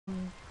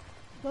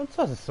Non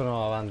so se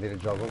sono avanti nel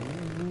gioco,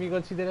 mi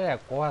considererei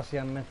quasi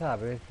a metà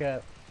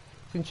perché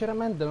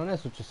sinceramente non è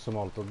successo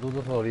molto, ho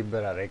dovuto solo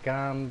liberare i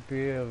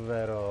campi,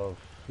 ovvero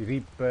i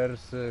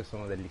Reapers,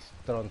 sono degli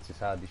stronzi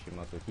sadici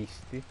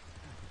masochisti.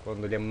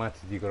 Quando li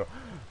ammazzi dicono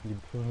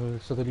è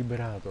stato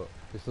liberato,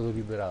 è stato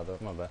liberato.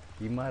 Vabbè,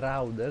 i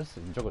Marauders,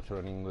 il gioco ce l'ho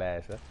in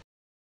inglese,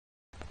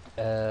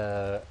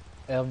 eh,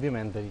 e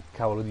ovviamente il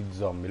cavolo di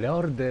zombie. Le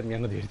horde mi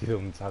hanno divertito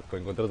un sacco, ho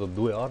incontrato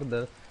due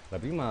horde. La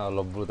prima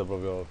l'ho voluta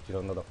proprio, ci sono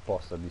andato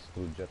apposta a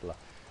distruggerla.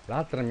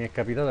 L'altra mi è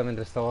capitata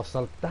mentre stavo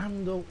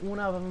assaltando un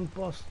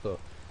avamposto.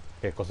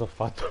 Che cosa ho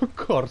fatto? Ho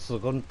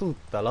corso con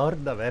tutta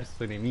l'orda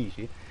verso i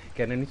nemici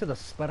che hanno iniziato a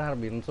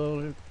spararmi, non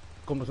so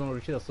come sono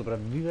riuscito a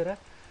sopravvivere.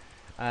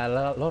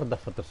 L'orda ha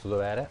fatto il suo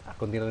dovere, ha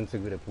continuato a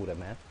inseguire pure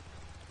me.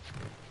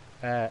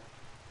 Eh,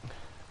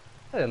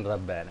 ed è andata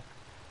bene.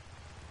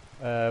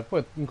 Poi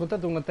ho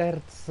incontrato una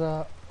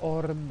terza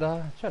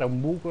orda, c'era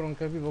un buco, non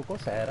capivo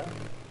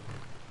cos'era.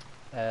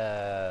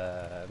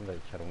 Beh,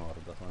 c'era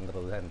un'orda, sono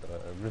andato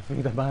dentro, è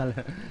finita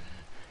male.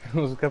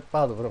 Sono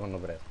scappato, però mi hanno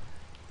preso.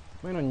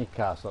 Ma in ogni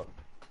caso,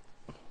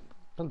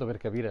 tanto per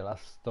capire la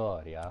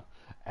storia,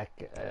 è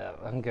che,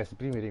 anche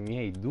esprimere i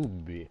miei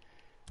dubbi.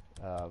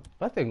 A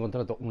parte ho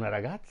incontrato una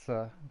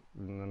ragazza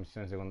in una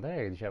missione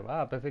secondaria che diceva: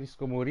 Ah,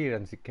 preferisco morire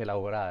anziché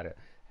lavorare.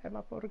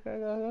 Ma porca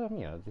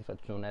mia, ti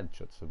faccio un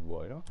headshot se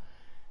vuoi, no?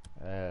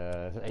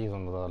 E io sono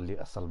andato lì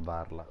a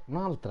salvarla.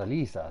 Un'altra,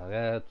 Lisa,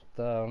 che è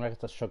tutta una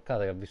ragazza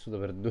scioccata che ha vissuto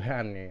per 2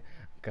 anni a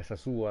casa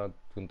sua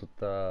con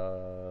tutta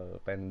la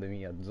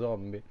pandemia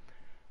zombie.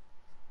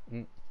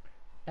 Mm.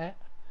 E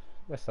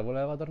questa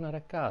voleva tornare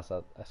a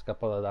casa, è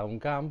scappata da un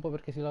campo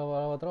perché si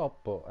lavorava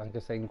troppo,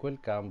 anche se in quel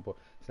campo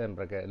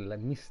sembra che la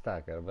Miss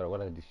Tucker, ovvero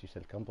quella che gestisce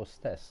il campo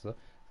stesso,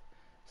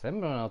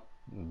 sembra una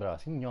brava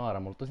signora,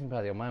 molto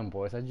simpatica, ma è un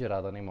po'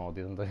 esagerata nei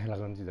modi, tanto che la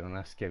considero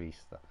una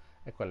schiavista.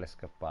 E quella è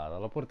scappata.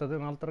 L'ho portata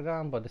in un altro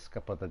campo ed è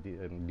scappata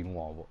di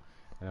nuovo.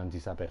 E non si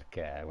sa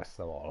perché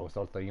questa volta. Questa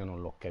volta io non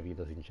l'ho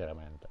capito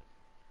sinceramente.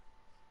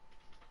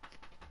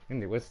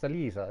 Quindi questa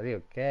Lisa, sì,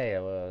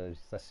 ok,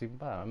 ci sta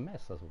simpatica, a me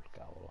sta sul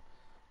cavolo.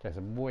 Cioè, se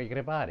vuoi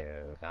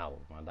crepare,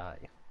 cavolo, ma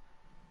dai.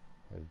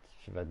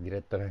 Ci va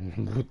direttamente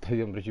in buttati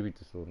da un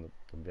precipizio,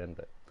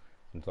 ovviamente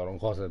non sono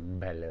cose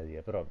belle da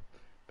dire, però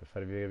per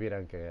farvi capire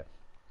anche che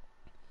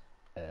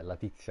la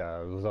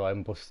tizia lo so, è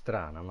un po'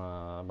 strana,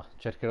 ma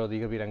cercherò di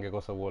capire anche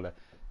cosa vuole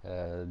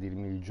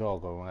dirmi il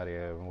gioco,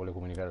 magari vuole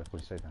comunicare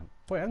alcune storie.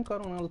 Poi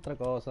ancora un'altra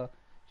cosa,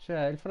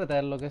 c'è il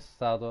fratello che è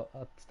stato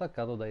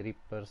attaccato dai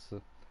Rippers,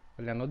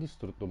 gli hanno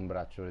distrutto un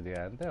braccio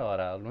praticamente, e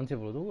ora non si è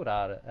voluto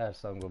curare, è il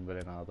sangue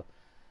avvelenato.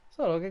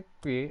 Solo che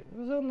qui,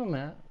 secondo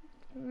me,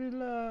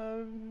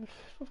 il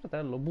suo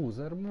fratello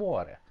Boozer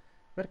muore.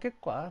 Perché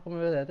qua, come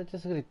vedete, c'è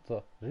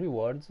scritto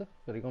rewards,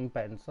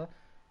 ricompensa,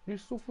 il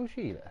suo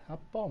fucile a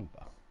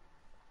pompa.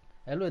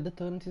 E lui ha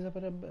detto che non si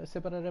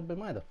separerebbe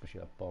mai dal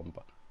fucile a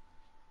pompa.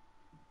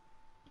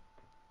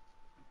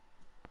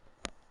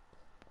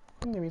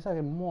 Quindi mi sa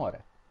che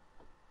muore.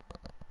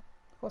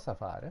 Cosa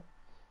fare?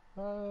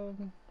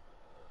 Ehm,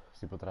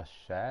 si potrà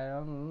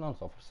scegliere? Non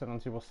so, forse non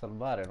si può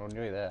salvare, non ne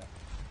ho idea.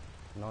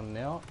 Non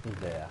ne ho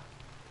idea.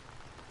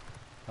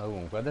 Ma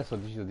comunque, adesso ho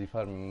deciso di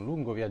farmi un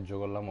lungo viaggio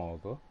con la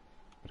moto,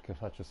 perché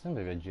faccio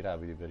sempre viaggi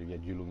rapidi per i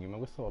viaggi lunghi, ma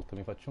questa volta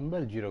mi faccio un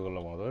bel giro con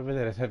la moto per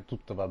vedere se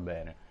tutto va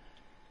bene.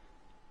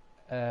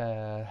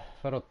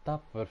 Farò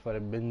tappa per fare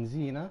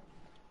benzina.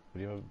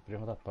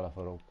 Prima tappa la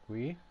farò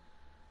qui e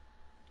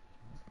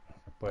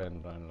poi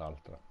andrò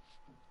nell'altra.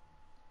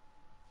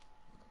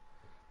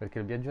 Perché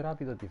il viaggio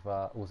rapido ti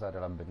fa usare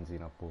la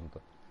benzina,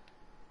 appunto.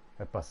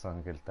 E passa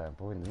anche il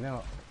tempo, quindi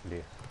andiamo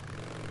lì.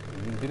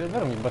 Dire il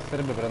vero mi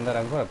basterebbe per andare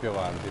ancora più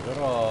avanti,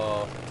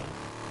 però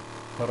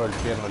farò il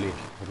pieno lì.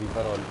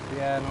 Rifarò il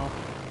pieno.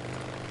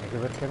 Anche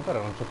perché ancora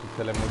non ho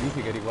tutte le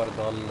modifiche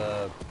riguardo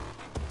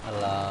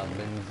alla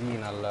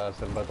benzina, al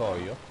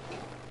serbatoio.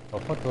 Ho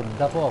fatto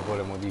da poco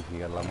le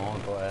modifiche alla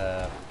moto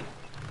e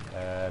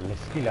le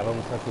skill, avevo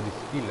un sacco di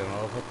skill e non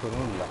avevo fatto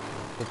nulla.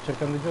 Sto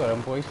cercando di giocare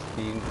un po'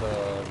 istinto,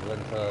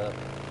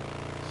 senza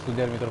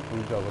studiarmi troppo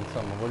il gioco,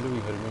 insomma, voglio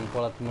vivermi un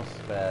po'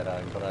 l'atmosfera,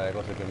 imparare le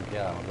cose pian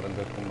piano,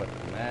 durante il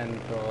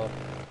combattimento,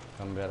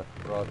 cambiare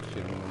approcci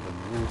nel momento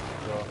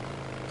giusto.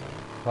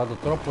 Ho fatto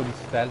troppo di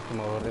stealth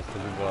ma vorrei essere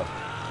più veloce.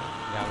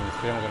 Andiamo,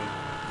 speriamo che non...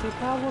 Che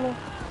cavolo?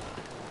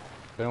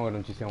 Speriamo che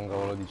non ci sia un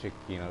cavolo di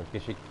cecchino, perché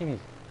i cecchini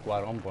qua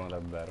rompono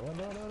davvero.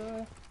 Guarda, guarda,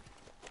 guarda.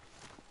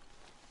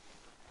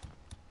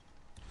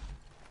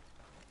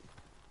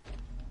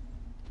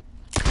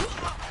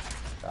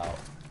 Ciao.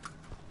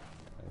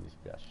 Mi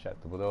dispiace,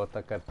 certo, potevo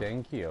attaccarti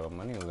anch'io,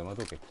 ma News, ma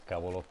tu che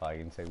cavolo fai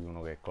che insegui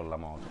uno che è con la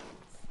moto?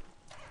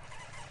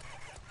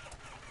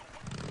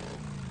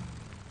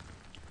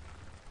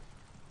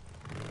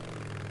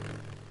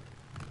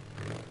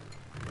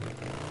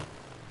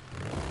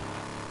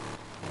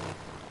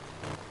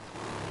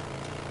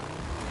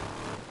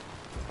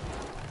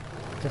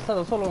 C'è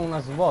stata solo una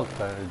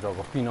svolta nel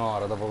gioco,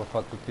 finora, dopo che ho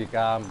fatto tutti i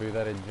cambi,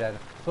 varie genere,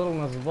 solo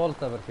una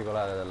svolta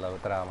particolare della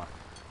trama,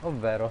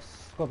 ovvero ho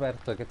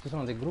scoperto che ci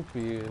sono dei gruppi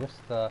di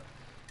questa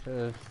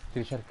questi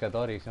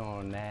ricercatori che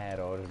sono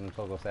nero, non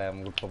so cos'è,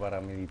 un gruppo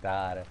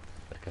paramilitare,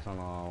 perché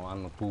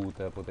hanno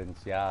tute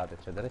potenziate,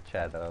 eccetera,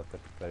 eccetera,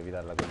 per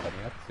evitare la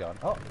contaminazione.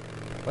 Oh,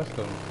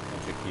 questo è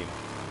un cecchino.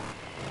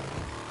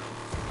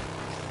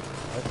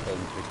 Questo è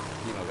un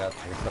cecchino,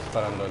 cazzo, che sta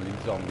sparando agli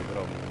zombie,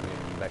 però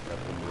mi becca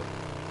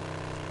subito.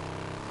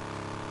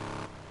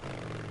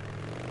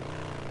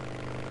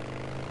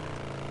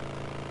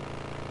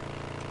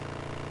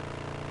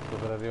 Sto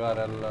per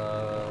arrivare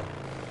alla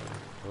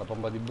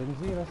pompa di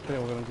benzina,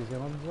 speriamo che non ci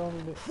siano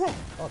zombie.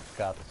 Oh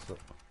cazzo.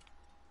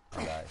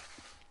 Dai.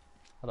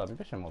 Allora, mi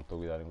piace molto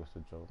guidare in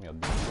questo gioco. Mio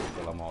Dio,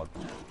 con la moto.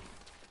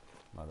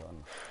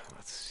 Madonna.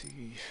 Let's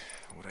see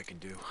what I can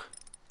do.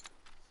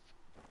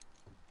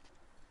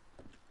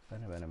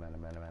 Bene, bene, bene,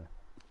 bene, bene.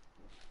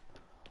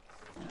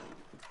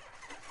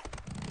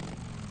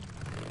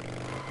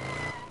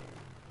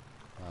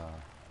 Ah.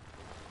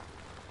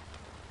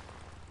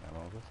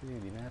 Andiamo così,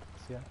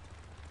 d'inerzia.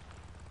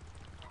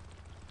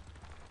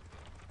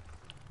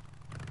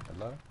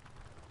 Allora?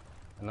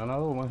 Non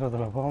avevo mai usato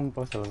la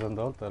pompa, se la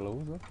seconda volta lo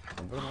uso. È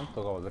davvero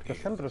molto comodo, perché ho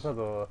sempre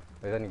usato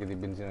le taniche di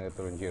benzina che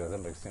trovo in giro,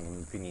 sempre che siano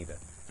infinite.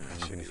 Non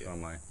finiscono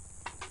mai.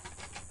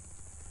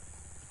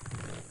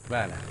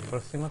 Bene,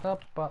 prossima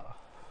tappa.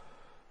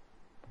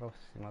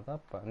 Prossima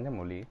tappa.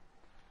 Andiamo lì.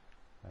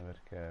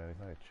 Perché mi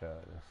sa che c'è.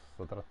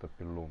 Questo tratto è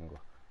più lungo.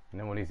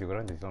 Andiamo lì,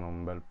 sicuramente ci sono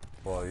un bel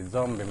po' di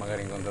zombie,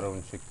 magari incontrerò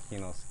un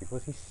cecchino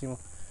schifosissimo.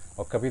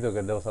 Ho capito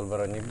che devo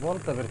salvare ogni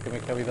volta perché mi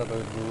è capitato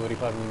che dovevo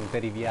rifarmi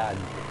interi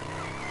viaggi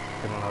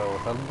che non avevo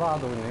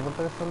salvato, quindi ogni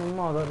volta che sono in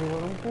moto arrivo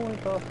in un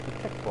punto, il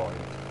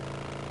checkpoint.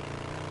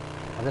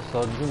 Adesso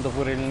ho aggiunto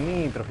pure il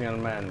nitro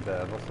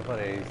finalmente, posso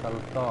fare i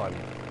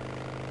saltoni.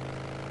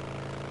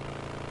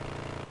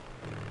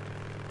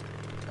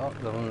 Oh,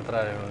 devo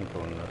entrare in un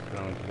tunnel,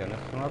 spero non ci sia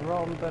nessuno a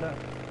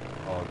rompere.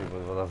 Oh,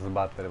 tipo vado a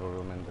sbattere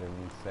proprio mentre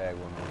mi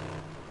inseguono.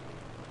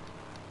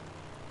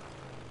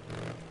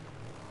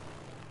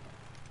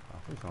 Ah,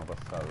 qui sono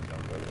passato già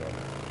un po' di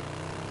volte.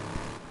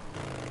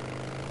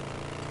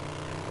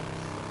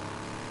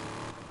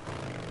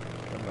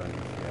 Sembra che ci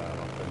sia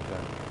molta gente.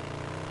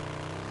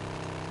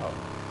 Oh,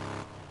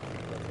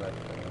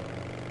 corretto.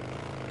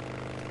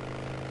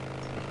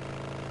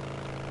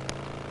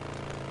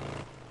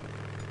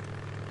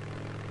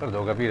 Però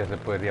devo capire se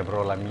poi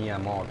riapro la mia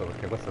moto,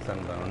 perché questa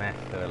sembra non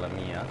essere la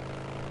mia,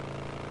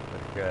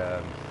 perché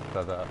è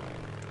stata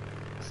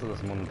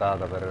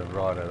smontata per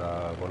errore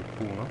da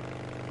qualcuno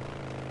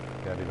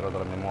che ha ritrovato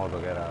la mia moto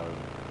che era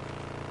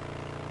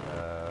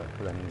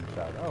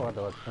danneggiata. Oh,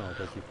 guarda, facciamo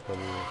quei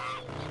piccoli.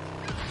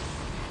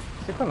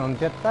 Questi qua non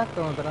ti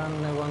attaccano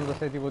tranne quando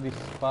sei tipo di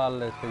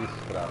spalle e sei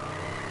distratto.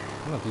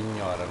 No, ti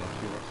ignorano,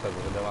 ci passano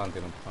pure davanti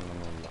e non ti fanno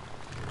nulla.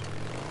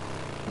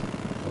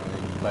 Sono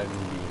dei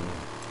bambini.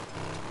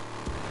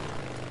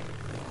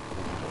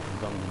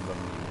 Zombie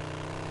bambini.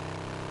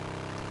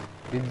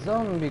 I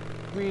zombie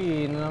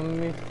qui non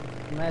mi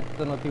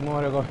mettono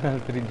timore come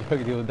altri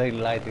giochi tipo Dying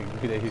Light in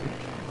cui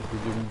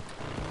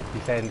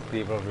ti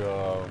senti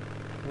proprio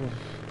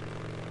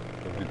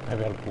il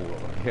pepe al culo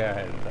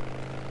praticamente.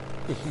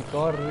 Qui ci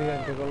corri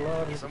anche con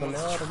le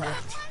orme.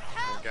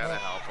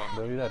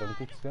 Devi dare un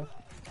tizio?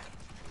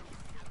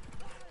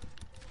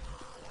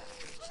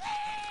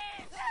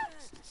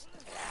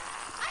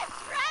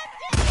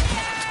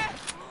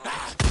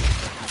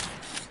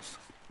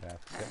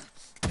 Grazie.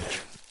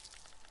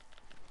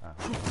 Ah.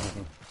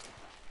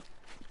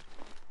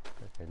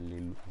 Perché lì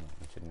no,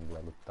 non c'è niente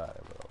da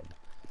lottare però vabbè.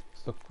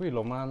 Sto qui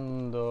lo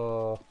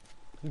mando.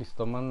 Li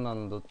sto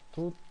mandando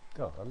tutti.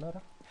 Oh,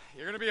 allora?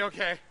 You're gonna be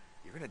okay.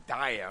 You're gonna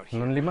die out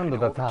here. Non li mando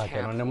da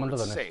Taka, non ne ho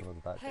mandato nessuno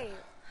da Taka. Hey,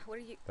 what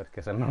are you?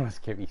 Perché sembra una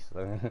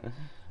schiavista.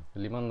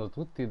 Li mando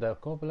tutti da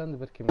Copeland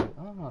perché mi.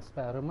 Ah,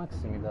 aspetta, Iron Max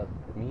mi dà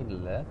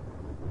 1000.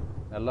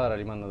 E allora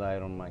li mando da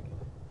Iron Mike.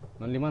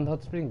 Non li mando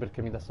Hot Spring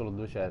perché mi dà solo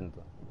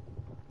 200.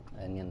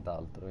 E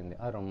nient'altro, quindi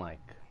Iron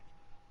Mike.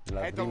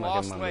 La Head to prima che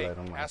Lost mando da Lake.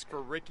 Iron Mike. Ask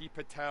for Ricky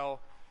Patel.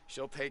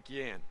 She'll take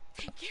you in.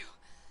 Thank you.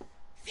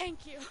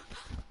 Thank you.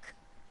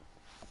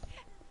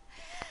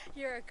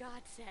 You're a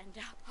godsend.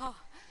 Oh,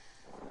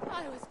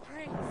 I was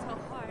praying so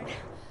hard.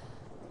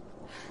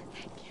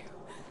 Thank you.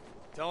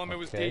 Tell him it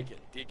was Okay.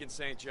 Deacon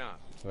St. John.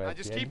 Right, Now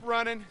just yeah. keep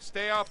running.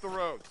 Stay off the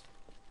roads.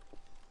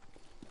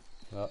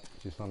 No,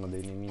 ci sono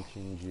dei nemici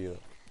in giro.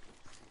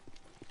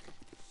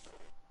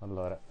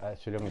 Allora,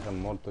 ce li ho, mi sono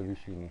molto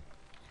vicini.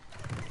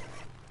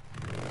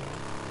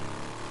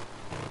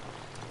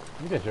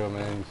 Mi piace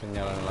come li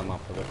segnala nella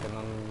mappa perché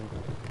non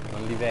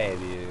li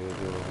vedi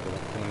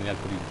come negli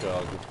altri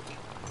giochi.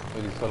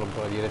 Vedi solo un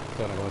po' la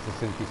direzione, come se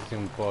sentissi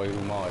un po' i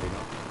rumori,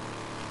 no?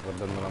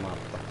 Guardando la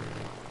mappa.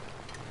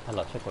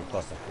 Allora, c'è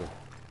qualcosa qui.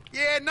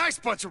 Yeah, nice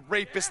bunch of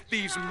rapists,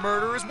 thieves, and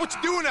murderers. What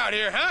you doing out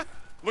here, huh?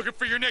 Looking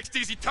for your next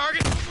easy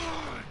target?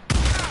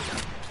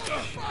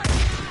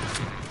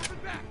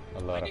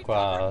 Allora,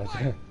 qua.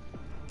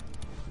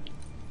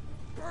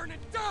 Burn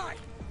and die!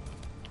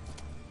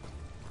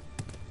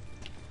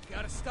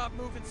 Gotta stop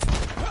moving.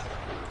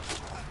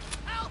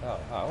 Ah,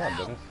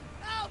 guarda.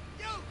 Help!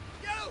 You!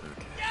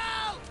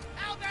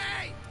 Help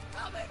me!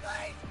 Help me!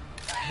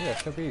 Ho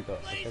capito, ho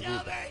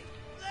capito.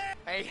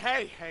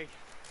 Hey.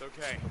 It's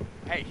okay.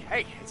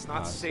 Hey, it's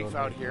not safe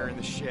out here in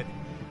the shit.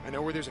 I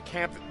know where there's a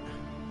camp that...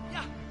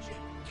 Yeah,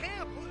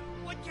 camp?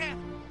 What camp?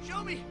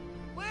 Show me.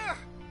 Where?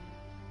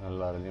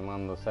 Allora, li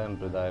mando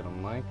sempre da Iron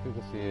Mike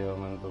così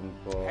aumento un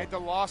po' Head to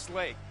Lost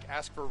Lake.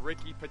 Ask for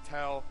Ricky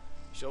Patel.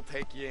 She'll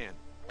take you in.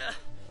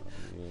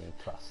 di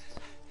trust.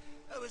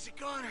 That was a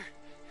goner.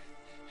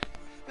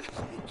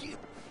 Thank you.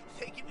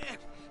 Thank you, man.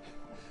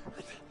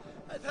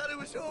 I thought it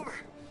was over.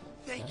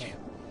 Thank you.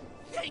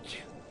 Thank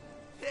you.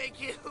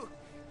 Thank you.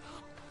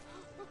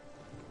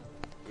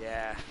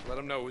 Yeah, let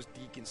him know it was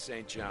Deacon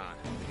St. John.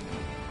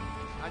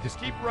 Now just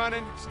keep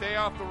running, stay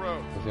off the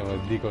road. Siamo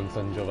il Deacon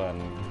San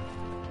Giovanni.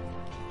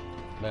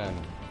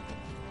 Bene.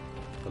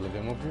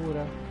 Colleghiamo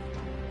pure.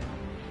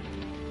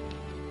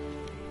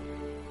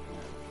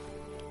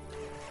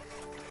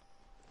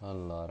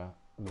 Allora,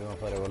 dobbiamo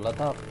fare con la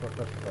tappa,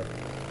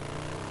 perfetto.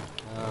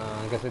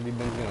 Anche se di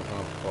benzina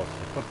sono a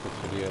posto, forse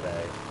ci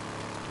arriverei.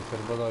 Il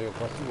serbatoio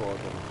quasi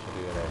vuoto, ma ci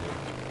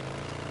arriverei.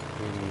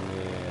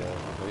 Quindi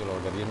io lo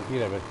devo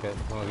riempire perché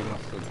sono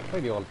rimasto un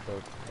paio di volte a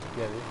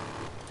piedi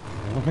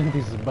nei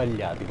momenti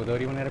sbagliati. Potevo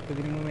rimanere a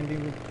piedi nei momenti in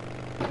cui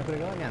non ne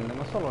fregava niente,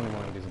 ma solo nei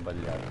momenti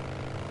sbagliati.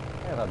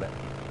 E vabbè.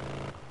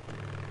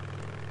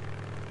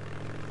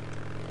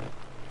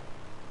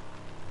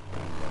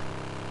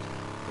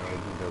 Devo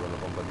raggiungere quella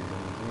pompa di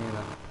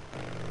benzina.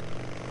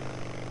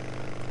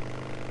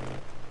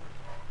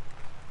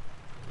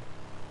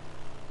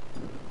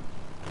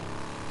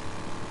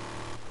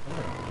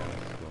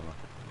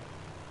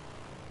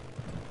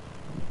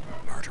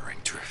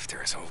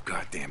 Oh,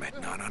 God damn it.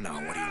 No.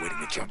 What are you waiting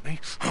to jump me?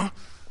 Huh?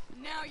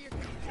 Now you're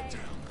gonna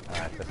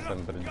C'è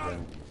sempre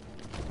gente.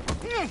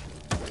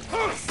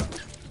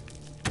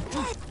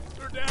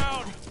 They're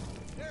down.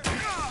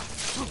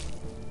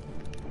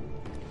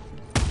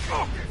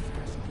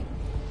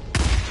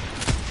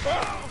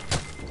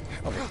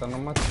 Oh, mi stanno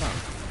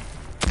ammazzando.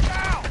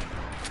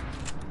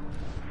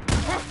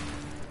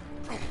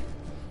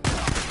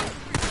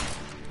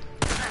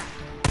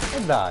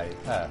 E dai,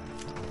 c'è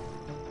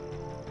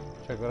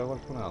ancora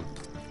qualcun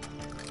altro.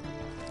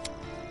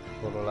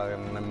 Quello là che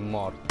non è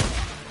morto.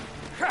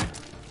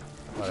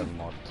 Ora è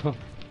morto.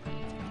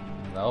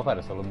 Devo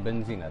fare solo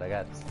benzina,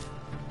 ragazzi.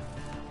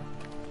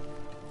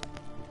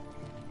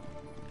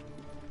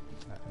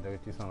 Già che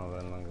ci sono,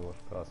 prendo anche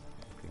qualcosa.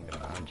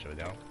 Ingranaggio,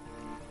 vediamo.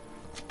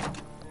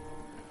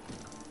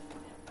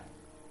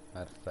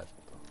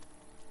 Perfetto.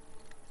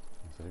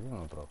 Non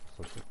servivano troppo,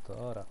 soprattutto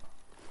ora.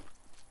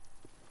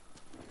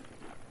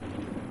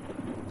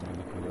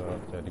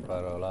 Cioè,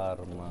 riparo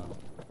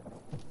l'arma.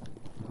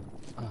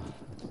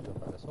 Devo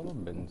fare solo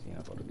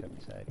benzina, porca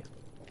miseria.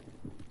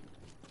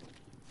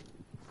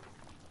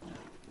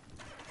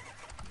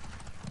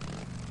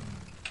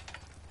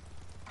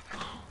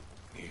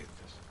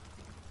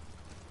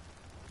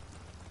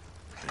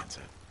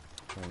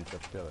 Comincia a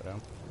piovere,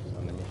 ci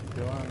sono nemici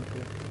più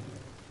avanti.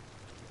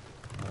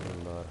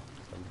 Allora,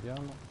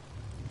 salviamo.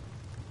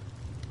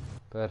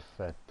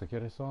 Perfetto, che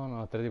ore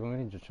sono? 3 di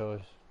pomeriggio,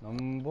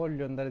 non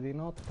voglio andare di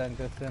notte,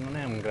 anche se non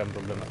è un gran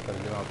problema stare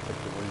di notte,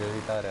 perché voglio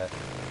evitare...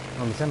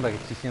 No, mi sembra che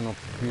ci siano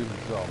più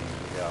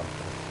zombie che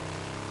altro.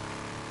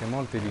 Che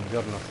molti di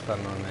giorno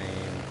stanno nei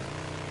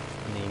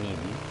nidi,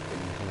 che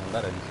bisogna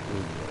andare a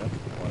distruggere,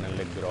 o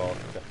nelle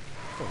grotte.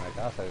 C'è una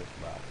casa che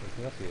basta,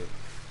 così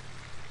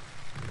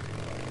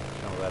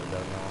lasciamo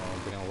perdere,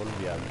 continuiamo col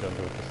viaggio,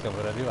 anche perché stiamo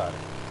per arrivare.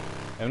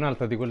 È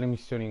un'altra di quelle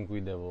missioni in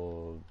cui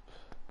devo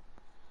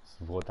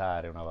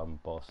svuotare un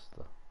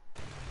avamposto.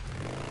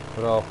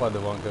 Però qua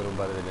devo anche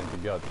rubare degli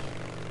antibiotici.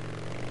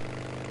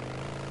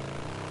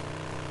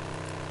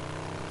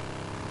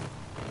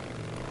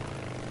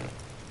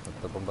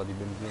 Fatto pompa di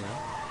benzina?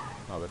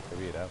 No, per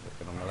capire,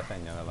 perché non me la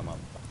segna nella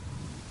mappa.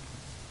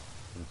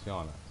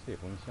 Funziona? Sì,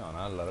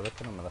 funziona. Allora,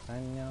 perché non me la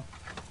segna?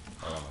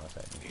 Ora me la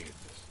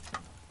segna.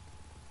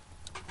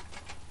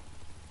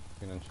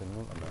 Qui non c'è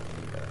nulla, ma non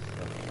mi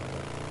interessa.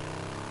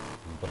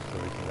 Non posso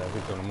visitare,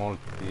 qui sono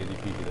molti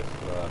edifici da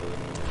esplorare,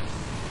 quindi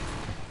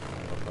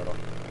non lo farò.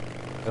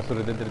 Già su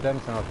Red Dead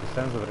Redemption ha più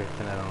senso perché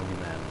ce n'erano di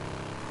meno.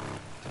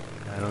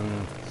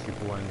 Non si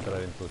può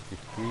entrare in tutti i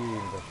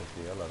film,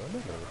 così. Allora,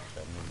 dove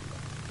c'è nulla?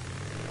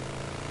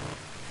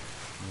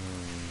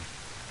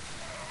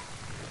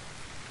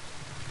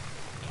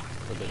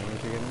 Sono dei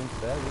nemici che mi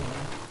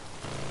inseguono.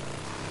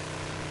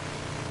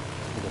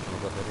 Io sono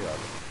quasi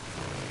arrivato.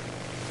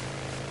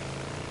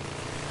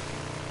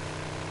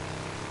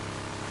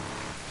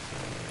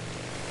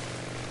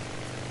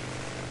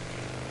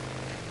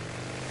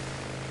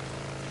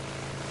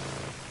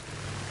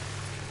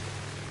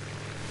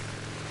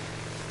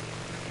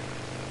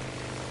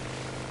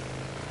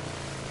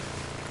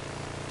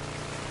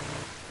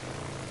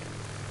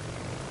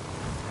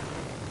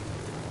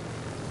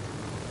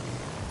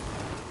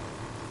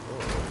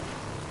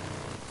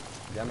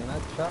 La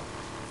minaccia.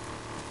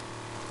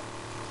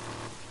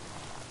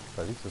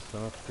 Visto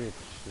sono qui,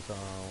 ci sono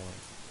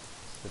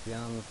queste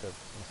piante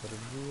da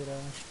servire.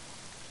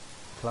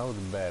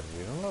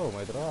 Cloudberry, non l'avevo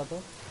mai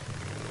trovato?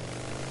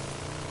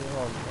 Sì.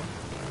 volta.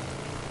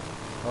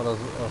 Ora ho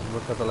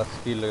sbloccato la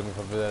skill che mi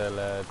fa vedere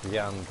le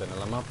piante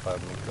nella mappa, è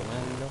molto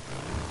meglio.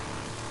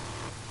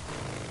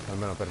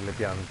 Almeno per le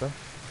piante.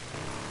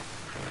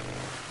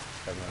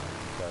 Almeno,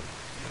 certo.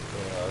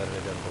 Avere le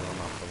piante nella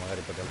mappa,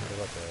 magari per le altre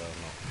cose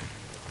no.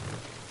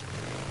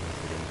 Non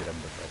si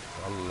riempirebbe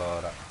troppo.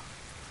 Allora,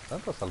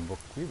 tanto salvo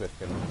qui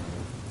perché non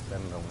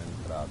sembra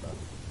un'entrata.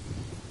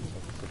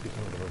 Questo qui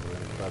sembra proprio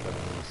l'entrata in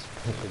una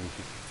specie di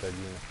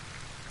cittadina.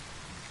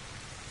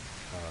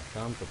 Allora,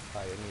 campo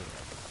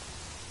Pioneer.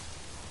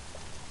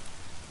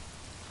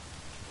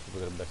 Ci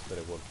potrebbe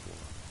essere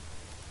qualcuno.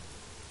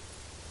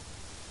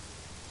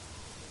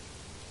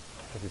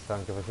 Si sta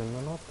anche facendo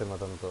notte, ma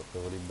tanto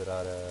devo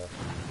liberare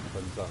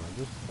questa zona,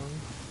 giusto?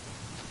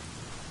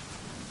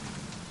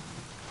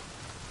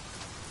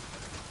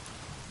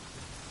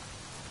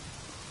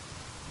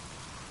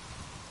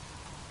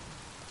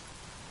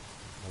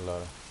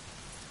 Allora,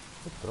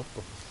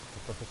 purtroppo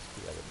fa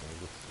fastidio che mi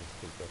gusti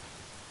questi giochi.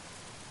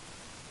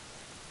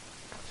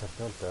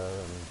 Certe volte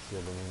non si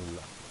vede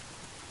nulla.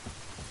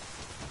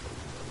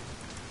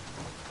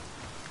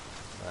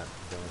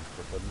 Abbiamo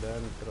tutto qua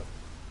dentro.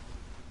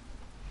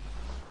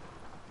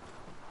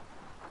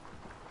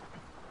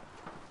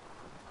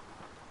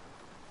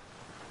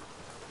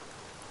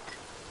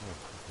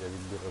 Di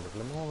birra per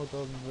le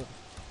molotov.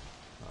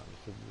 Ah, mi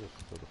c'è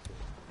giusto così.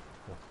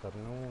 Devo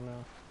farne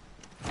una.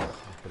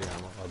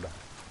 Apriamo, vabbè.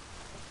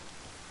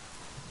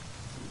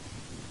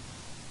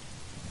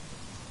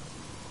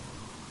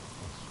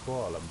 La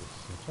scuola, bus.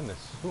 Non c'è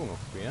nessuno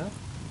qui, eh?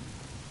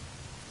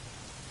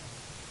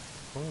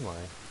 Come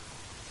mai?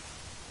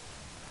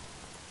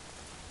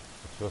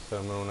 Ci fosse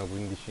almeno una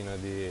quindicina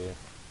di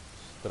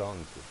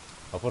stronzi.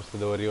 Ma forse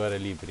devo arrivare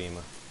lì prima.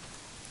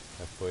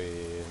 E poi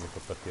mi fa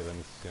partire la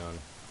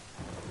missione.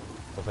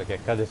 Cosa che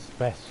accade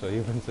spesso,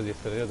 io penso di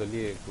essere arrivato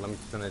lì con la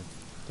missione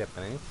che è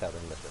appena iniziata,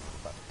 invece non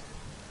fa.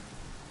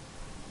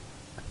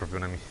 È proprio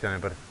una missione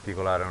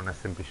particolare, non è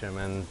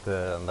semplicemente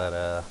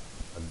andare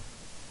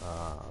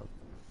a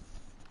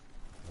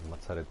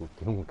ammazzare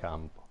tutti in un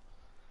campo.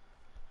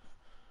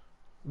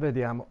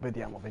 Vediamo,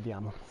 vediamo,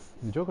 vediamo.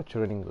 Il gioco ce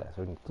l'ho in inglese,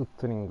 quindi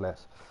tutto in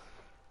inglese.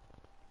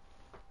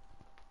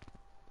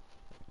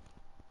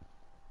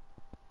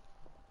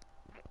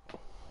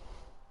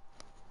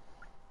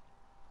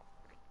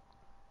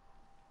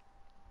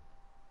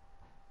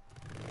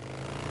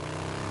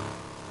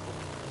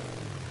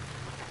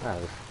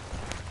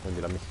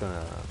 Quindi la missione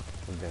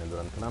avviene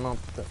durante la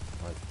notte.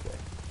 Ok.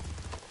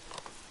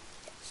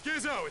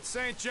 Skizzo, it's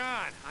St.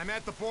 John. I'm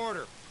at the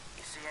border.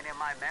 You see any of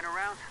my men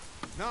around?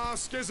 No,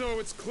 Skizzo,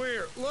 it's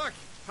clear. Look,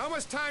 how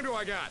much time do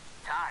I got?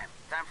 Time?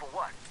 Time for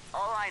what?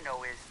 All I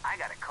know is I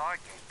got a card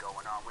game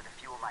going on with a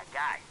few of my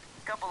guys.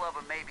 A couple of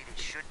them maybe they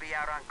should be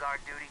out on guard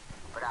duty,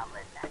 but I'm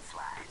letting that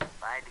slide.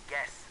 If I had to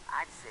guess,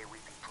 I'd say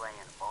we'd be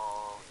playing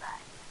all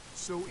night.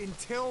 So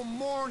until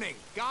morning.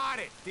 Got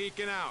it.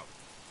 Deacon out.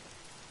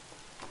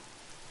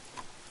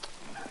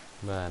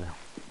 Bene.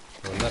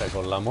 Devo andare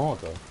con la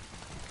moto.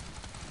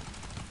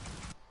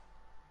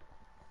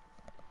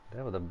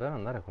 Devo davvero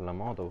andare con la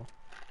moto?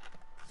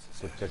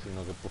 Quel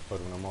casino che può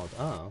fare una moto.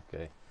 Ah,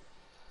 ok.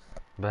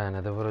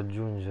 Bene, devo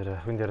raggiungere.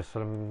 Quindi era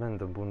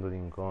solamente un punto di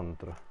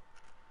incontro.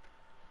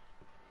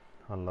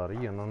 Allora,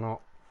 io non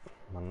ho,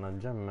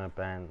 mannaggia a me,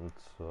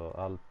 penso,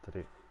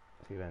 altri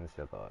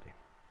silenziatori.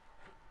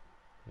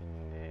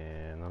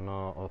 Quindi non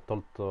ho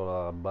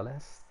tolto la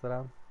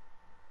balestra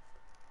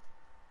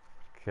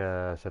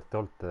perché certe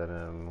volte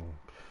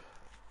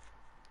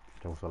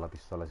uso la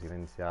pistola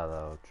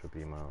silenziata, cioè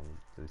prima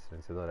il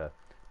silenziatore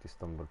ti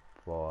sta un bel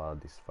po' a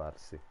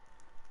disfarsi.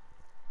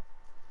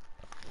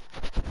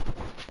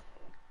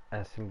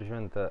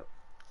 Semplicemente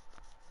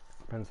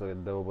penso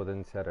che devo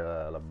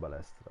potenziare la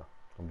balestra.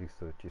 Ho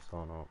visto che ci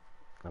sono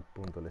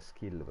appunto le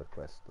skill per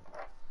questo.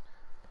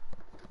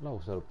 La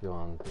userò più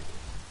avanti.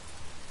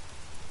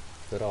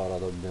 Per ora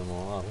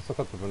dobbiamo... Ah, questa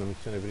qua è proprio una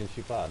missione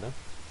principale.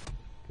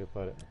 Che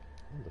pare...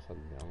 Quando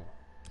salviamo?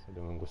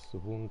 Salviamo in questo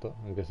punto,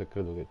 anche se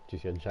credo che ci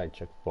sia già il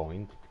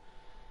checkpoint.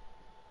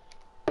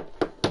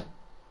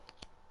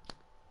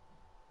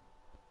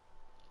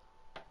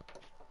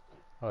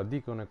 Allora,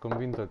 Deacon è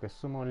convinto che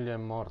sua moglie è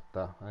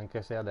morta,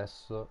 anche se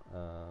adesso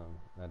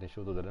ha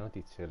ricevuto delle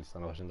notizie che gli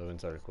stanno facendo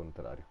pensare il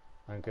contrario,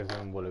 anche se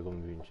non vuole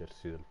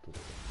convincersi del tutto.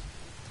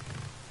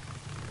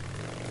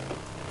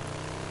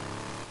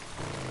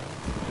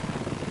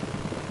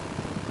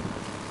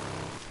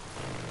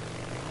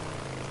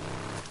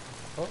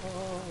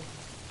 Oh,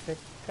 che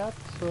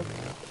cazzo?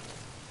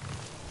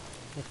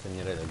 E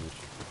spegnerei le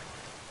luci.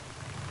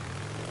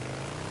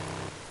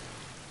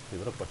 Sì,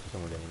 però qua ci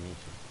sono dei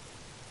nemici.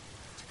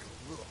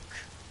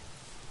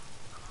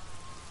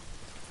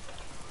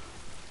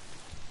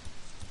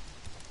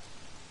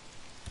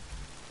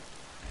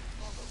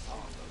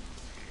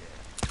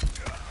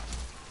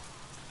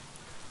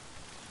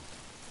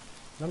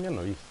 Non mi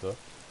hanno visto?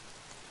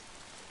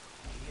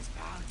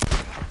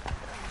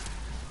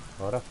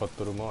 Ora ha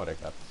fatto rumore,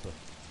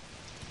 cazzo.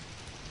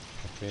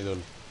 Ho finito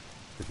il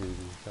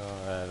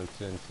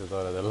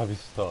silenziatore della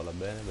pistola.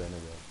 Bene, bene,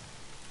 bene.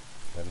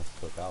 Per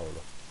sto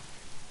cavolo.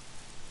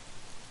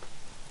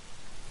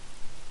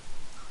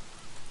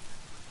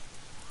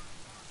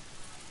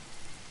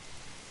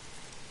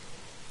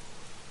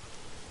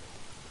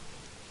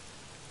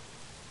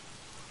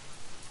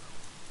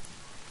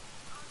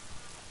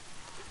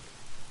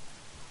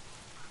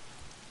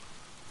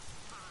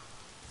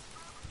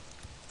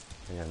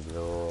 E niente,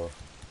 devo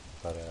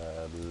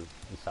fare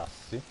i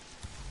sassi.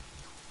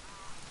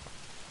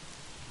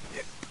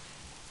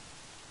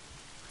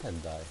 E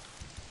dai.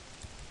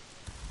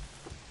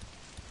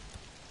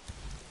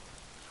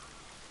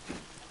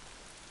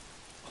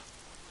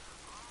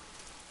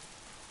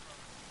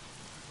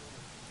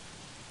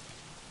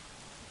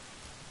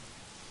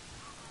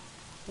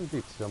 Un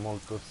tizio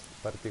molto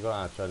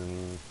particolare, cioè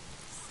il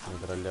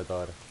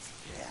mitragliatore.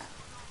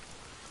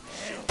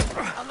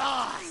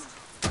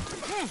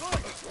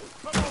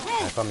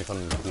 Qua mi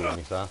fanno il culo,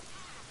 mi sa.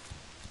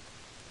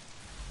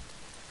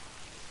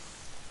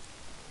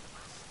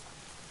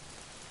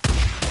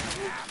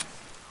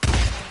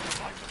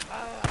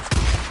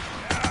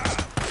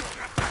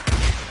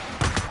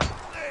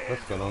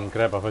 Questo non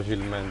crepa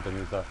facilmente,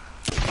 mi sa.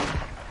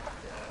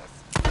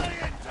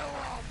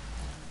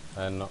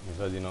 No, mi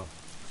sa di no.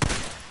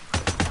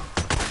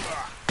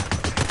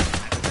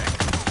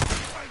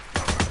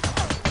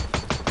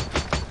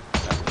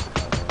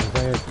 Mi sa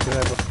che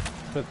crepo.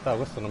 Aspetta,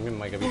 questo non mi è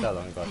mai capitato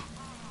ancora.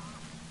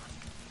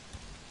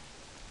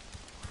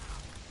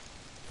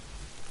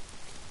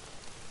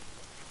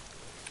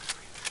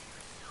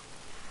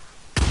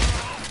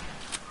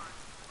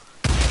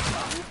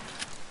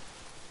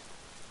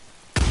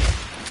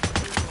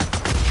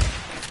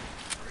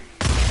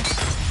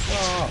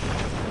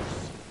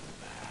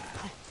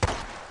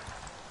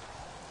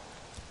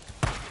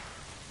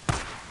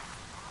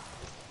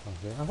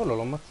 Ok, ah, quello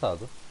l'ho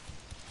ammazzato?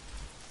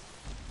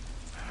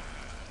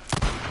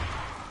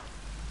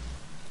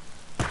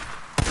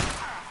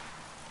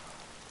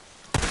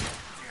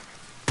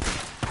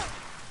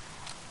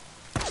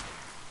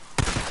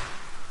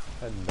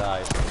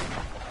 Dai.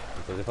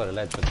 Potete fare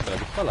l'headshot con la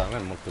pistola, a me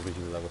è molto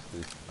precisa da questa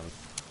distanza.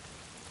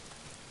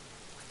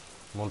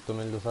 Molto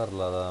meglio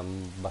usarla da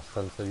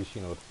abbastanza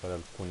vicino per fare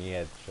alcuni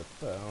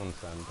headshot, non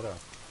sempre.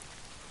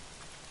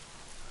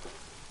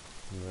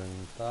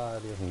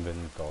 Inventorio mi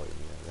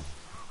viene.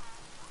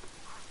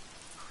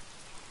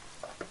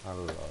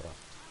 Allora.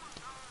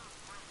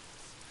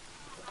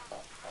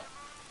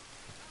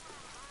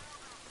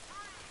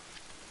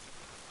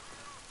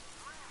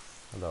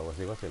 Allora,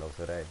 quasi quasi la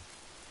userei.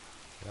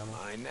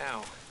 Vediamo. Mine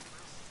now.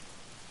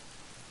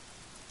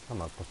 Ah,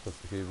 ma al posto del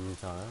fucile di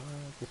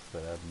precisione, ci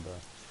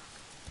sarebbe.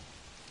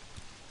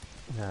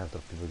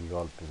 Troppi pochi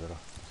colpi però.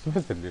 Posso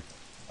mettergli il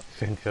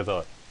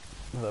differenziatore?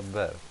 Ma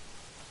davvero?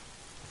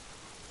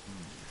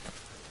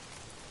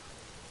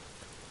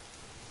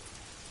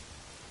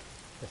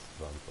 Che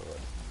stronzo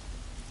questo.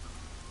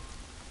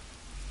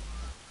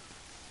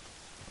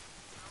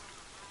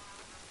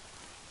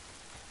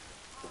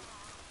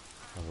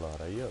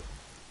 Allora io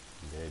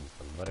direi di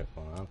salvare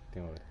qua un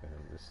attimo perché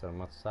devo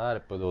ammazzare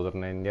e poi devo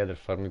tornare indietro e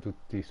farmi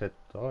tutti i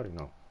settori,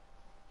 no.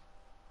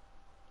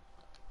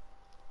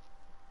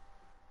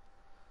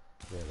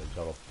 Vedete,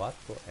 già l'ho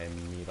fatto e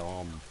mi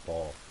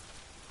rompo.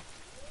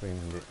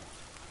 Quindi.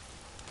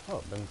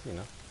 Oh,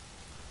 benzina?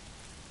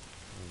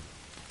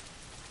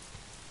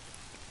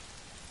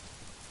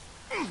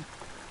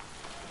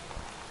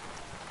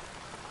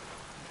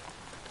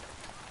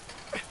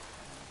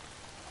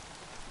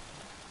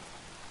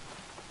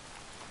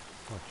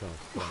 No, c'è uno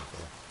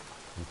stronzo.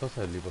 Non so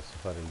se li posso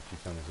fare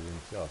l'incisione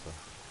silenziosa.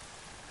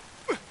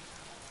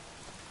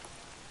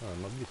 No,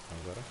 non l'ho visto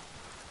ancora.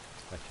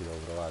 Ci devo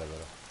provare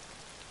però.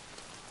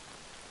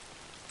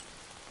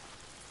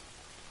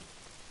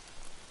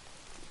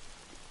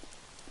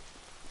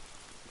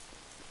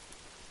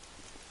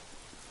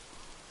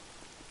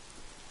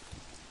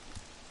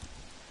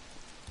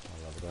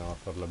 Allora, proviamo a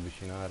farlo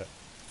avvicinare.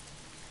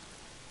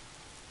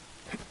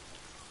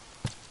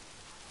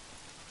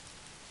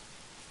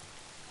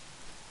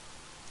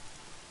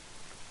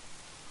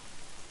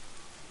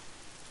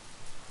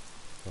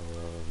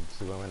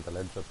 Sicuramente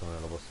l'headshot non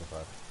lo posso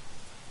fare.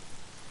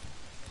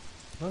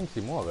 Non si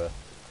muove.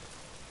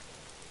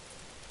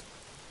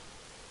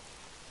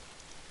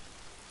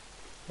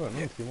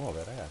 Non si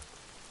muove, ragazzi.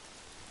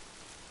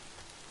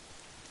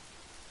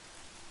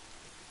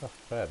 Sta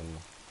fermo.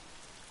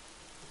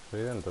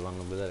 Evidente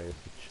vanno a vedere che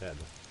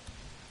succede.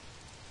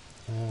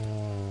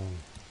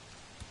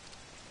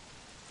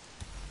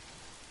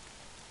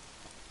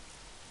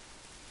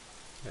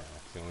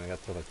 Ragazzi, come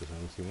cazzo faccio se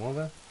non si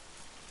muove?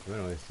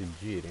 Almeno che si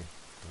giri.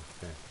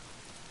 Ok.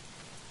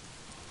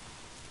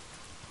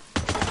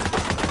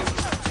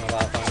 Ma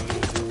va, fanno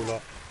un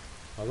culo.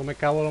 Ma come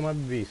cavolo mi ha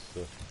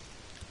visto?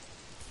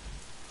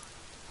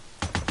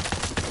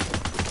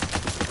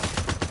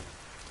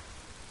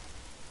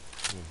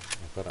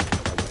 Ancora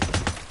non va bene.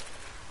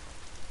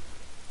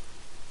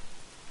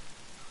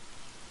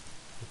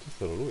 Ma c'è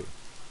solo lui.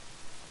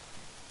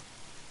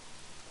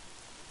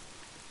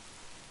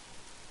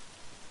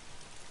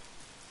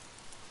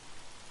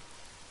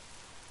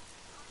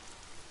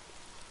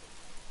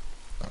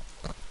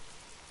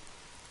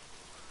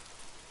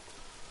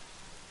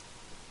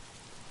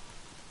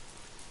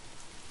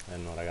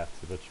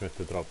 Però ci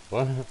mette troppo,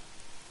 eh. Ma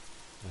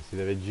si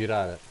deve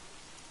girare.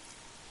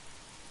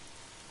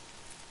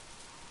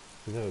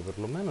 Si deve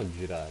perlomeno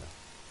girare.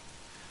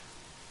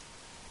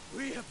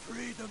 We have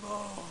freed them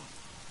all.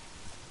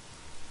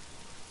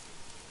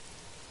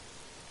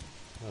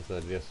 Non so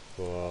se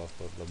riesco a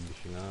farlo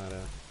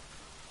avvicinare.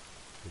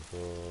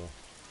 Tipo...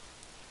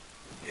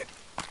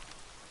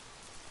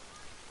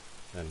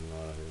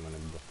 no, rimane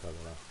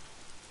bloccato là.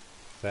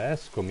 Se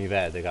esco mi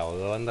vede, cavolo,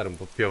 devo andare un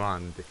po' più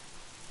avanti.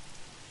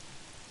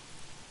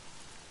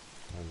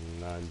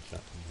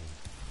 Mannaggia.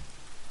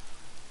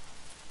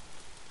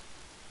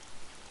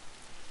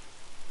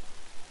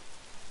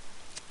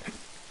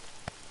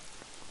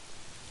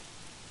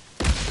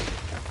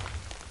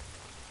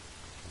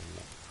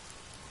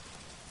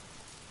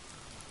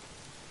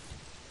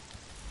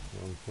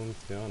 Non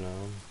funziona.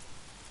 Mi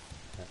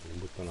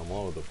butto una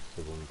moto a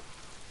questo punto.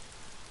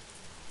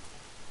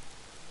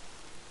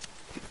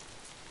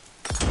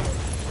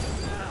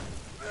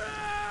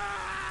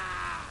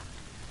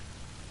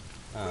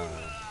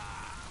 Ah,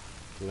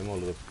 le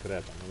molotov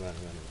crepano, bene,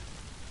 bene. A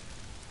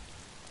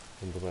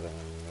quanto pare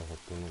non mi ha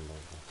fatto nulla.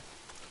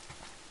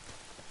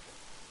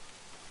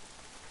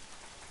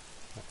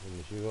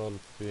 15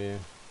 colpi.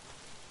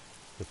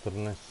 Se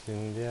tornassi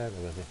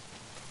indietro, così.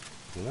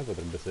 Non me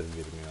potrebbe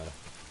servirmi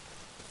ora.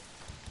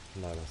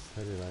 Allora,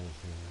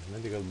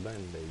 medical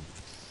bandages.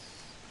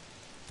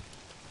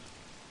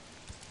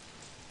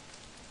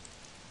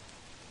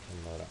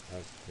 Allora,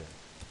 ok.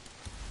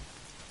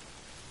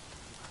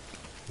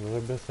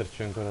 Dovrebbe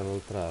esserci ancora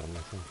l'altra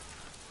arma, sì.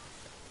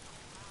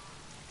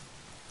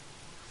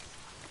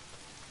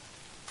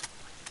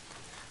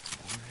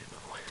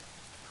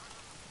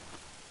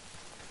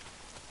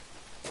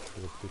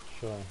 Quello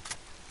piccione.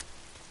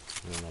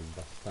 Non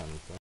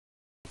abbastanza.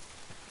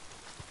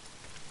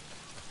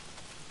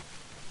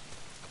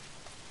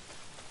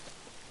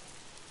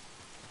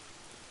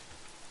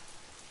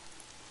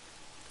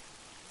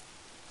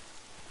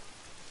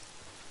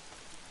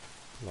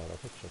 Allora,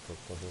 qua c'è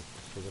qualcosa che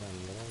posso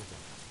prendere anche.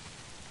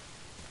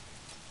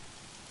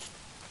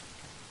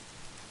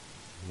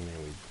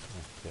 Newid,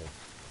 ok.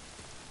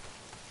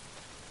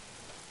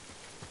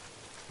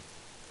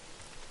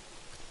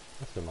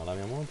 Adesso ma la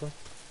mia moto?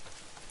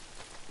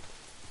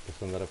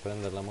 Posso andare a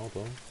prendere la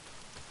moto?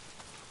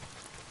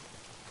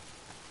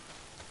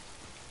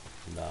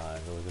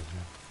 Dai, cosa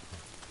c'è?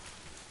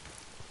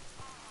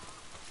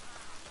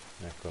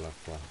 Eccola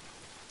qua.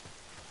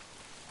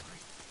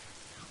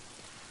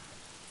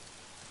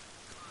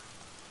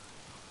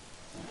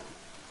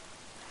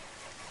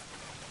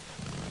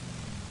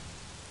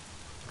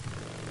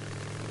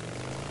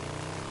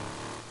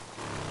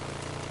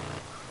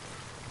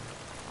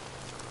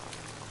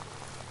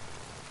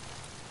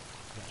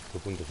 A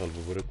questo punto salvo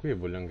pure qui e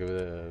voglio anche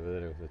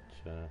vedere cosa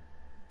c'è.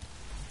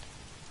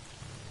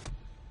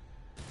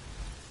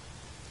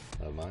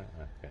 Allora,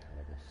 ok,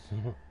 la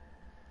posso.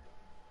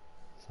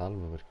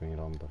 Salvo perché mi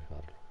rompe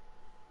farlo.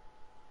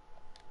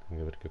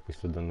 Anche perché qui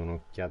sto dando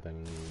un'occhiata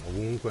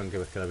ovunque, anche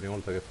perché è la prima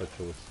volta che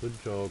faccio questo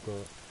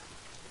gioco.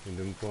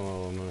 Quindi un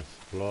po' non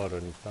esploro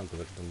ogni tanto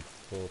perché un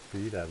po' più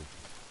di tempo.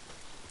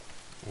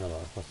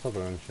 Allora, qua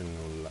sopra non c'è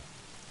nulla.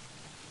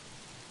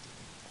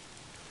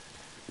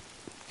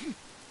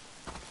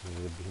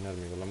 Devo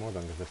avvicinarmi con la moto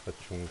anche se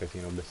faccio un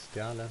casino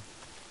bestiale.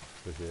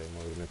 Così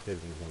muovo i miei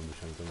piedi mi sono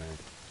 200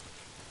 metri.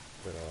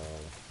 Però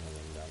non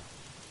andiamo.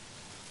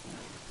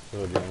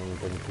 Solo diamo un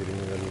po' di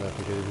tirino della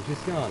ficha di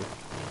precisione.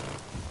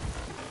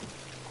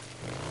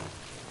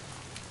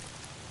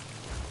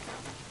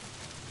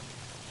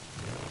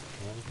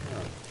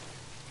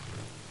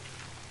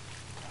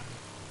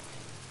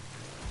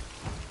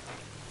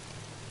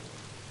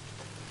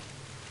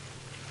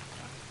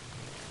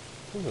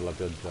 Forse la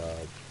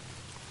pioggia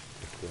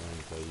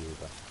effettivamente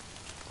aiuta.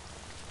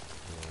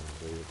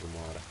 Il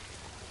rumore.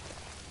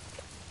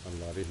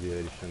 Allora io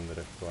direi di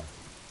scendere qua.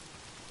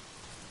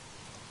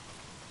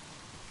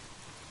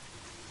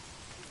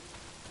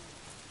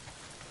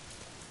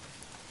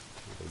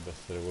 Dovrebbe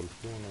essere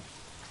qualcuno.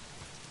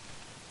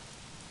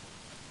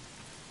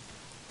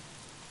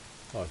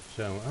 Oh,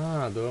 c'è un...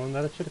 Ah, dovevo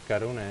andare a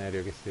cercare un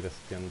aereo che si era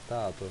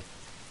schiantato.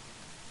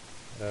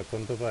 A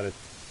quanto pare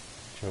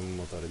c'è un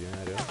motore di un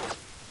aereo.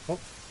 Oh!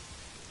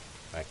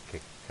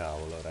 Che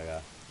cavolo,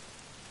 raga.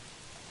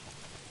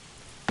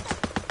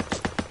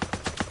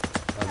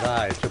 Ma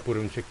dai, c'è pure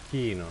un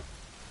cecchino.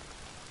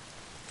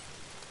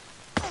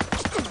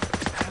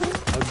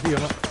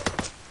 Oddio,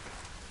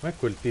 ma è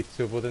quel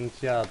tizio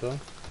potenziato?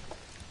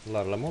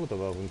 Allora, la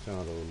molotov aveva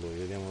funzionato con lui,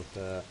 vediamo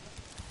se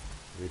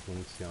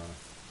rifunziona.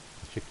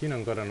 Il cecchino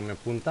ancora non mi ha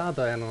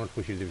puntato e non ho il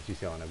fucile di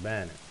precisione,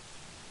 bene.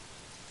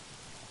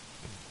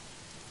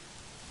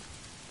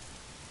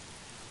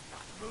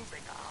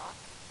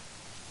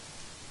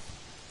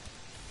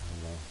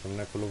 Allora, se non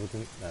è quello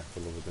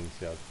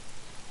potenziato.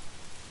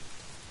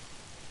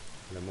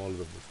 Le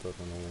molotov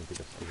tornano avanti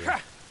da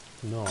studiare.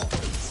 No,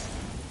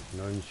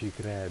 non ci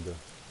credo.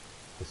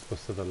 È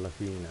spostato alla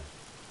fine.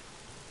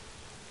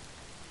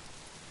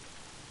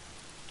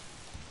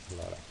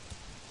 Allora,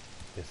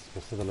 è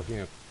spostato alla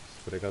fine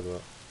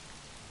sprecato.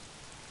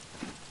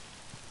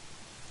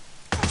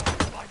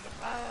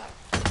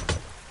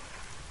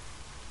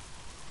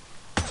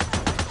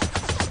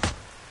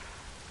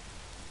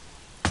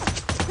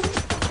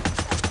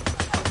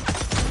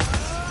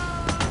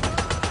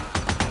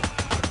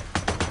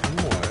 Non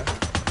muore?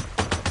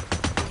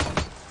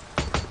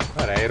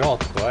 Guarda, hai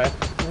rotto,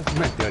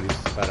 smettila di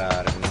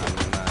sparare,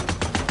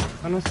 mannaggia.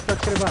 Ma non sta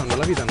crepando,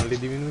 la vita non li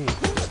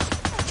diminuisce.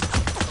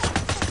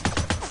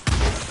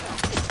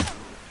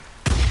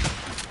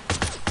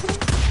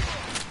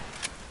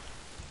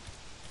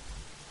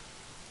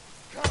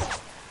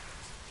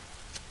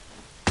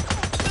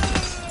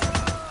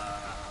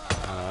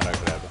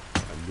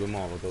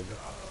 Molotov.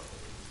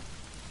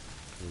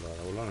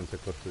 Allora, quello non si è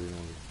accorto di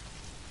nulla.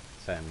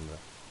 Sembra.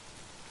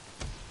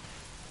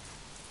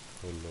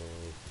 Quello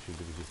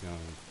uscito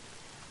decisamente.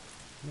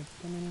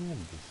 Come non mi ha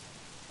visto?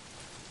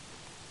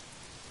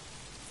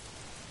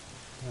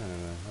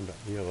 Vabbè,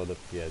 io vado a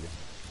piedi.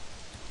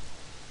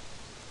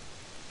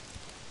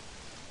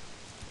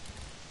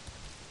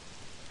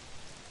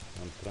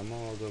 Un'altra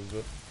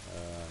Molotov.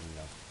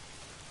 No.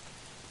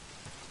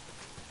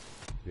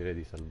 Direi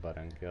di salvare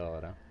anche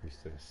ora,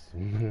 visto che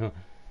sono...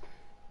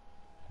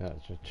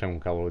 C'è un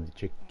cavolo di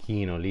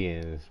cecchino lì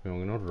e speriamo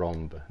che non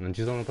rompe. Non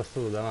ci sono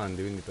passato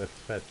davanti, quindi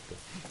perfetto.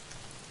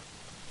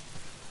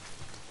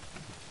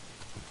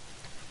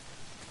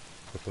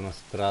 Ho fatto una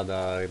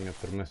strada che mi ha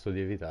permesso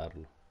di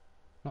evitarlo.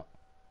 No.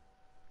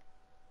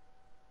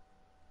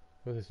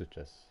 Cosa è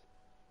successo?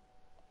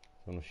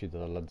 Sono uscito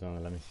dalla zona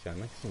della missione,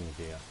 ma che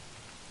significa?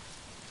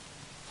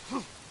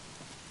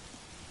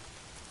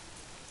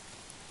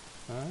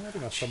 Ah, è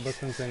rimasto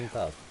abbastanza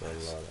intatto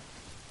allora.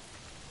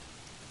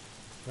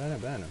 Bene,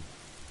 bene.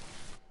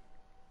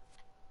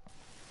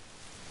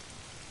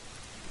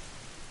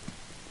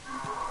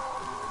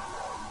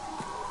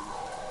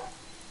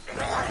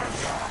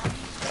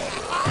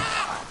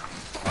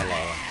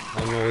 Allora,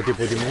 è un nuovo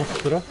tipo di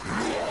mostro.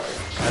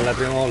 È la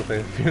prima volta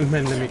che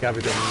finalmente mi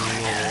capita un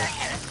nuovo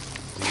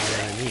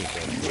nemico.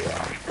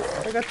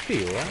 È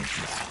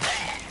cattivo,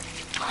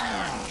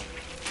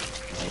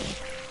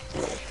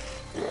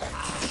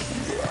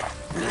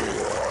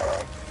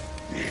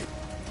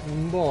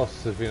 Un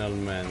boss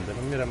finalmente,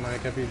 non mi era mai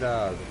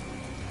capitato.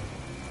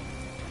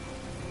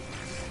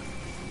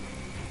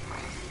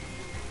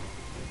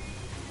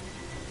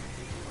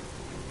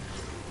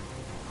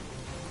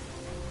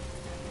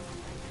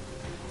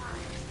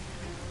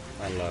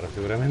 Allora,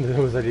 sicuramente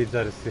devo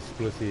utilizzare questi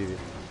esplosivi.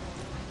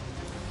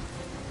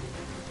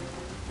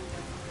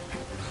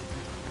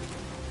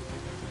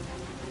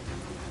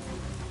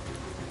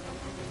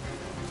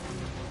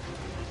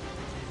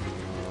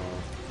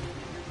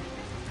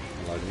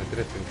 Allora, li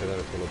metteresti in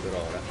pedale solo per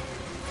ora.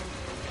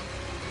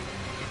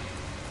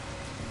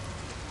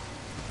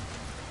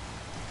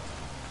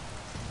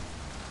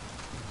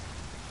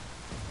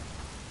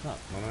 No,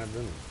 ma non è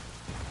venuto.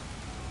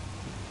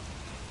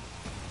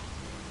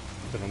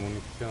 Sono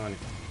munizioni.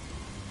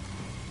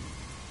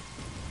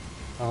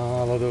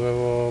 Ah, lo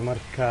dovevo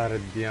marcare,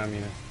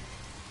 diamine.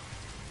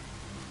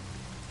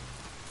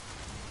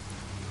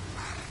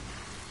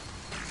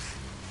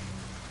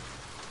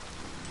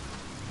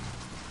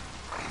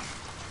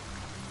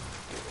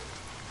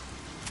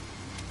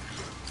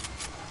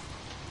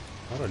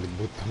 Ora gli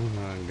butto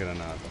una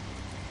granata.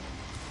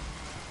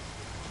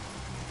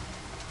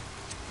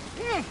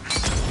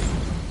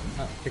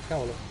 Ah, che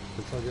cavolo?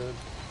 Pensavo di aver...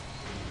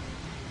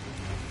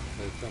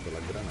 selezionato la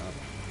granata.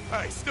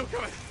 Hey, still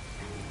coming.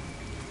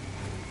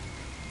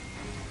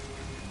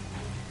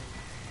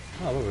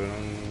 No, proprio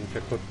non si è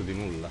accorto di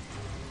nulla.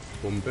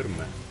 Buon per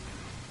me.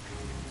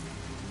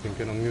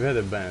 Finché non mi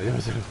vede bene, vediamo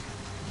se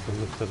sto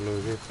buttarlo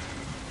così.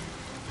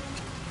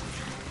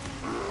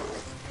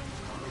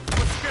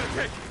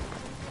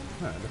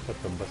 L'ho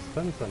fatto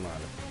abbastanza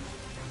male.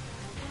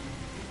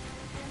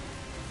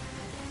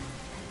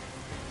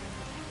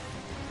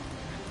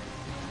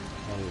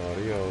 Allora,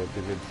 io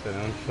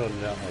utilizzerei, non c'ho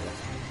già...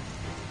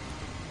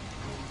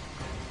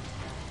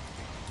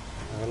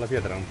 Con la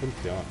pietra non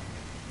funziona.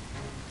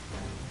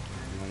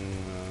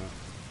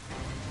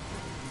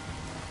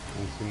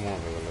 Non si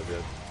muove con la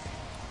pietra.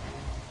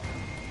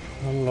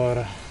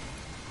 Allora...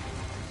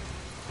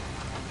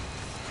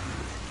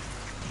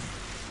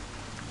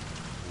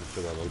 non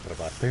c'è dall'altra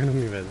parte che non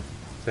mi vede.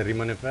 Se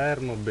rimane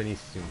fermo,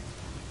 benissimo.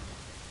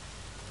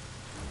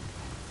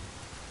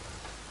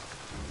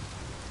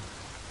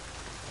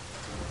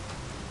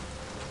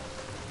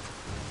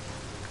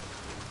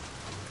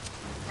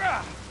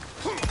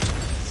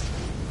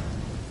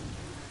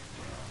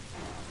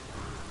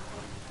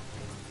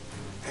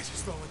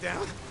 Slow it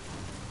down.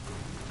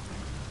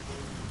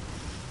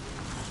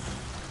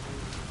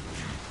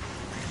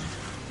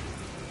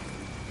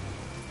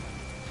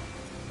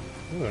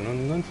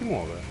 Non si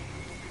muove.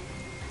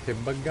 Si è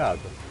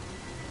buggato.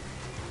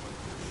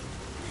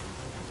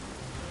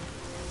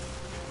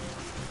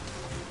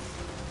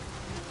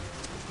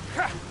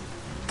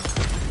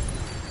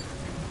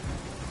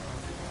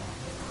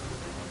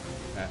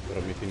 Però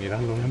mi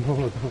finiranno le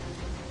molotov.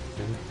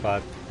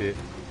 Infatti.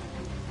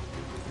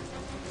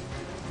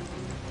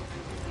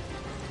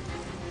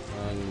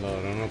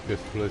 Allora, non ho più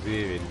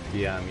esplosivi,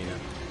 diamine.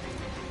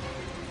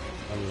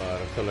 Allora,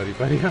 se la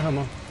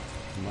ripariamo.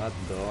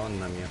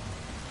 Madonna mia.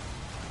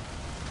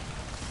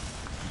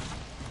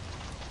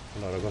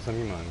 Allora, cosa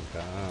mi manca?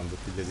 Ah,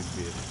 bottiglia di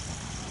birra.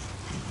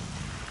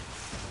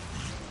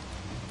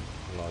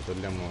 Allora,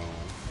 togliamo...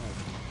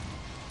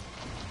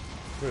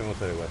 Proviamo a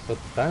usare questo. Ho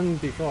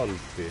tanti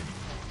colpi.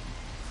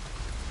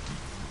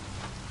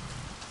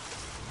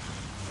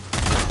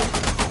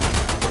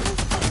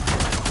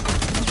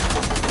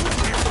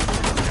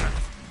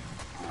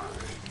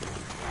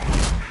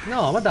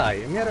 No, ma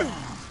dai, mi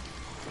era...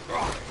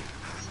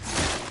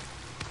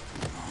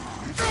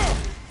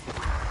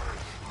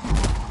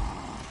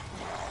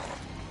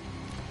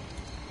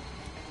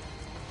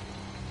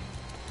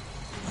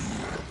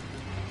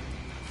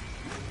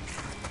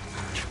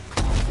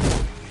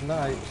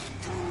 Dai.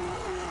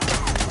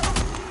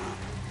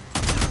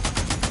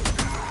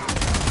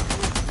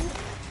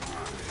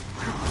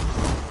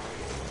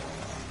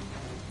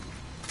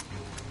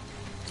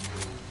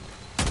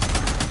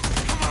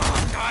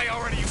 Die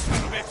already, you son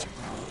of a bitch!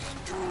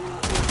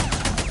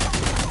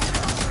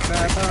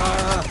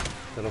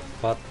 Ce l'ho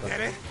fatta. Get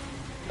it?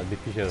 La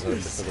difficile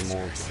sarebbe stato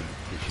molto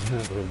più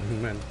difficile,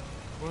 probabilmente.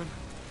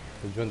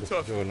 Il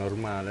gioco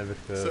normale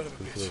perché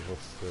pensavo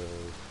fosse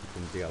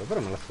complicato, però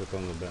me la sto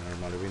trovando bene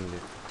normale, quindi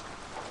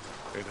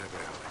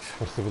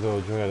forse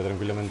potevo giocare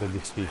tranquillamente a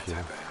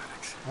difficile.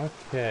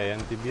 Ok,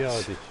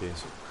 antibiotici.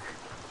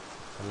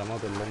 La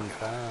moto è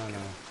lontana.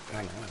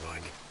 No, no, non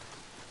è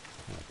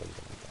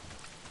tanto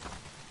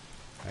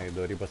lontana.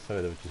 Devo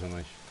ripassare dove ci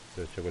sono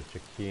dove c'è quel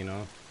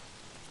cecchino.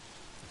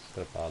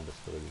 Strapalle,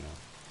 spero di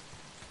no.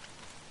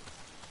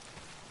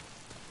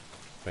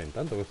 Beh,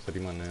 intanto questo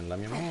rimane nella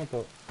mia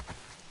moto.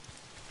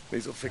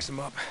 These will fix him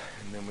up,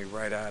 and then we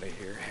ride out of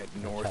here, head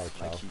north,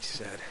 ciao. like he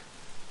said.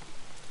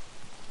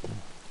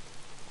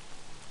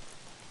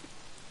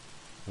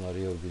 Allora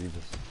io utilizzo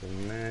il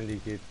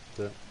medikit.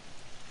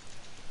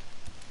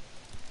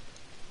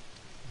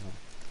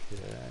 Ok.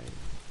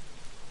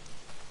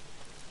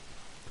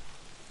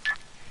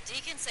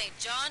 Deacon St.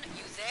 John,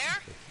 you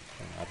there?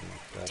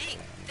 Deke,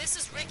 this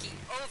is Ricky.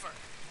 Over.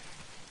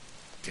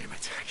 Damn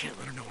it, I can't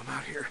let her know I'm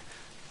out here.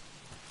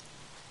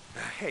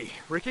 Hey,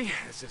 Ricky,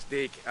 this is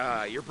Deke.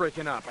 You're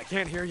breaking up. I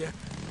can't hear you.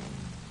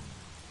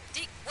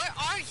 Deke, where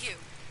are you?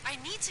 I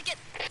need to get...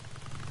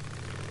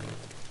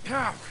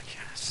 Oh,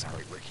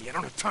 sorry, Ricky. I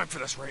don't have time for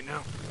this right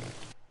now.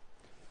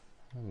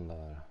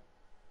 Allora.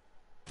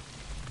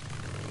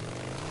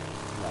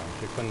 Dai, il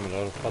cecchino me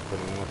l'ho fatto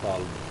nemmeno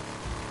salvo.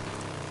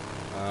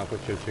 Ah, poi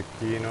c'è il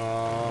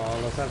cecchino,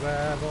 lo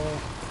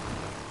sapevo.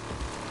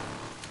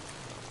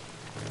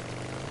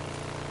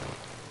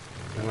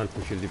 Non ho il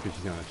fucile di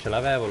precisione, ce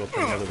l'avevo, l'ho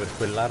cambiato per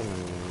quell'arma e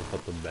non l'ho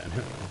fatto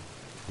bene.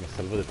 Mi ha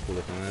salvato il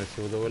culo, se non avessi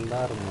avuto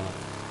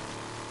quell'arma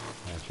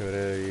ci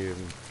avrei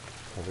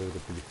avuto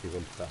più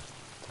difficoltà.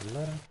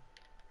 Allora?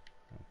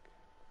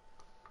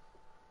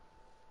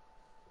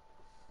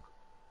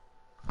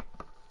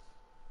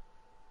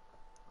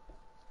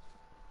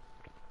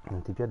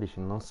 Antipiadici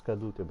non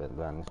scaduti, beh,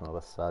 2 anni sono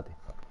passati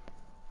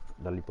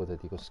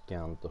dall'ipotetico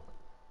schianto.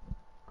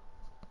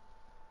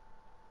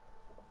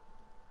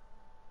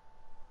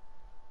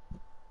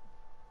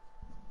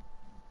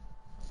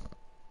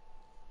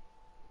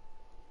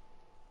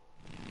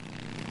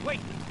 Wait!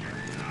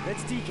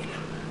 That's Deacon!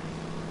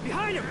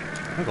 Behind him!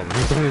 Ma come?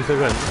 Mi stanno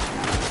inseguendo?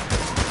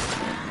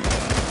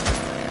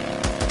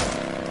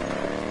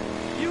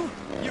 You!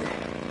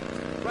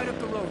 Right up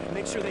the road.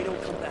 Make sure they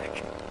don't come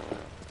back.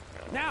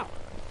 Now!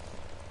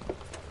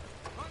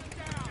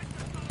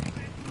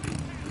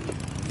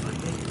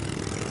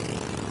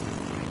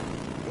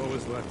 What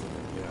was left of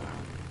it, yeah.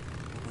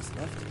 What's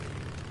left?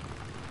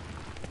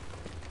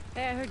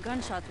 Hey, I heard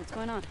gunshots. What's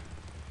going on?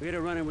 We had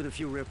a run-in with a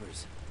few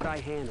rippers, but I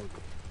handled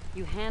them.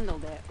 You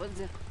handled it. What's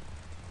it?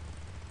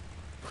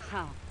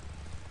 How?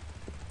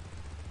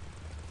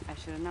 I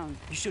should have known.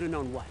 You should have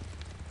known what?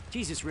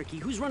 Jesus, Ricky,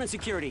 who's running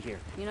security here?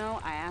 You know,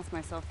 I ask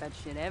myself that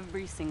shit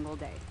every single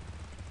day.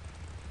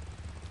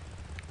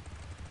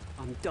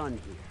 I'm done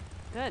here.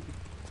 Good.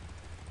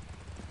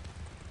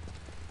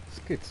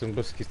 Schizzo, un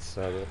po'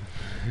 schizzato.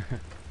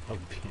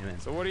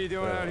 Ovviamente. So what are you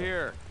doing out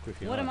here? Qui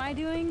fino What am a- I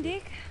doing,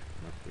 Dick?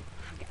 no, qui.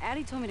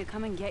 Addie told me to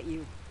come and get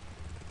you.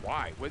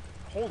 Why? What?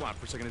 Hold on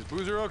for a second. Is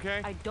Boozer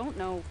okay? I don't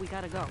know. We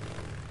gotta go.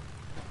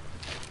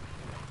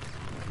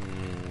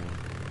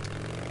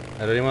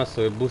 Ero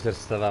rimasto che Boozer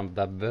stava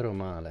davvero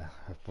male.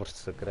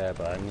 Forse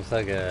crepa. E mi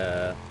sa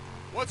che...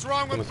 What's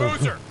wrong come with sono-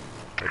 Boozer?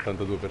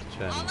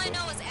 82%. All I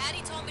know is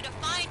Addie told me to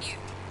find you.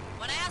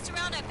 When I asked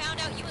around, I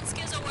found out you and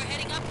Skizzo were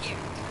heading up here.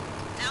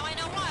 Now I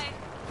know why.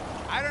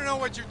 I don't know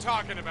what you're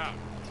talking about.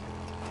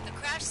 The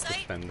crash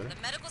site, Defender. the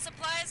medical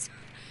supplies.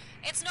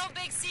 It's no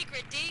big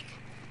secret, Deke.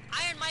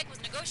 Iron Mike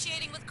was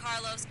negotiating with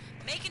Carlos,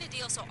 making a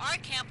deal so our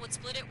camp would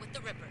split it with the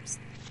Rippers.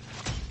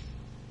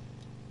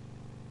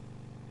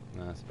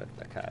 No,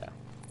 aspetta, cara.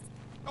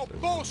 Oh,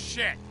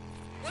 bullshit!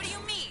 What do you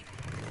mean?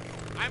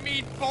 I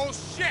mean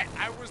bullshit!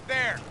 I was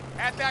there.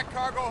 Had that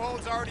cargo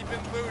hold's already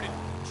been looted.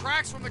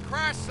 tracks from the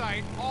crash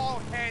site all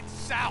head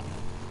south.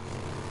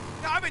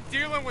 Now, I've been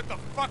dealing with the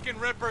fucking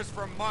Rippers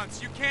for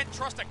months. You can't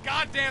trust a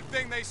goddamn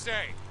thing they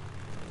say.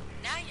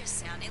 Now you're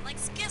sounding like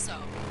Schizo.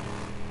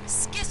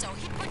 Schizo,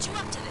 he put you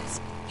up to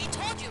this. He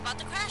told you about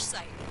the crash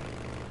site.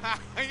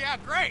 Yeah,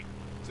 great.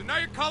 So now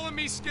you're calling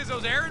me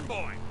Schizo's errand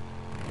boy.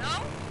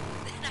 No?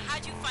 Then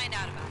how'd you find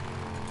out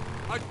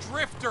about it? A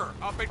drifter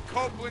up at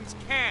Copeland's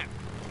camp.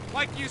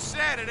 Like you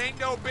said, it ain't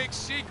no big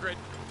secret.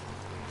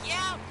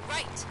 Yeah,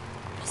 right.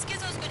 Well,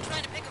 Schizo's been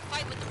trying to pick a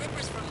fight with the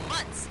Rippers for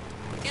months.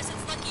 Guess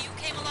it's lucky you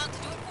came along to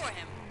do it for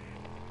him.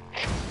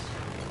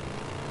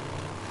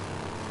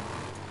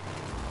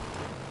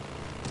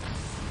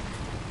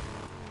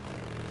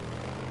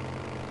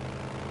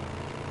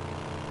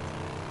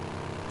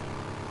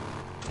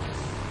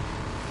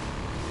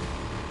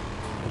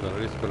 Non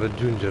riesco a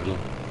raggiungerlo.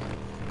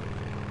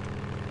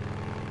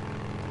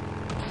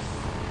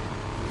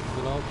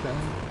 Veloce?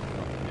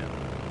 No,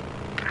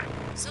 niente.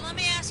 So let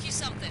me ask you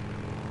something.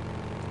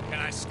 Can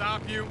I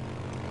stop you?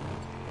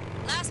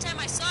 Last time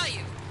I saw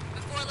you,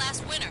 before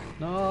last winter,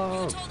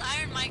 No! you told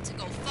Iron Mike to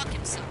go fuck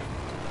himself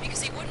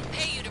because he wouldn't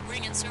pay you to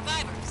bring in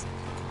survivors.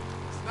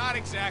 It's not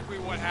exactly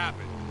what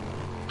happened.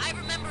 I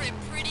remember it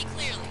pretty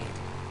clearly.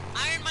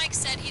 Iron Mike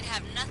said he'd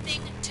have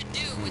nothing to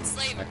do with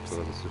slavers. Ecco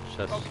cosa è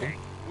successo. Okay,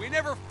 we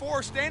never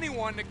forced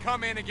anyone to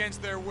come in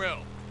against their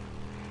will.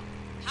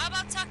 How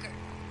about Tucker?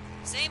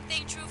 Same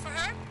thing true for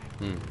her?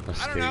 La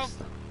I don't know.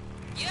 scherza.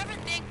 You ever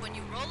think when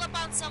you roll up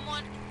on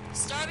someone,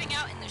 starving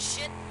out in the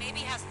shit, maybe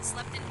hasn't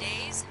slept in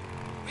days,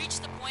 reach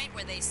the point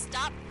where they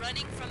stop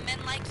running from men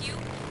like you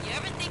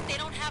ever think they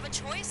don't have a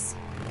choice?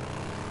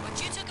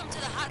 But you took them to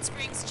the hot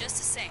springs just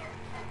the same.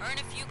 Earn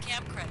a few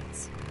camp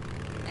credits.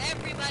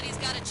 Everybody's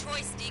got a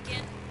choice,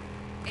 Deacon.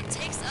 It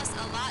takes us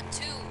a lot,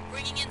 too,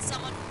 bringing in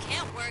someone who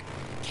can't work,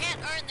 can't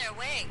earn their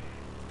way.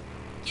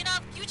 You know,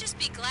 you just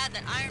be glad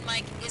that Iron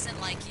Mike isn't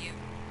like you.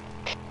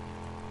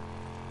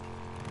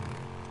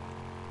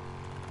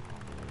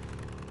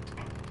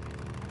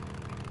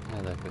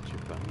 Ed eccoci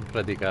qua. In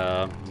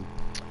pratica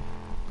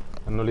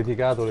hanno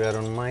litigato con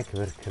Iron Mike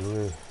perché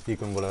lui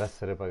Deacon voleva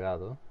essere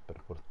pagato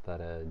per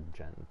portare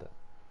gente,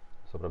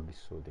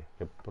 sopravvissuti,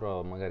 che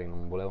però magari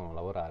non volevano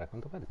lavorare. A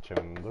quanto pare c'è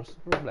un grosso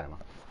problema.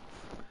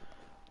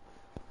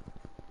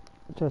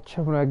 Cioè c'è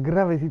una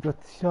grave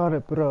situazione,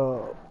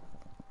 però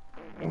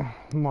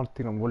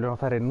molti non vogliono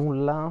fare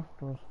nulla.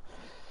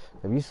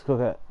 Capisco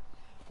che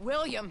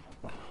William!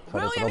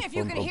 sarebbe William, if troppo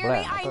you un can hear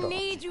me, problema, I però.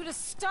 need you to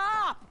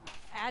stop!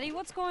 Addie,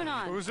 what's going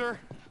on? Boozer?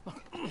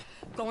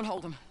 Go and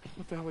hold him.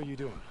 What the hell are you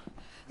doing?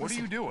 What are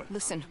you doing?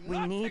 Listen, we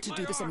need to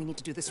do this, and we need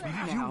to do this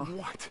right now.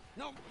 What?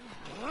 No.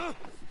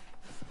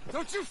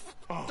 Don't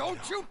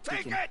you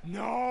take it!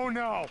 No,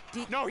 no.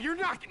 No, you're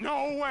not.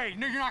 No way.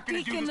 No, you're not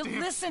going to do Deacon, this to him.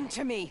 listen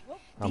to me.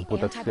 The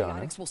Amputazione.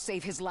 antibiotics will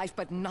save his life,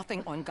 but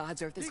nothing on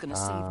God's earth is going to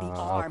save the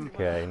arm.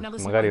 ok. Now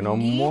listen, Magari I non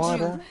need muore.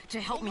 you to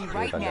help me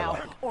right now,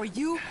 or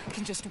you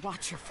can just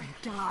watch your friend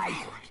die.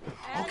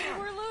 Addie,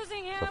 we're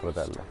losing Suo him.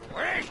 fratello.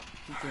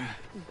 Deacon,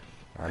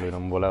 Lui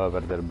non voleva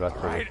perdere il braccio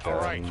perché era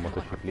alright. un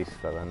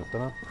motociclista, penso,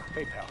 no?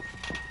 Hey, pal.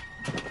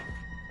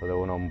 Lo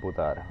devono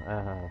amputare.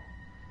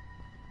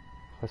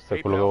 Questo è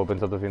Hey, quello che pal. avevo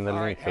pensato fin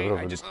Alright, dall'inizio, hey,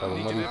 però I just pensavo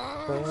need you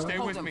to morisse. stay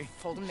hold with him. me.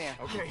 Hold him there.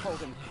 Okay. Hold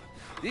him.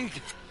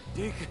 Deke.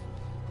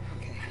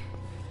 Okay.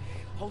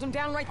 Hold him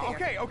down right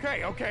there.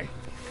 Okay.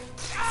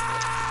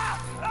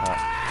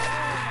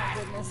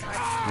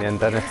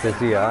 Niente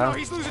anestesia, No,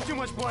 he's losing too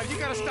much blood. You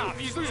gotta stop.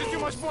 He's losing too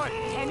much blood.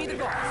 Hand me the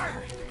gauze.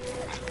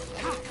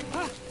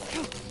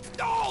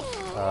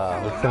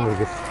 mi sembra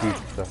che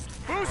schizza.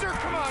 Boozer,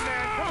 come on,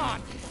 man. Come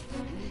on.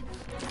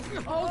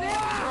 Hold him.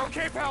 You're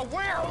okay, pal.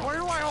 Where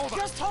do I hold him?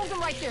 Just hold him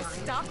right there.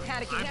 Stop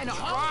panicking and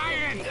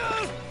Ryan.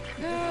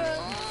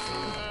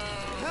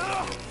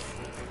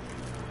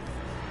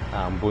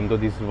 Un punto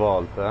di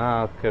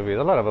svolta, ho capito.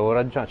 Allora avevo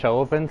ragione, cioè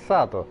avevo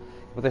pensato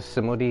che potesse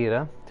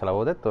morire, ce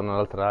l'avevo detto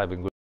nell'altra live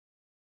in cui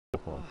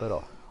però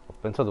ho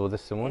pensato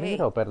potesse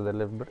morire o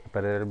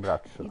perdere il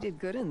braccio. You did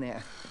good in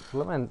there.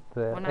 Solamente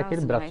When è I che was il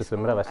in braccio high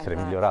sembrava school, essere I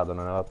thought, migliorato,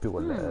 non aveva più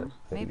quelle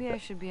Maybe I ferite.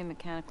 should be a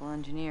mechanical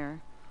engineer.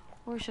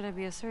 Or should I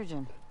be a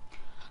surgeon?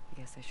 I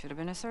guess I should have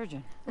been a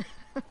surgeon.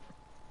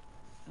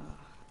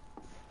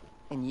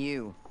 And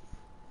you.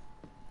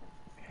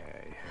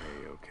 Hey,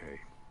 okay.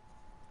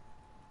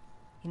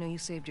 You know, you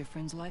saved your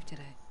friend's life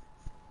today.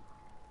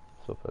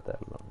 Suo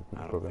fratello.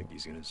 I don't proprio. think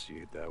he's gonna see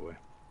it that way.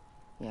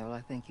 Yeah, well,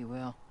 I think you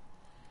will.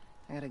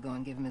 I gotta go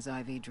and give him his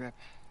IV drip.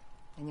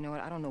 And you know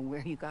what? I don't know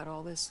where you got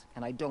all this,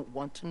 and I don't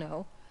want to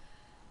know.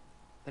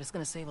 But it's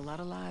gonna save a lot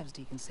of lives,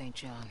 Deacon St.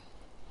 John.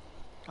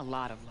 A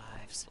lot of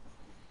lives.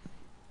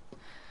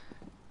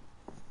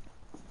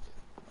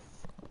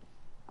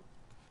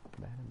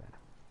 Bene.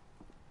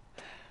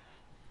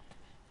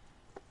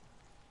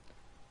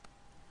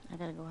 I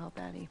gotta go help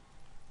Addie.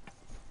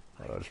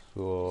 Allora il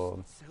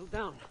suo... Settle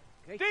down,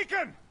 okay?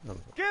 Deacon,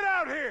 get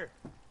out here.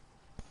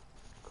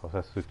 Cosa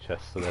è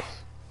successo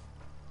adesso?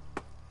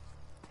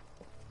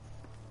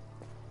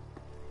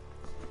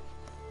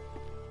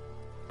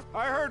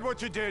 I heard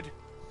what you did.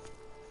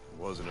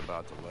 Wasn't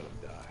about to let him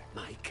die.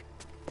 Mike,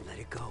 let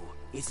it go.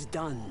 It's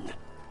done.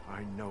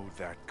 I know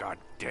that, god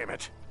damn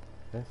it.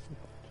 Sì.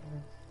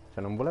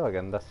 Cioè non voleva che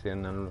andassi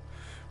nel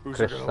Who's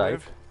crash gonna site.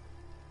 live?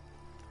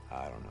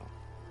 I don't know.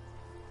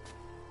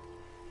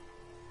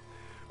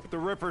 But the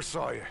Ripper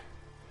saw you.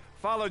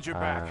 Followed you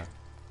back.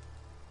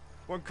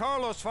 When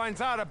Carlos finds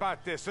out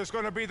about this, there's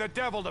gonna be the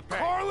devil to pay.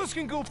 Carlos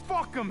can go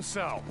fuck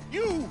himself!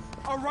 You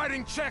are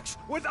writing checks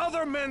with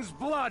other men's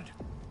blood!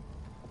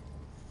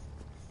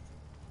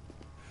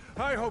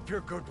 I hope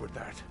you're good with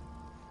that.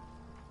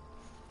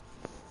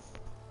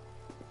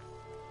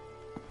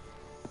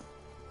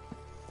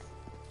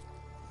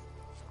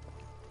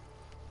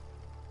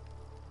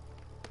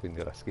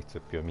 Quindi ora Schizzo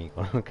è più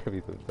amico, non ho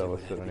capito, pensavo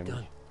fossero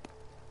nemici.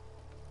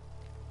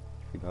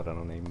 Finora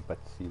non è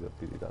impazzito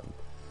più di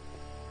tanto.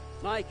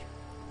 Mike,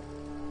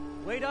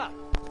 wait up.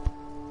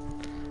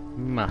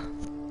 Ma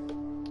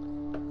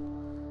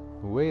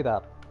wait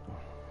up.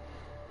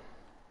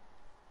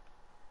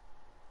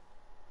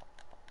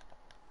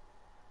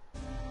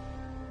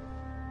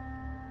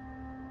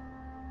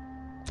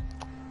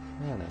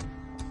 Bene.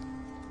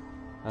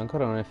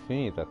 Ancora non è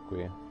finita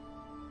qui.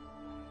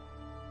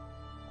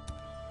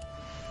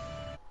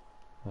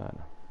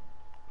 Bene.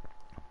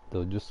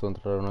 Devo giusto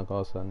controllare una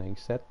cosa nei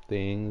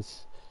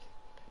settings.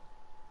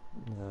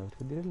 Per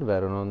dire il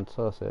vero non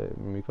so se il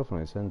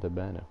microfono si sente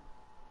bene.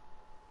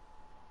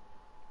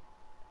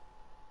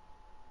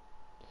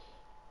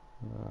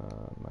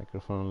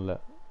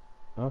 Microfono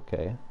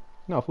ok.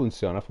 No,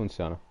 funziona.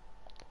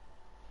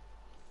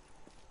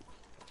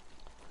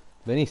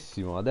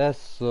 Benissimo,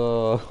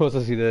 adesso cosa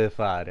si deve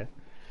fare?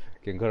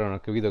 Che ancora non ho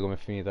capito com'è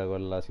finita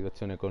quella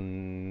situazione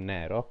con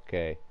Nero.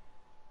 Ok.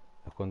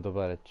 A quanto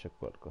pare c'è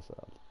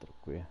qualcos'altro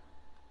qui.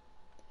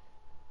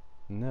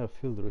 Nero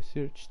Field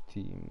Research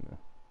Team.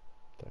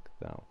 Track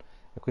down.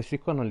 E questi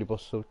qua non li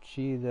posso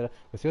uccidere.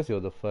 Questi qua si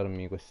vado a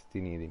farmi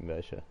questi nidi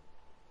invece.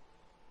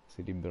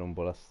 Si libera un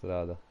po' la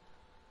strada.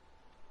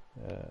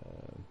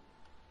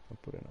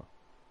 Oppure no.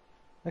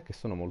 È che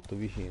sono molto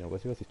vicino,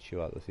 quasi quasi ci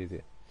vado,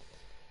 sì.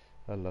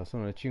 Allora,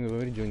 sono le 5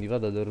 pomeriggio, quindi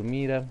vado a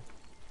dormire.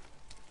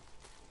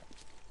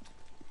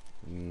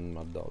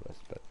 Ma dove?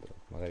 Aspetta,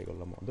 magari con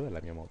la moto. Dov'è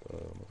la mia moto?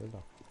 La moto è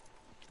là.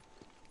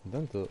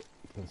 Intanto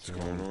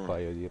consigliamo un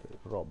paio di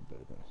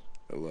robe.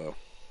 Hello.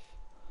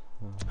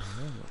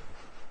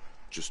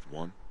 Just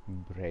one?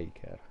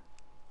 Breaker.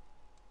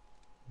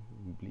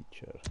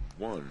 Bleacher.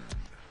 One.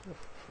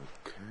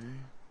 Okay.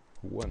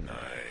 One.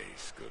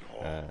 Nice, good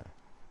haul.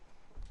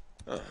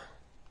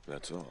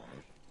 That's all.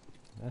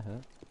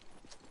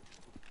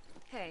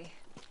 Hey.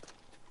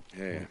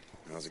 Hey,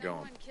 how's it going?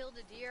 Someone killed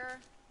a deer,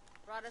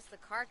 brought us the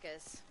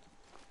carcass.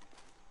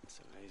 It's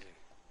amazing.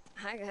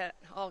 I got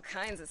all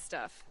kinds of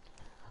stuff.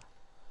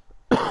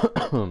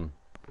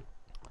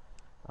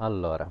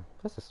 Allora,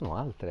 queste sono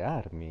altre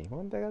armi.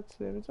 Quante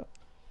cazzo ne so?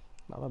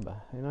 Ma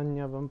vabbè, in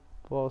ogni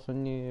avamposto,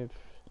 ogni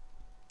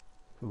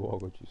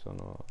luogo ci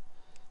sono.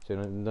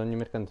 Cioè, in ogni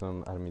mercante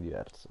sono armi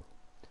diverse.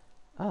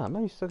 Ah, ma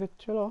visto che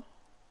ce l'ho?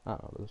 Ah,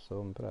 no, lo posso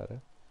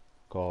comprare?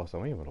 Cosa?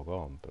 Ma io me lo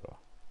compro.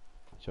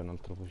 C'è un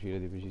altro fucile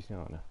di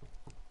precisione.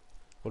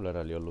 Quello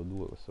era livello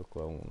 2, questo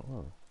qua 1.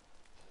 Vabbè.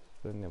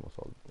 Prendiamo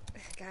soldi.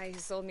 The guy who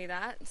sold me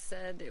that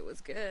said it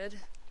was good.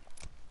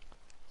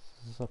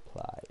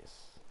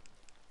 Supplies.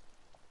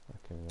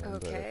 Ok, mi devo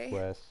comprare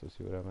questo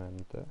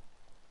sicuramente.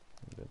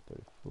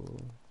 Inventory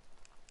full.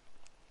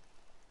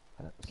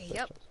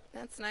 Yep,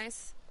 that's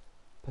nice.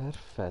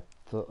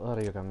 Perfetto,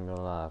 ora io cambio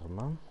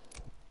l'arma.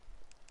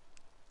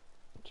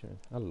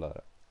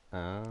 Allora.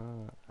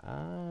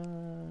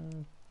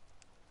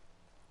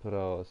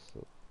 Però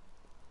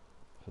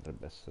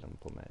potrebbe essere un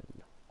po'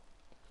 meglio.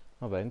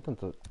 Vabbè,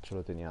 intanto ce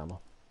lo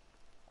teniamo.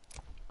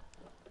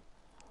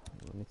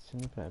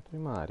 Munizioni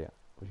primaria,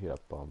 fucile a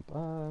pompa.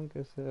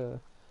 Anche se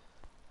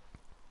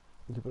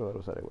devo provare a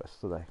usare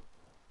questo, dai.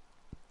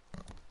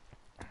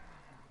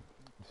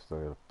 Visto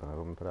che l'ho appena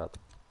comprato.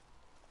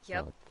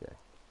 Yep. Ok.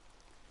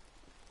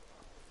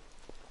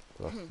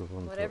 A questo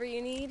punto. Whatever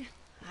you need,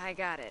 I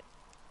got it.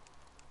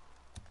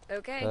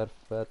 Okay.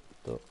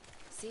 Perfetto.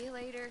 See you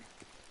later.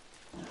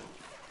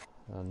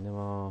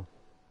 Andiamo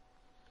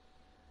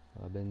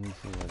alla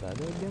benzina, dai,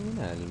 dove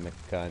abbiamo il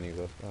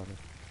meccanico?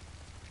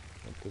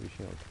 Molto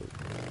vicino al tuo.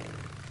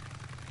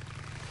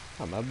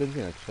 Ah, ma la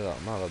benzina ce l'ho,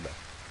 ma vabbè.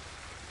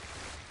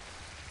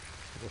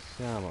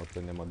 Possiamo,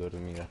 prendiamo a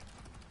dormire.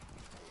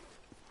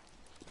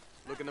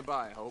 Looking to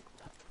buy, I hope.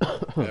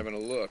 Having a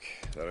look.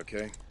 Is that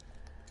okay?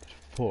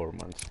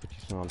 Performance, qui ci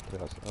sono altre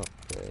cose.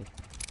 Ok.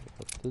 Ho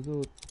fatto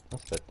tutto.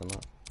 Aspetta, ma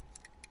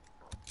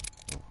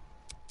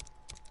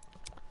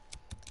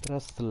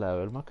trust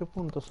level, ma a che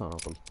punto sono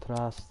col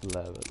trust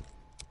level?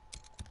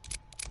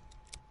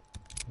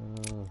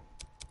 Allora,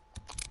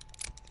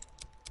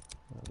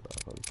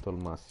 ho fatto il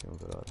massimo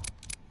per ora.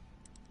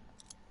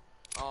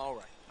 All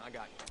right, I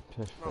got you.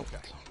 Perfetto.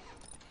 Okay.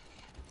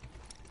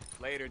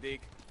 Later,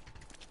 Deke.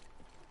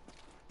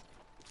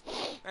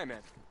 Hey,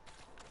 man.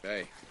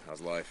 Hey,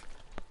 how's life?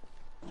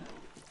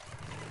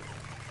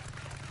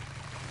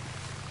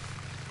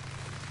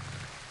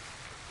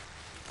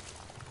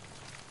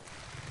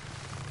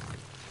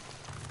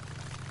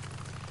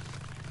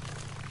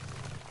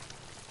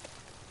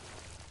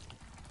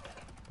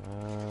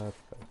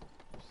 Aspetta,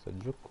 sta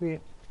giù qui.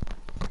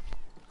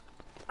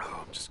 Oh,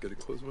 I'm just gonna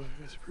close my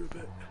eyes for a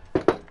bit.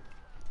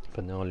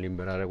 Andiamo a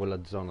liberare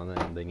quella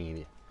zona dei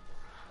nidi.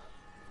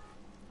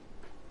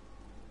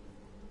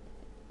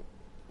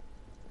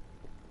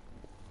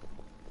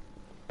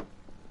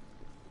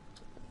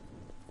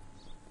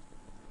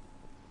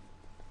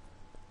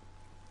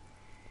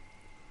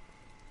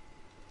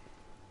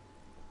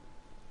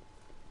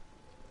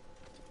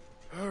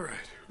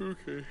 Alright,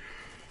 okay.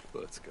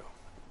 Let's go.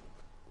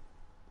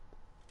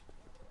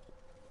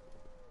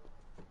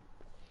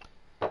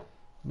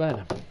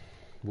 Bene,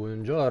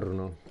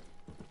 buongiorno.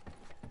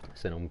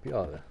 Se non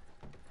piove.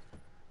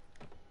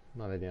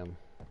 Ma vediamo.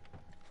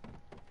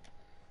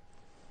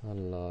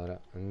 Allora,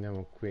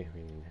 andiamo qui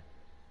quindi.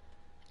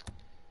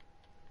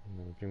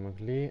 Andiamo prima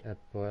lì e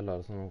poi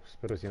allora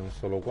spero siano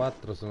solo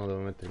 4, se no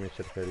devo mettermi a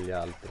cercare gli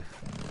altri.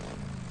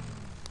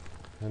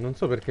 Non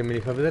so perché me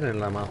li fa vedere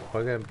nella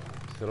mappa che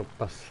se l'ho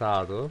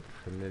passato,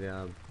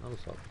 non lo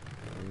so,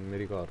 non mi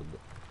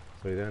ricordo.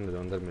 Solitamente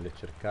devo andarmeli a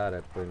cercare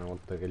e poi una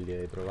volta che li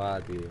hai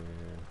trovati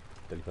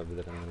te li fa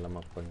vedere nella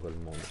mappa in quel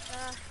modo.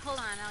 Hold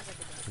on, I'll get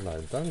the gun.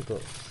 Allora,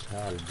 intanto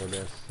salvo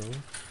adesso.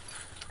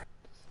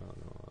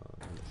 Sono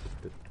le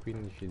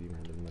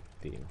 7:15 del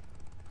mattino.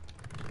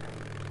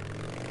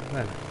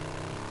 Bene.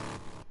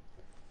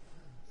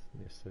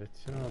 Mi è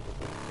selezionato,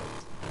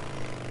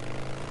 perfetto.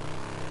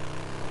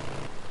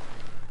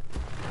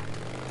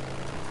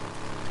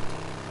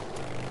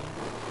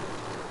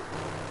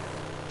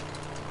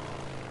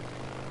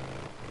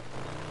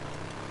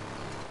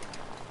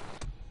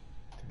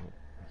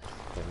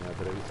 La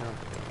televisione.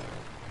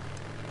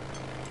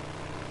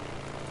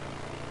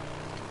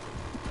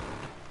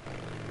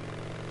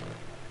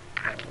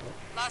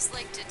 Lost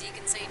Lake to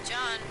Deacon St.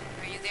 John.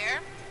 Are you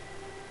there?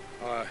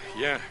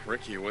 Yeah,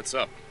 Ricky, what's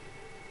up?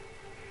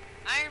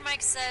 Iron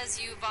Mike says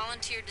you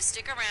volunteered to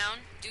stick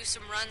around, do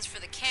some runs for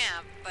the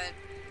camp, but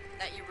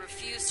that you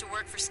refused to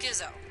work for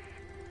Skizzo.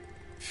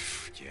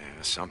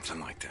 Yeah, something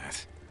like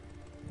that.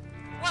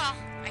 Well,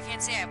 I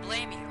can't say I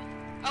blame you.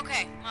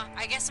 Okay, well,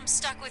 I guess I'm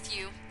stuck with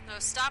you. So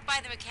stop by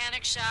the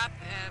mechanic shop.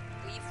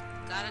 We've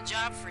got a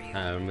job for you.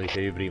 Non mi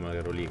dicevi prima che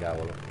ero lì,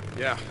 cavolo.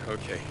 Yeah,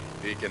 okay.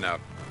 Deacon out.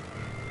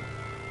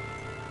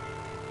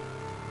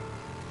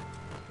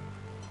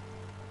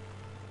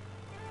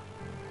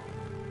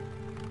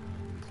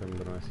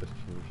 Sembrano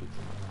esserci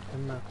amicizie.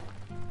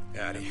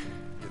 Addie,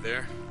 you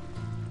there?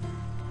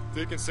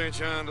 Deacon St.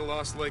 John to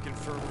Lost Lake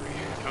Infirmary.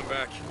 Come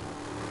back.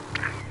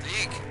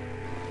 Deke.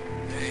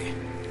 Hey.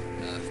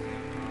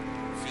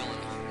 Feeling a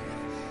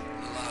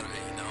little out of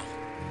it, you know.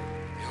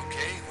 You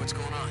okay? What's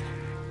going on?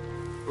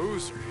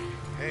 Boozer.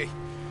 Hey.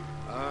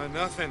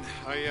 Nothing.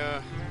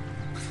 I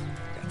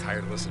got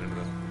tired of listening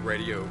to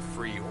Radio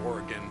Free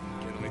Oregon.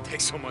 Can only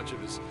take so much of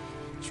his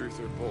truth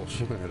or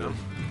bullshit, you know?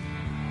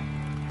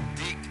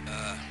 Deke,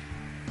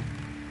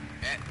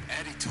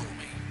 Addie told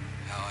me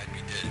how I'd be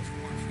dead if it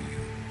weren't for you.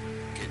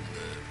 Getting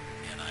the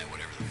NI,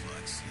 whatever the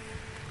fucks.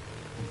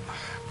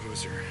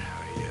 Boozer,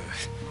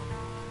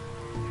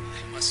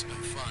 It must have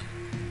been fun.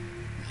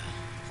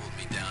 Hold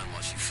me down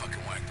while she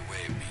fucking whacked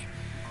away at me.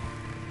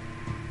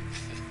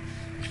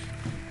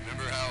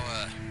 Remember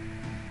how,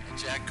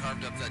 Jack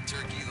carved up that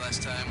turkey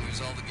last time we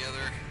was all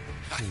together?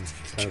 I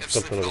kept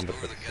slipping all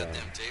over the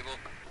goddamn table.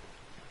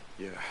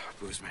 Yeah,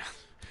 Booze man.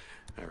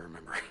 I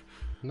remember.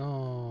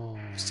 No,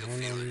 Still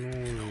non ho feel it,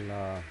 you know?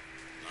 nulla.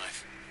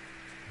 Knife.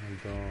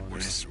 Madonna.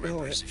 Where's his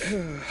rippers?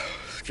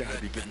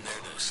 Gotta be been good.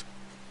 there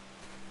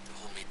to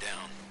hold me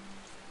down.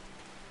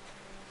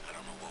 I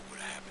don't know what would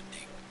have happened,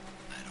 Deke.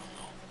 I don't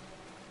know.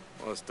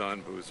 Well, it's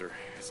done, Boozer.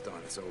 It's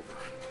done. It's over.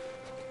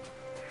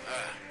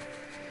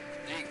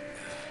 Deke,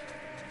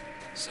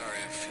 sorry,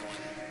 I'm feeling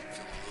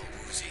a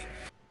little woozy.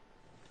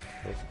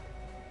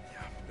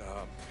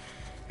 Yeah.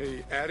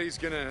 Hey, Addie's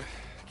gonna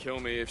kill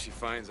me if she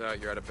finds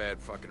out you're at a bad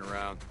fucking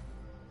around.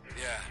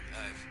 Yeah,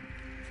 I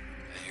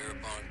hear a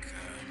bunk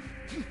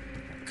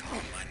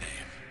calling my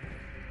name.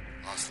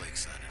 Lost Lake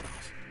signing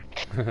off.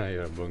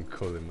 You're a buon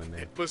call in my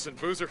name. Listen,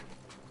 Boozer.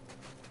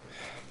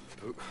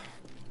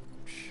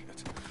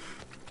 Shit.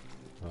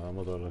 Ah,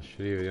 mo te lo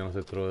lascio lì, vediamo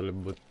se trovo delle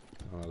bottiglie.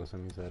 No, cosa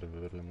mi serve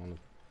per le mono?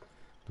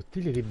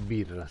 Bottiglie di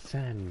birra,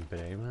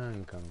 sempre, mi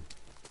mancano.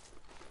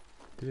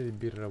 Bottiglie di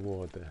birra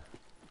vuote.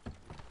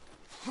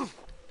 Non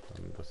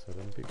mi posso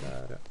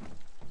arrampicare.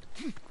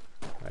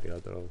 È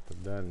arrivato la volta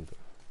dentro.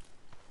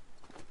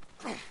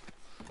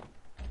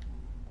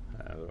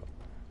 Però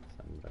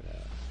sembra che...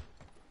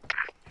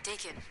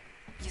 Deacon,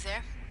 you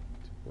there?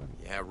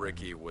 Yeah,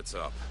 Ricky, what's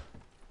up?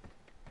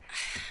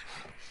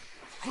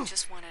 I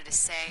just wanted to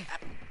say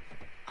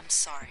I'm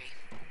sorry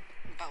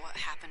about what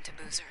happened to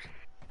Boozer.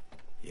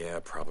 Yeah,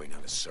 probably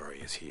not as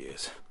sorry as he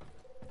is.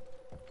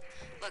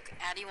 Look,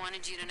 Addie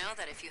wanted you to know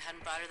that if you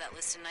hadn't brought her that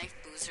listed knife,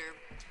 Boozer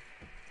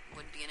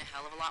would be in a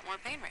hell of a lot more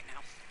pain right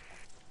now.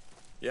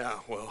 Yeah,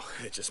 well,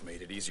 it just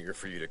made it easier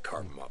for you to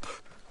carve him up.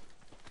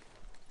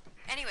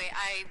 Anyway,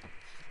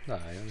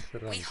 Dai, non si we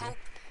arrampia. hope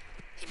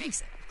he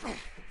makes it.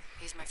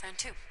 He's my friend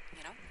too,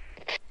 you know?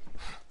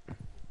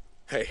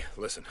 Hey,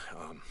 listen,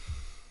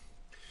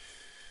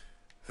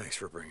 Thanks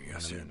for bringing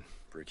us in,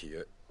 Bricky.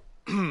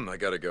 I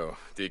gotta go.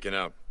 Deacon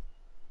out.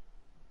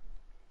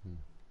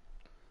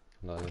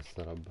 No,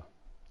 questa roba.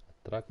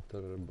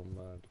 Tractor,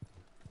 bombardo.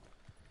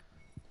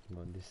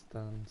 A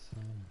distanza.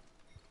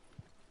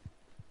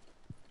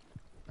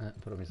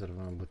 Però mi serve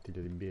una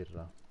bottiglia di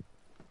birra.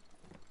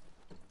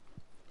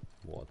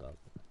 Vuota.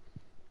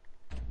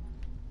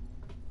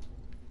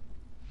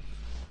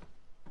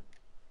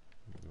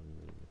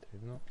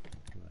 No,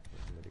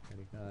 da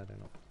ricaricare,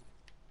 no.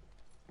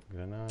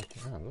 Granate.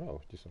 Ah,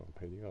 però ci sono un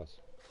paio di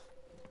cose.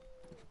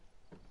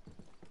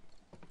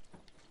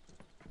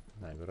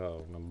 Dai, però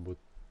una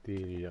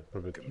bottiglia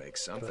proprio Could make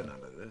something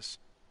out of this.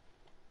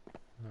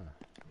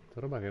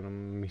 questa roba che non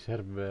mi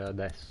serve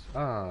adesso.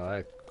 Ah,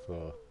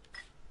 ecco.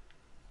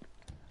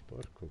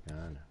 Porco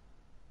cane.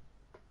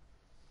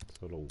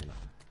 Solo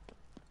una.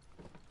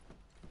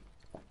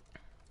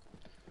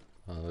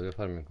 Voglio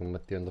farmi un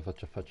combattimento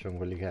faccia a faccia con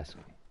quelli che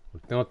escono.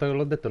 L'ultima volta che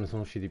l'ho detto ne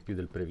sono usciti più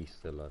del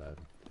previsto, allora è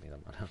finita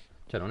male.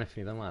 Cioè non è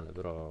finita male,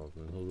 però ho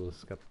dovuto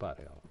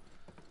scappare.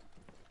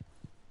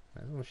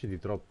 Sono usciti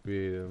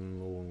troppi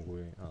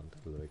ovunque. Ah,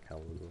 dove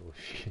cavolo dovevo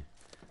uscire?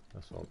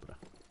 Da sopra.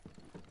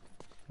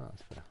 Ah,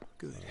 aspetta.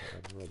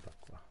 Roba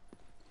qua.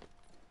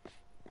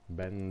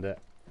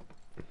 Bende.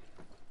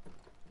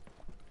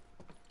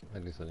 E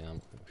risaliamo.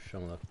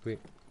 Usciamo da qui.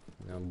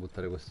 Andiamo a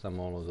buttare questa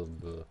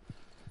molotov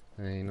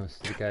nei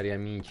nostri cari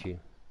amici.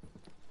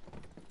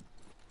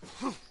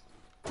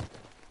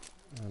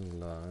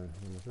 Allora,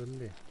 andiamo per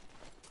lì.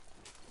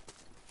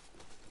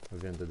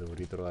 Ovviamente devo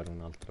ritrovare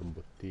un'altra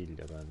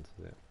bottiglia, penso,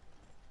 sì.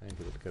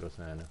 Anche col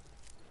kerosene.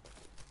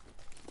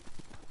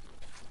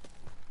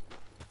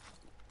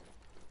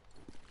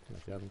 La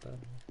pianta.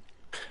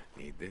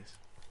 Need this.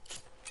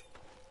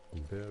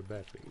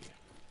 Bearberry.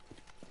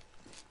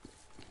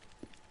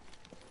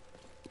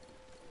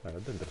 Là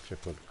dentro c'è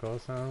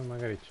qualcosa,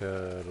 magari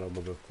c'è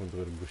roba per, appunto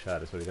per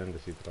bruciare, solitamente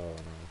si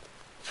trovano.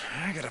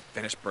 I gotta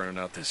finish burning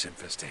out this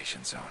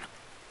infestation zone.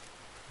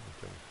 Non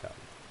c'è un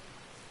cavolo.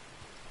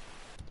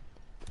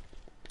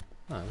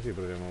 Ah, così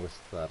proviamo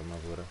quest'arma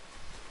pure.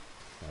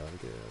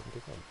 Anche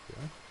colpi,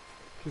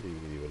 più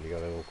di quelli che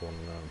avevo con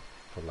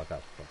la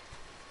K.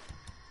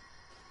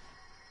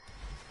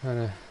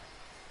 Bene.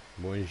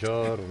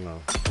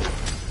 Buongiorno.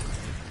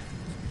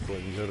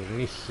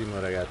 Buongiornissimo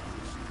ragazzi.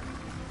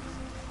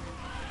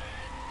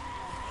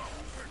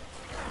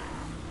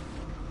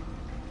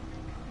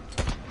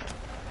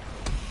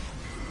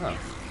 Ah.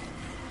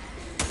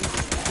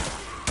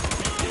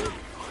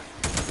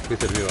 Qui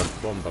serviva la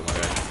bomba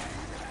magari.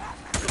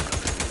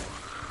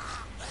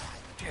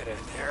 Get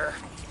in there.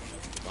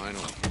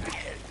 Finally.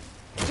 Ok.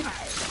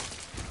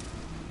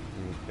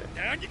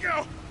 Down you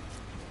go!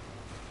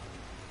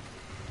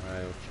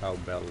 Ciao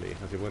belli.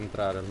 Ma si può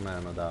entrare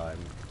almeno, dai.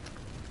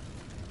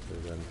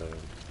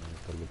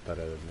 Per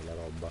buttare della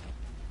roba.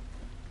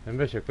 E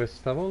invece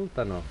questa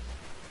volta no. Ho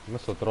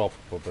messo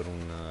troppo per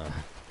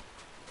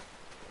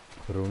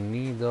un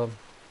nido.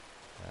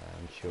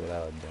 Non ci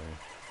voleva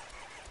bene.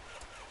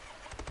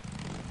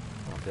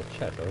 No, si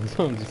accende, non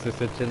so, non si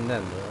sta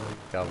accendendo,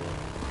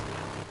 cavolo.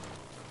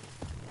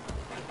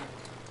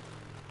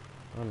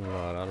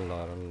 Allora.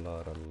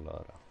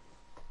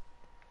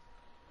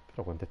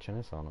 Però quante ce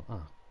ne sono?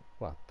 Ah,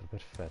 4,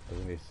 perfetto,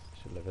 quindi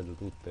ce le vedo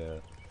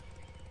tutte.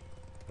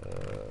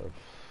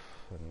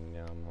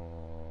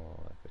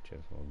 Andiamo. Ecco, ce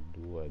ne sono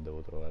 2,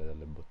 devo trovare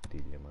delle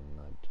bottiglie,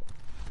 mannaggia.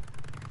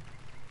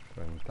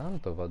 Però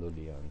intanto vado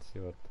lì, anzi,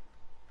 guarda.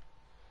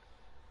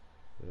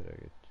 Vedere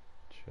che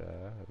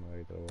c'è,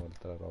 magari trovo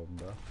altra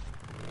roba.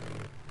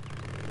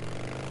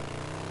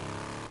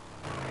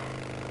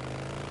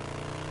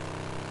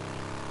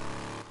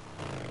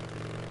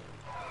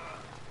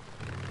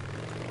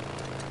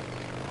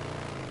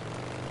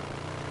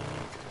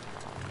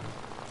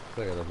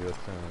 Sai che la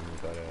situazione non mi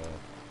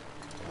pare.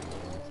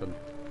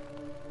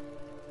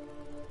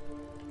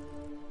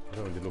 Ci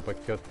sono dei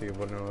lupacchiotti che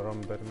vogliono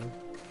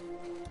rompermi.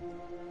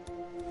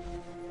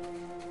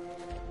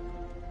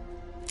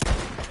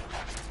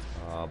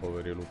 Ah,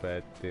 poveri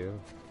lupetti.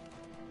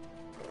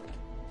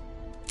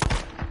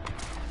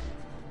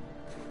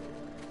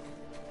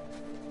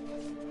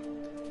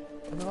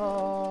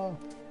 No!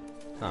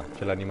 Ah,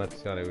 c'è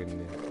l'animazione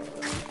quindi.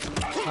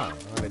 Ah,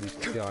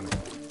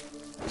 maledizione.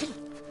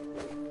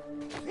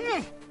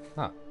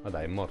 Ah, ma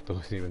dai, è morto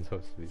così,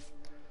 pensavo fosse.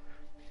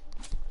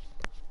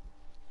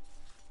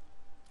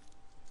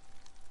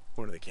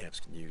 One of the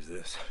camps can use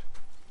this.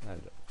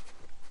 Già.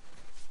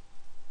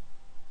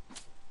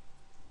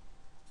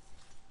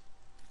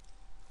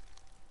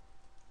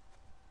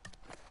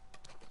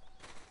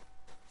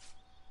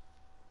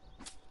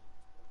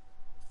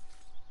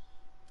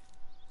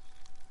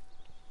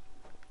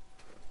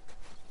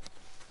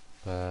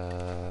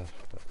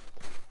 Perfetto.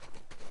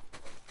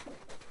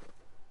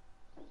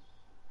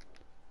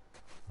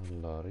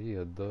 Allora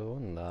io devo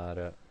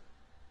andare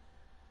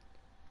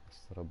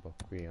questa roba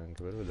qui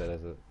anche per vedere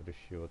se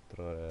riuscivo a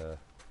trovare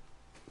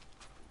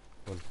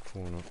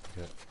qualcuno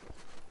che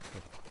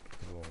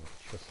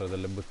ci sono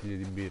delle bottiglie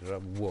di birra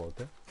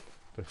vuote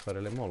per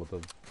fare le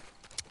molotov.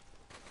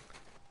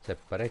 C'è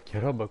parecchia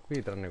roba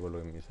qui tranne quello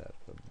che mi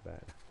serve.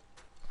 Bene.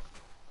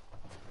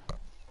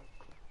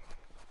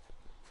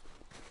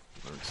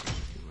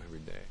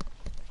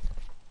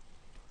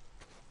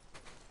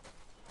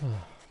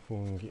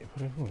 Funghi,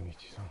 pure i funghi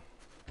ci sono.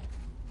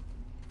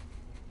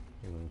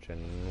 Qui non c'è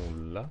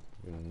nulla,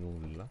 più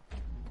nulla.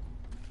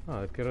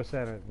 Ah, il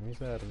kerosene mi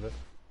serve.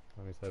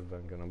 Ma mi serve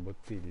anche una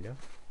bottiglia.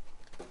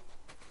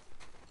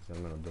 Se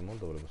almeno 2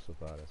 molto lo posso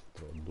fare, se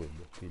trovo 2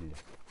 bottiglie.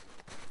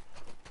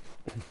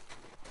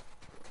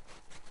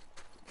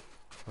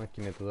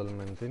 Macchine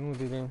totalmente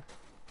inutili.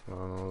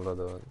 No, non la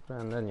devo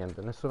prendere,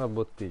 niente, nessuna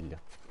bottiglia.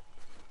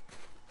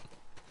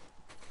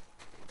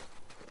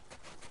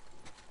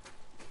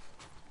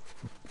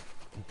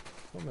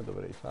 Come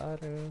dovrei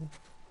fare?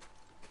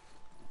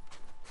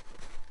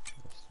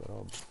 Questa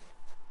roba.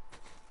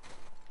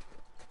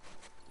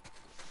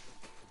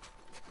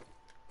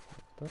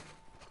 Aspetta.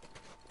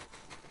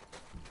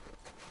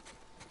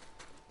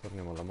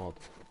 Torniamo alla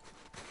moto.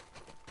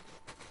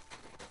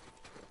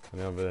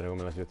 Andiamo a vedere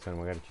com'è la situazione,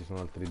 magari ci sono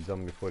altri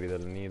zombie fuori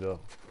dal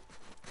nido.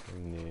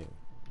 Quindi...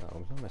 no,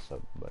 come sono messa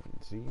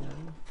benzina?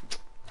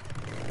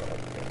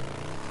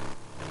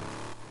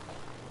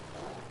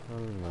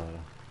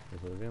 Allora,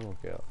 risolviamo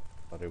che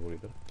ho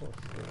ripulito il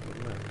posto, per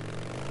me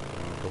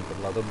non ho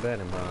controllato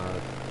bene, ma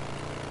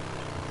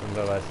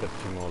sembrava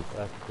esserci molto.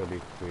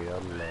 Eccoli qui,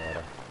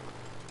 allora.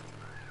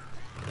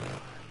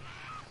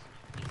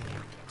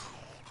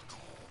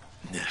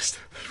 Nest.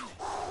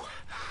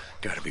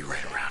 Gotta be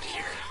right around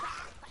here.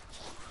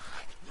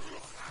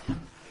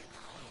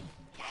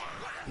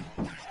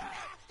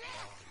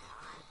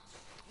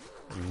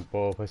 Un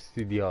po'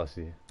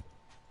 fastidiosi.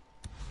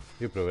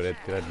 Io proverei a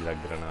tirargli la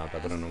granata,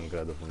 però non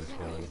credo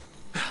funzioni.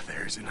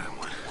 There's another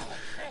one.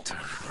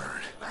 Time to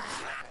burn.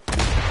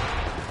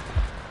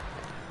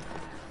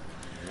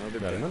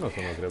 Dai, almeno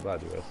sono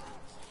crepati questi.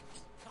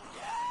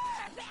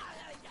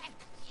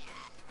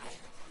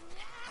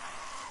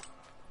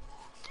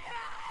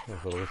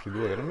 Solo questi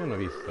due che non mi hanno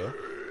visto? È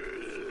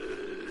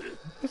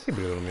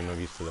possibile che non mi hanno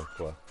visto da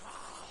qua?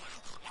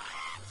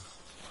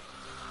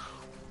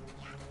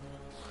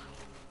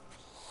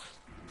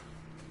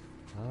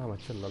 Ah, ma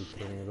c'è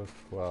l'altro nero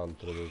qua,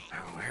 altro del...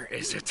 Where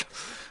is it?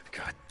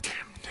 God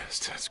damn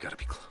nest. That's gotta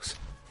be close.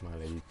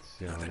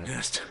 Maledizione. Another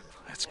nest.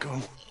 Let's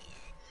go.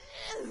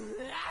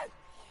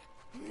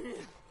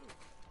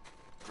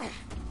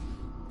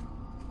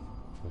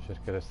 Devo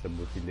cercare queste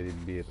bottiglie di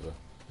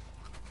birra.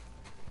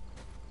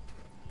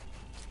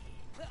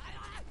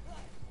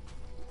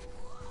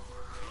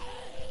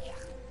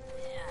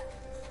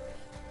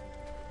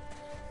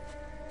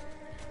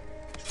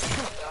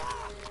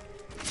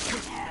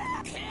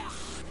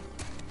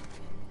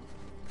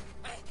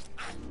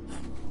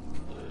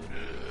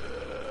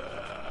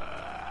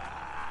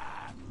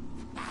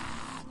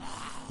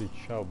 Sì,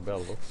 ciao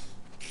bello.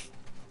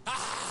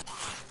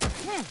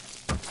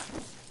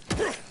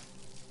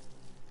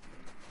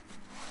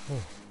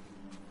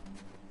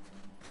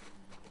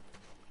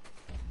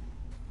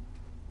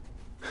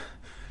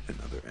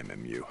 Another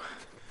MMU.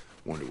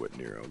 Wonder what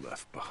Nero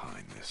left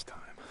behind this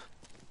time.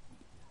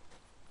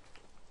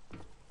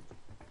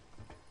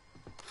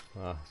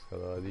 Ah,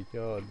 scatola di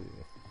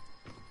chiodi.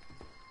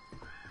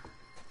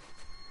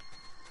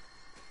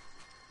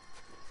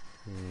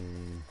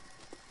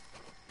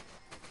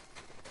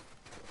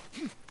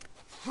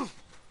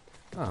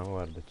 Ah,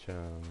 guarda, c'è...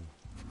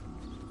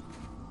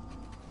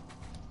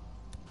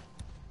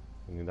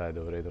 quindi dai,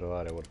 dovrei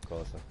trovare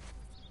qualcosa.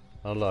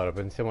 Allora,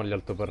 pensiamo agli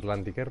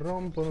altoparlanti che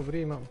rompono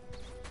prima.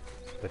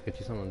 Perché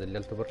ci sono degli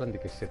altoparlanti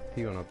che si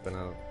attivano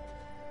appena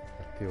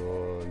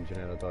attivo il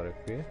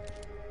generatore qui.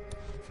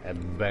 E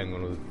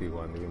vengono tutti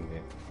quanti,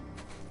 quindi...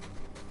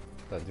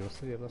 Aspetta,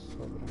 posso dire là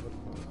sopra, per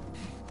favore?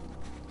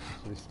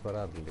 Posso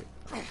dispararli?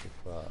 Si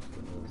fa...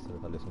 deve essere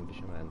tale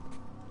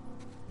semplicemente.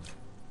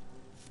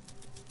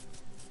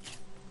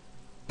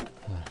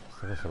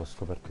 Questa cosa l'ho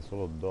scoperta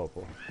solo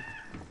dopo.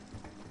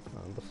 No,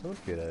 non posso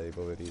colpire i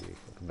poveri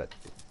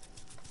corbetti.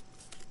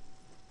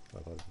 La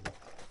cosa.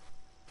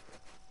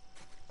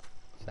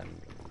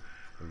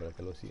 Sembra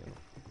che lo siano.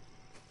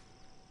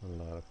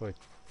 Allora, poi ce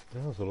ne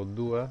sono solo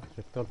 2,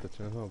 certe volte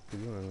ce ne sono più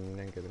di uno e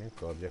neanche te ne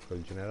accorgi. Ecco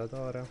il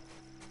generatore.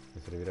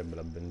 Mi servirebbe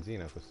la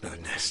benzina a questo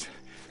punto.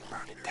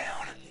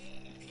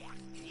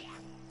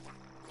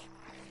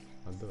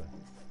 Ma dov'è?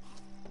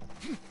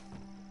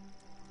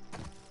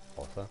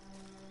 Cosa?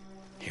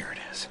 Here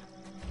it is.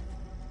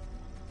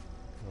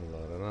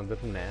 Allora,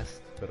 another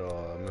nest,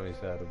 però a me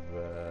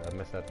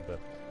serve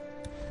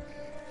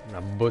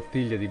una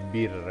bottiglia di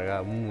birra, raga,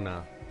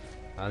 una,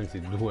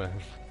 anzi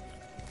 2.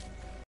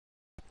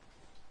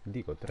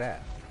 Dico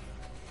 3.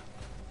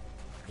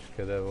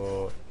 Perché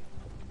devo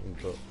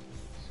appunto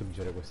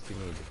distruggere questi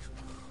nidi.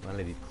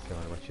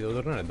 Maledizione, ma ci devo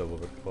tornare dopo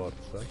per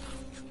forza.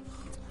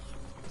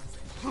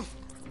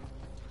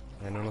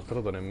 E non ho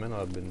trovato nemmeno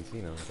la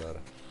benzina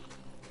ancora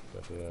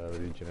per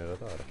il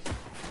generatore.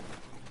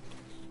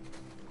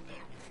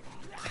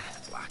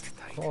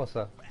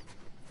 Cosa?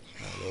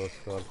 Devo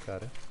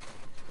scavalcare.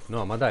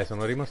 No, ma dai,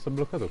 sono rimasto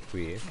bloccato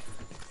qui.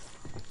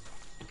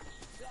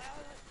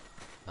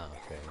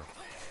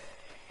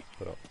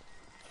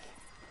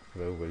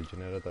 Avevo quel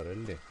generatore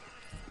lì.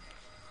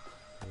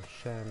 Devo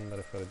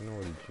scendere e fare di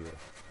nuovo il giro.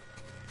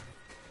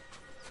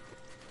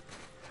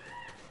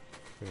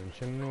 Qui non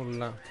c'è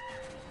nulla.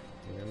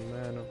 Qui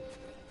nemmeno.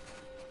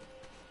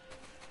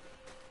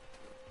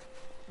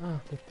 Ah,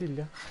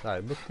 bottiglia?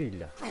 Dai,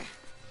 bottiglia.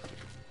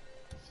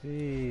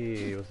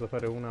 Sì, posso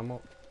fare una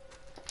mo...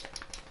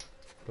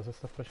 Cosa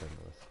sta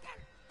facendo questo?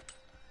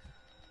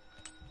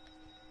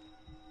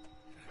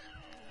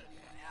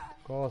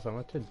 Cosa?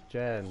 Ma c'è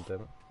gente,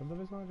 ma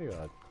dove sono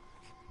arrivati?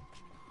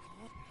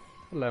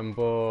 Quella è un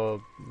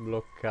po'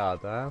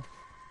 bloccata, eh?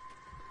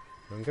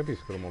 Non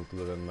capiscono molto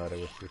dove andare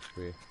questi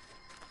qui.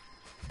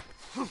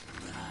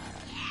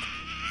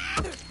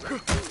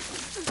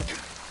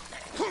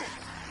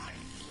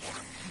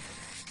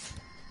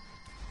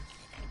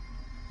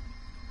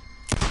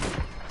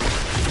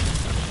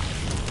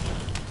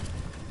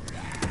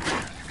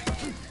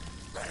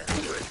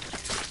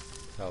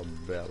 Ciao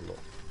bello.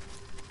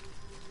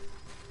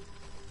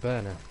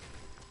 Bene.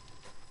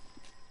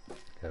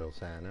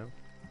 Kerosene.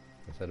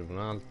 Mi serve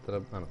un'altra...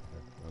 Ah no,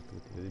 un altro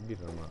bottiglia di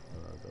birra, ma...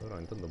 però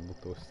intanto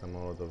butto questa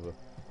molotov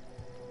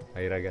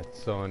ai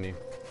ragazzoni.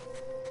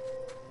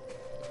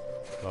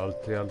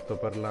 Altri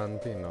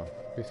altoparlanti? No.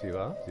 Qui si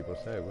va? Si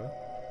prosegue?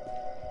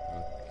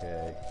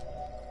 Ok.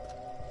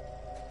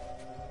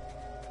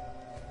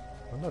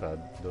 Allora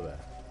dov'è?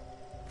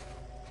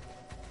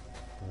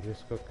 Non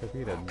riesco a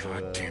capire God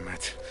dove... damn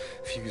it.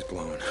 Fuse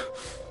blown.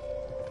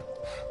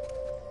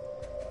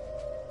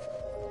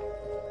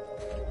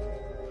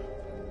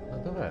 Ma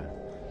dov'è?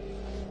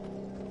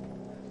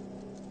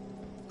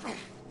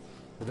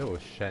 Devo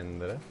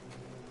scendere?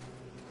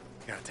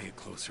 Gotta take a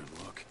closer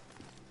look.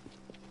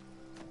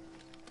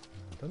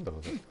 Intanto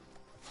cosa...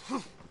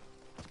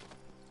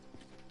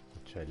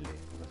 c'è lì?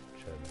 Cosa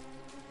succede?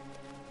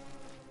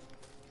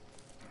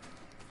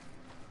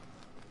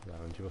 Dai,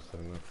 non ci posso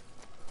nemmeno...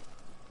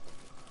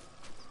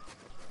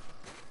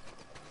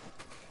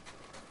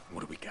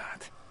 What do we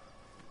got?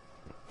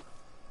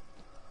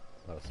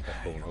 Allora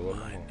scappo uno con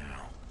la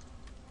mano.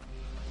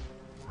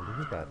 Ma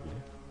di chi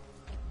parli?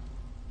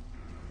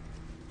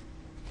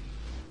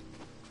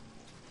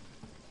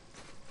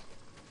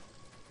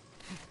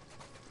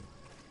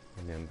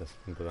 E niente, ha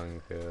spuntato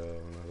anche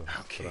una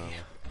cosa strana.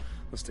 Okay,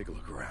 let's take a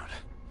look around.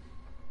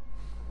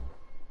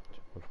 C'è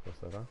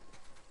qualcosa là?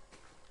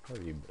 La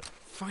vibra.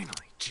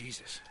 Finally,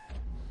 Jesus.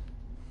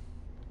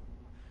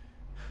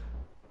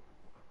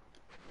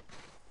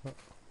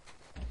 Oh.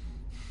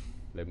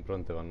 Le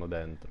impronte vanno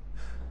dentro.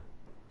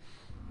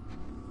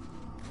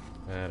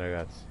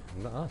 Ragazzi.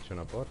 Ah, c'è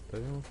una porta,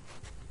 vediamo.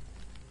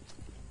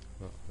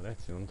 No,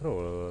 ragazzi, non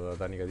trovo la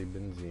tanica di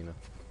benzina.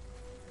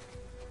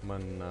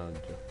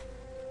 Mannaggia.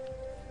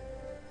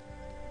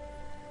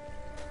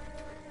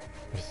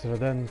 Forse là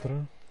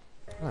dentro?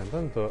 Ah,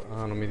 intanto...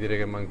 Ah, non mi dire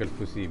che manca il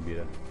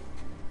fusibile.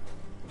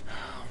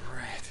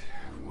 Alright,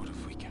 what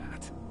have we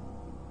got?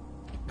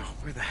 Oh,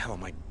 where the hell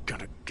am I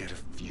gonna get a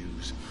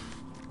fuse?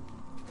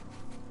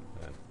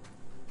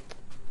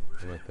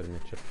 Devo mettermi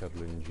a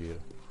cercarlo in giro.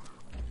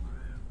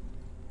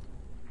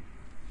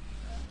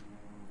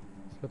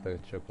 Aspetta che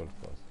c'è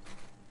qualcosa.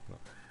 No.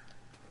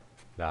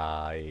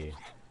 Dai.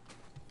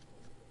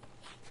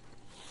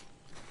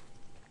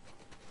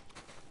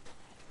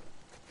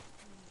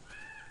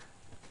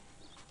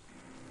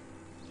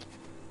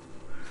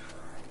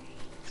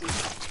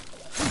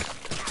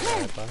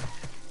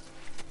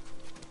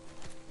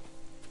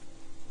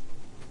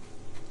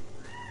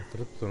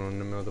 Oltretutto non ho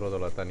nemmeno trovato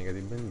la tanica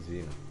di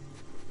benzina.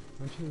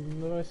 Non ci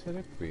doveva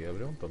essere qui,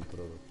 avremmo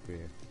trovato qui.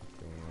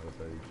 Una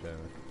cosa del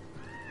genere.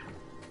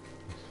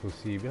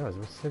 Esplosibile, ah, si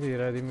può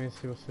salire, dimmi se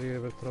si può salire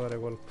per trovare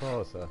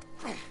qualcosa.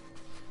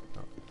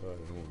 No, trovare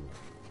nulla.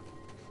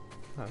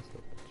 Ah,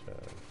 aspetta,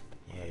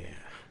 c'è...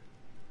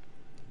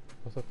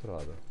 Cosa ho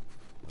trovato?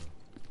 No.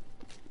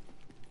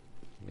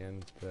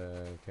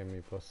 Niente che mi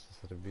possa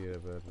servire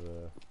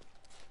per...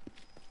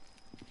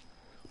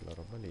 quella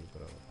roba lì,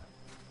 però vabbè.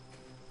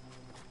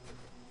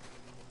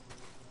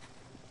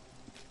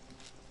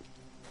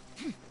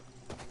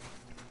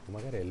 O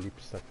magari è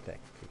l'Ipsatec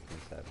che mi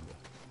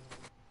serve.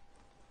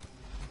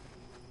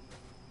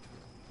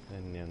 E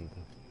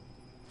niente.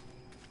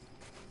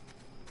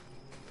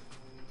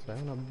 C'è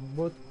una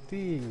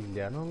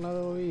bottiglia, non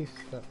l'avevo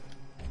vista.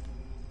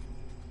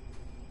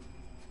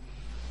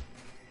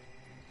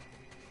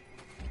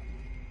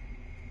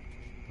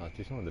 Ah,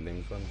 ci sono delle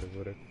impronte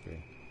pure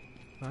qui.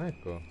 Ah,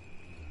 ecco.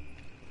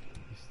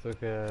 Visto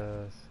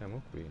che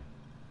siamo qui.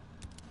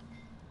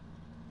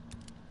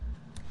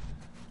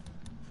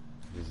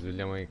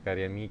 Risvegliamo i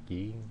cari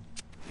amici.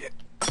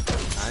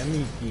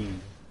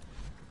 Amici.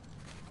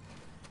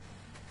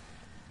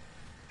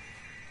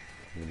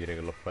 Mi dire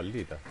che l'ho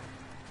fallita.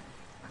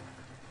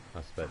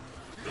 Aspetta.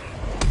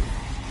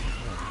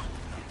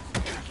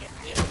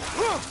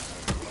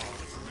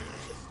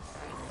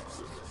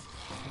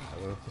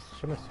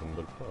 Ci ho messo un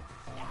bel po'.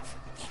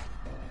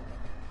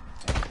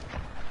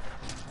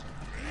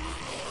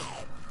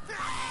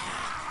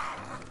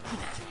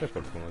 C'è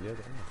qualcuno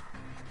dietro? No.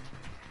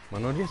 Ma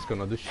non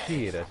riescono ad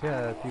uscire,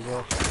 cioè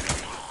tipo...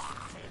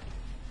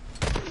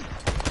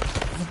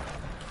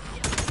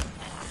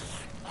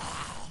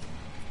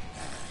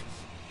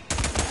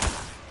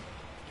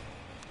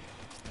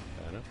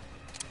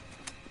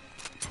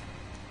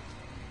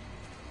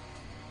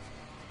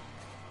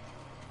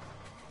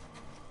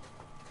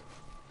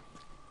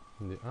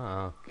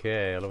 Ah, ok,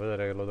 lo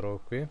vedere che lo trovo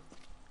qui.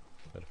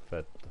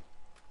 Perfetto.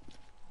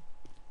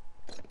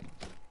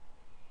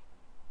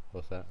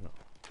 Cos'è? No.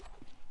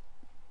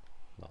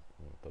 No,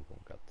 non tolgo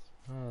un cazzo.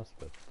 Ah,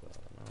 aspetta,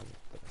 no.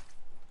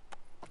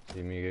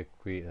 Dimmi che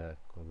qui,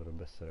 ecco,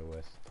 dovrebbe essere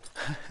questo.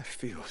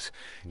 Feels.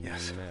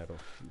 Yes. Nero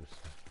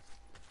fuse.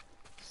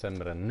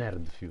 Sembra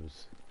nerd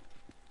fuse.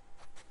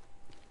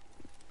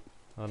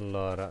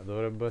 Allora,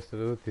 dovrebbero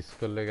essere tutti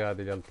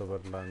scollegati gli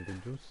altoparlanti,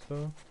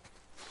 giusto?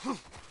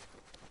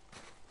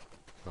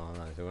 No,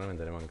 dai,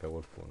 sicuramente ne manca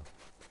qualcuno.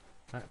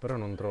 Però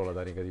non trovo la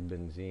tarica di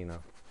benzina.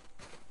 A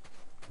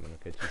meno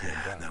che ci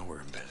sia già. Now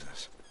we're in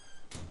business.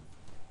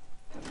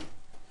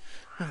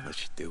 I'll let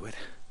you do it.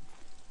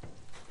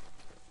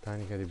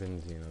 Tanica di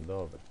benzina,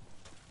 dove?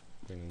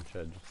 Qui non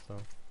c'è,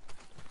 giusto?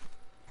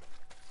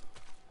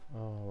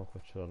 Oh, ma qua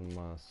ce l'ho al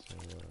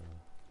massimo.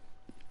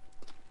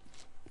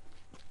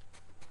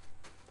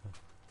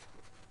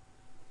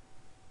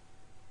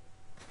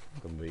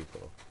 Che un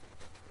veicolo.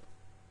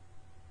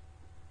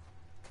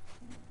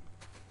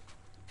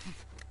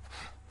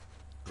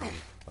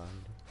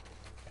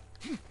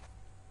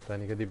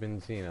 Tanica di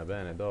benzina,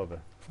 bene,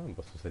 dove? Non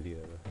posso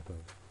salire, dove?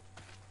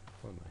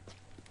 Come mai?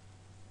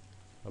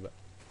 Vabbè.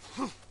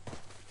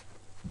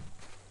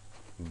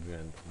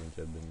 Ovviamente non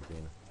c'è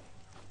benzina.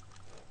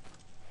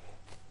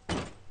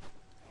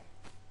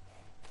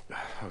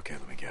 Okay,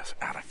 let me guess.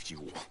 Out of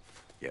fuel.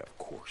 Yeah, of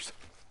course.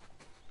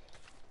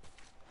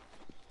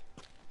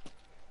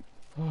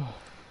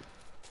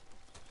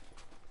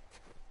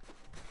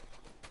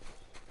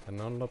 E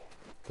non l'ho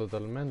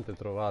totalmente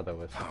trovata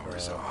questa.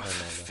 Power's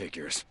off.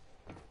 Figures.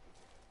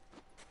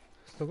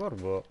 Questo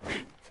corvo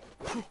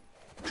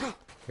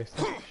che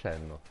sta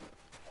facendo?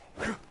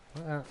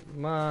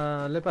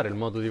 Ma le pare il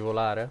modo di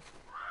volare?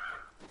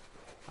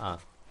 Ah,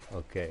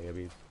 ok,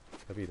 capito.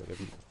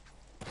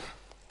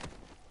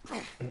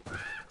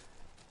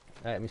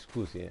 Mi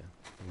scusi,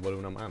 vuole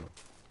una mano.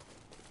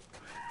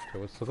 Cioè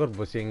questo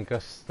corvo si è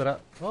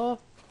incastrato. Oh!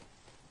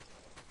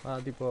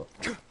 Ah, tipo...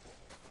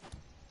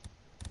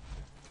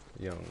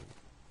 Io non...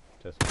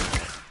 Cioè,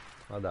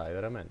 ma dai,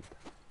 veramente.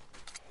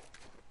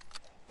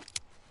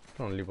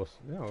 Non li posso...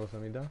 Vediamo cosa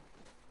mi dà.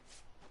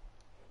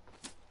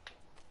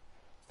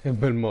 Che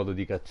bel modo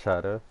di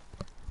cacciare.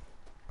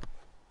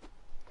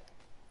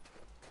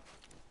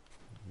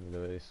 Mi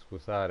dovete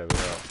scusare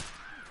però,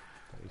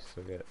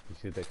 visto che vi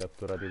siete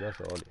catturati da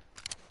soli.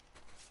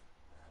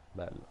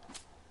 Bello.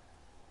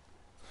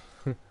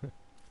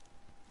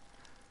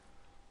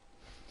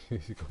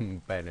 Si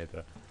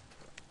compenetra.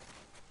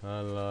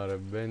 Allora,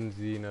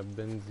 benzina.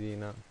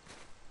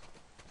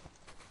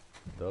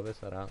 Dove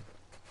sarà?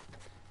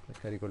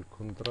 Carico il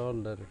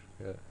controller.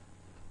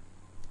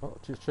 Oh,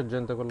 c'è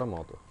gente con la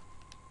moto.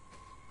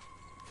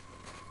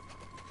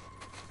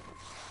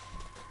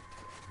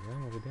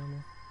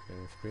 Vediamo.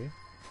 Siamo qui.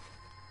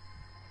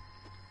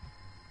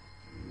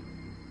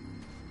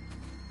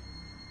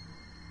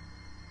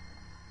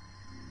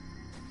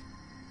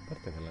 A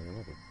parte che la mia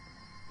moto...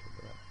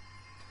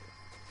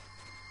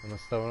 Non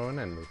stavano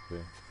venendo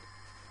qui.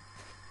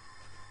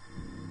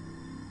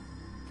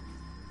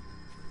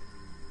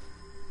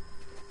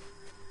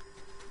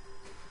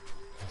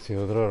 Si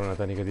devo trovare una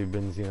tanica di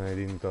benzina nei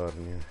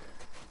dintorni.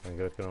 Anche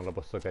perché non la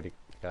posso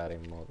caricare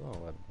in moto. No,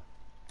 guarda.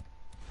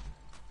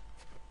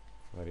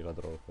 Magari la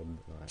trovo qua.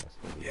 No,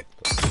 è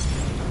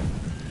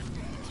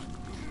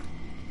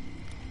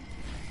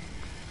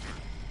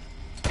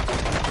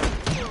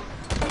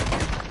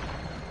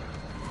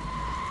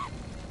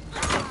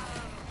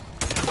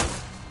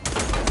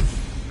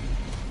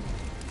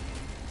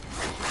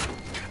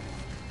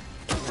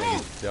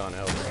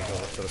attenzione,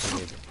 fossero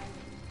finiti.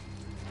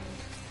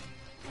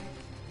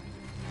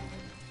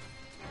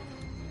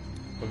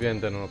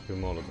 Ovviamente non ho più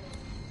molotov.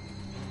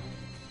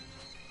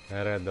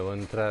 Devo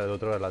entrare, devo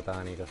trovare la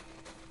tanica.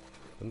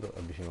 Tanto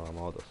avvicino la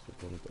moto a questo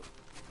punto.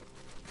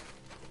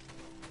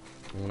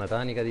 Una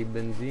tanica di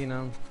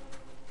benzina.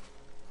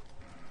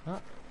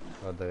 Ah,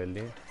 guarda che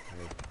lì.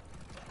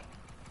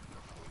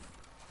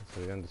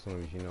 Praticamente sono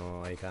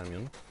vicino ai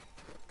camion.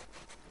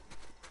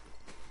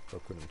 Però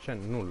qui non c'è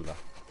nulla.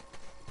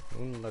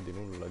 Nulla.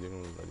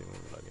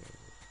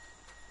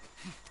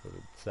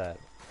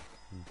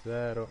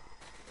 Zero.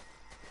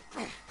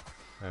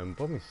 Un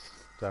po' mi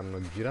stanno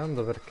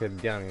girando perché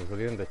diamine,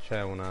 solitamente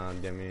c'è una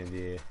diamine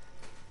di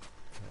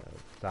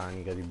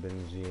tanica di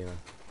benzina.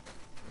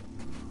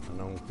 Ma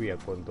non qui a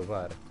quanto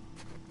pare.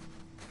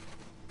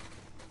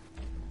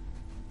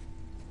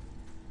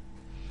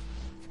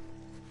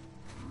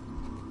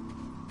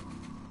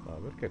 Ma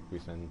perché qui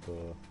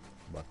sento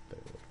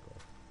battere qualcosa?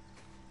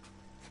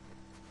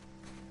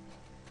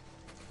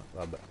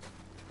 Vabbè.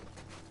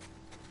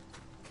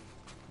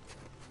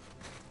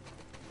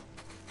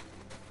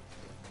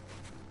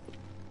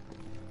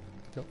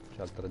 No,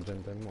 c'è altra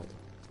gente in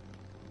moto.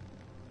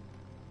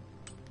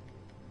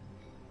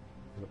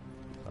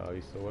 Ha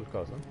visto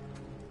qualcosa?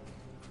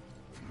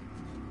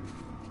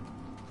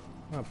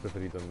 Ma ha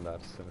preferito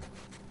andarsene.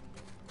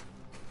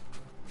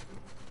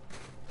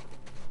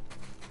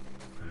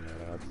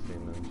 Ragazzi,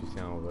 non ci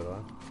siamo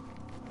però,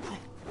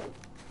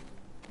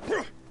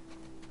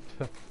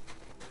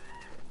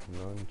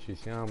 ci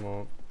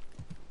siamo.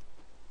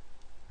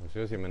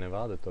 Così me ne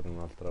vado e torno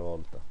un'altra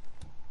volta.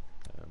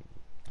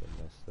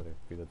 Devo essere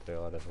qui da 3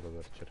 ore solo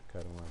per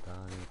cercare una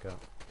tanica.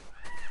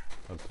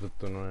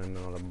 Oltretutto non è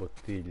nemmeno la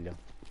bottiglia.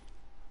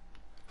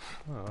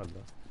 Ah,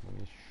 guarda,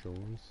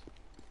 munitions.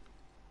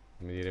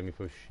 Non mi dire mi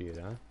fa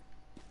uscire, eh?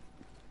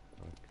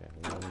 Ok,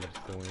 andiamo a prendere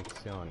queste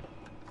munizioni.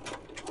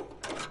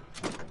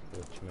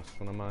 Poi ci ho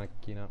messo una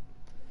macchina.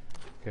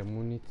 Ok,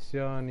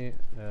 munizioni.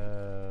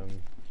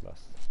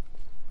 Basta.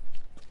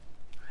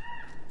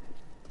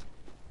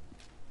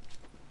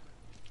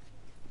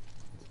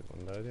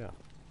 Seconda idea.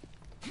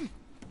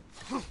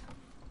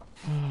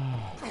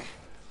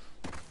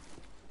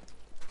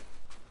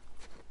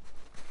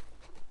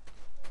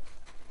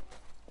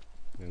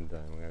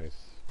 Dai, magari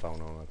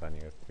spawna una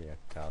tanica qui a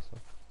caso.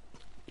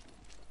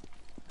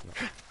 No.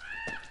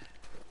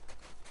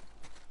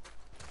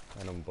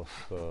 E non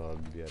posso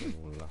avviare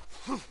nulla.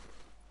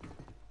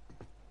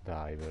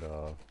 Dai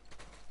però.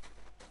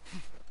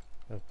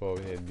 È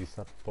poi è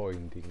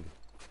disappointing.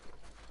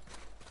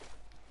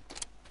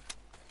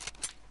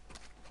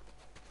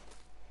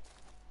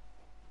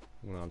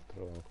 Un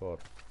altro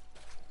corpo.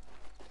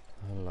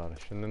 Allora,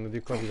 scendendo di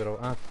qua ti trovo...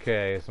 Ah,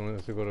 ok, sono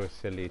sicuro che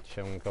sia lì.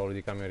 C'è un cavolo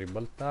di camion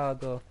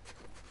ribaltato.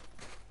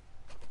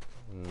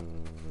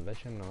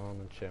 Invece no,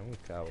 non c'è un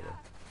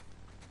cavolo.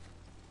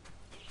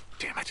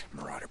 Damn it,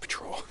 Marauder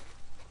Patrol.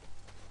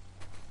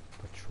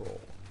 Patrol.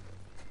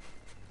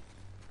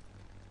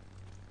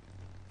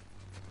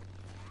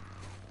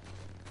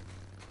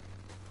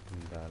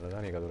 Dai, la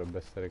tanica dovrebbe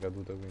essere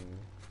caduta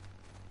quindi.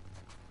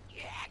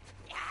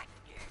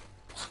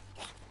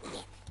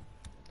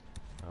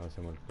 Ah,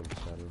 usiamo il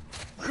coltello.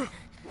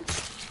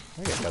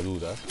 Ma che è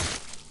caduta?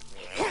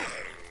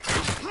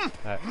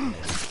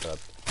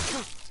 Aspetta.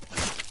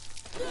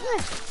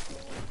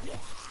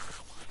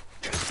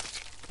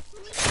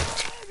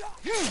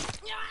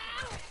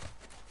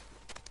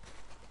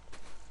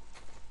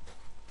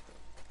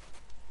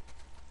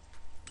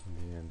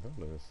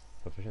 Niente,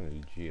 sta facendo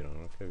il giro,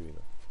 non ho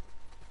capito.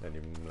 Dai,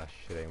 gli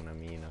lascerei una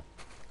mina.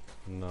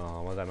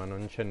 No, ma dai, ma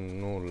non c'è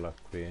nulla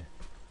qui.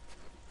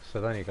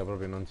 Satanica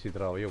proprio non si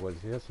trova, io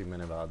qualsiasi me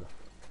ne vado.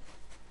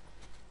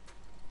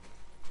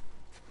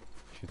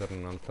 Ci torno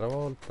un'altra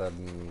volta e...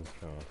 no,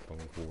 fa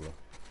un culo.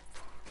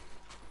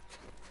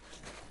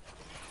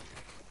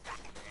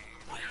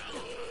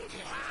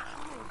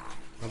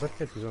 Ma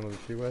perché ci sono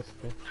tutti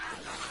questi?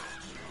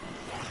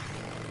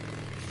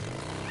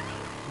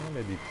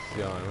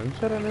 Maledizione, non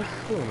c'era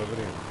nessuno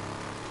prima.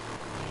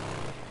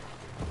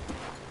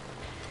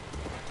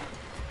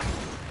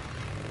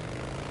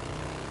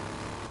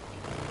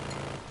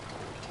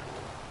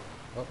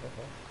 Oh.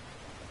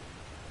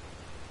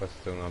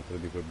 Questo è un altro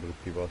di quei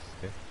brutti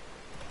posti.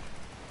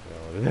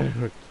 Andiamo a vedere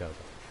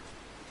un'occhiata.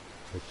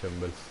 E c'è un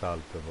bel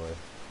salto poi.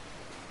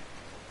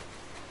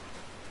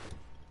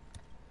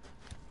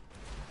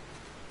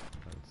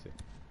 Anzi.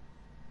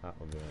 Ah,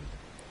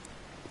 ovviamente.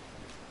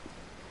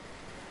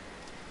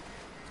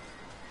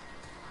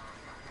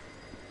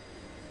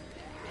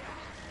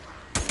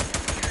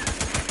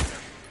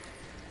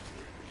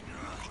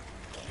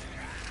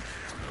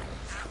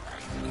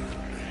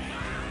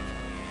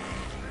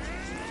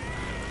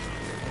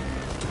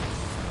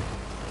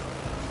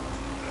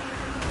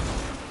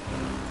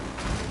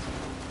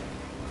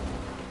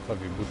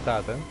 Vi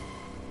buttate?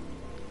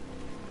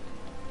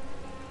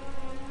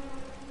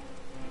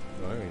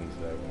 No, io mi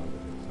inseguono.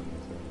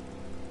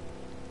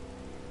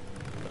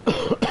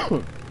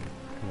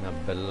 Una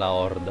bella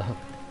orda.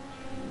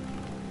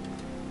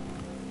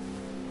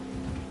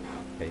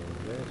 Ok,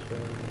 invece...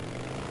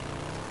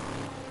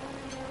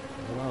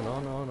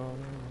 No.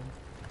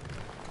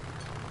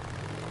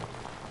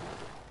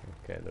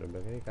 Ok,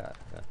 dovrebbe caricare.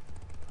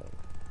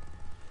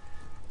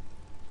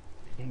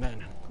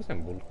 Bene, cos'è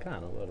un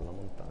vulcano per la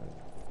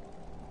montagna?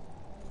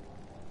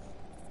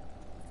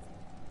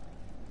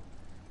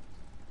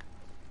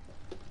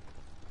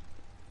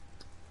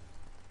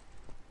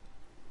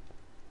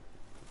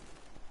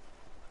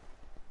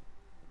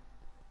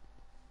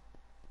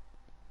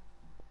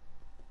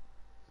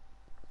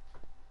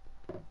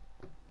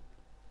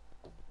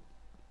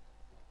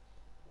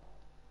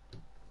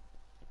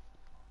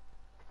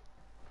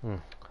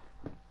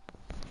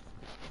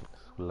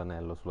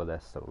 Sull'anello sulla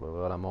destra lo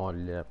aveva la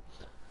moglie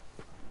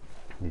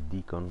di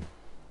Deacon.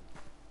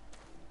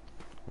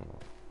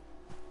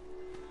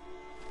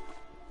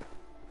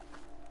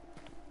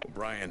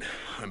 O'Brien,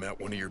 I'm at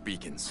one of your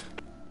beacons.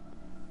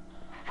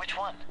 Which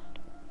one?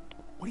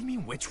 What do you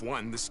mean, which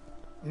one? This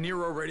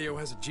Nero radio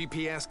has a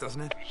GPS,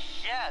 doesn't it?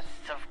 Yes,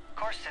 of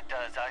course it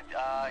does.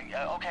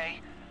 Okay.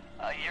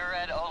 You're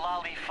at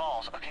Olali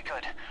Falls. Okay,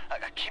 good.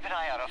 Keep an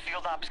eye out. A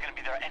field op is gonna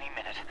be there any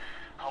minute.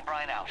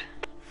 O'Brien out.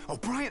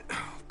 O'Brien!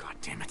 Oh, God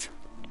damn it.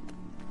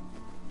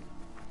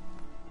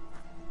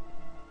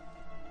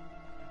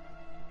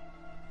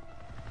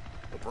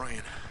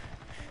 O'Brien,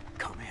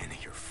 come in.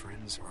 Your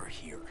friends are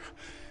here.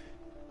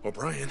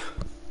 O'Brien.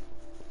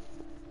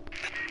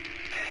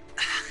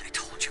 I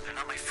told you, they're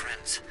not my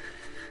friends.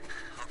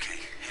 Okay,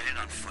 head in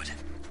on foot.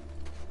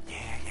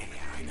 Yeah,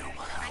 I know.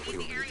 What do you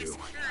want me to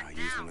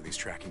do? Use one of these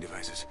tracking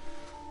devices?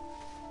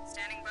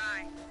 Standing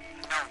by.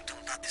 No,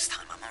 not this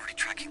time. I'm already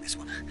tracking this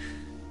one.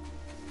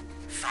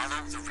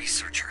 Follow the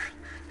researcher.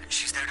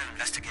 She's there to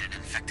investigate an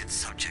infected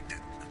subject, the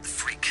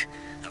freak,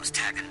 that was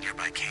tagged in a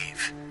nearby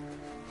cave.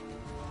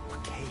 A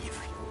cave?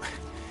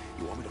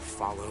 You want me to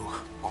follow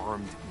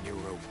armed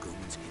Nero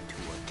goons into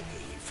a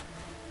cave?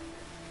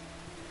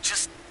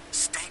 Just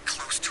stay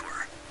close to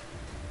her.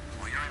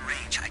 While you're in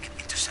range, I can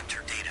intercept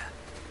her data.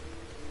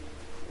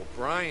 Well,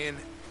 Brian...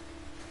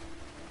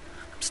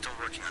 I'm still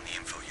working on the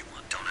info you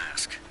want, don't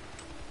ask.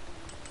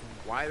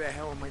 Why the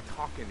hell am I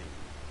talking to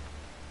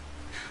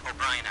you?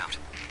 O'Brien out.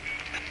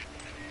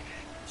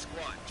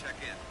 Squad, check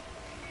in.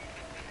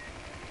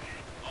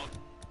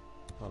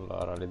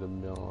 Allora li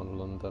dobbiamo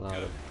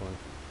allontanare poi.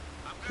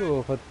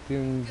 Tu fatti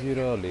un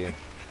giro lì.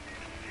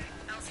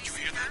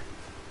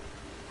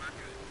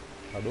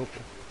 A dopo.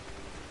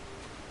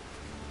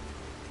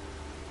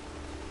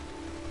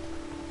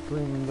 Tu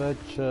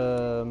invece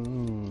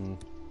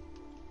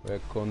vai a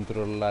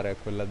controllare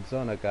quella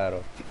zona,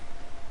 caro.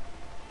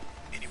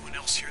 Anyone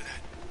else hear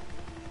that?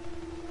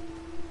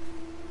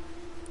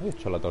 Io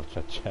c'ho la torcia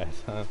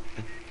accesa.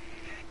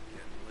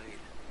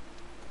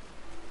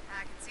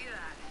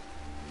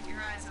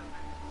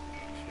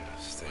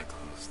 Stay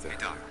close there. Hey,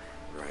 Doc.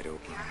 Right,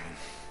 O'Brien.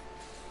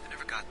 I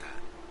never got that.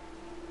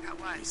 Got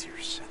what? Easier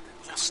said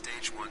than The whole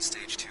stage 1,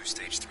 stage 2,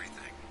 stage 3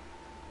 thing.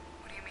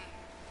 What do you mean?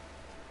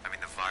 I mean,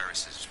 the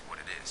virus is what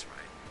it is,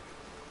 right?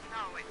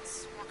 No,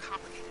 it's more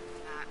complicated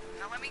than that.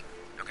 Now let me...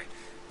 Okay.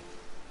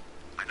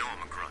 I know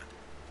I'm a grunt.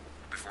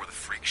 Before the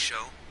freak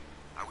show,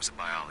 I was a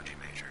biology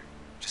major.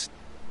 Just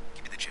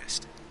give me the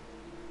gist.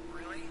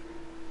 Really?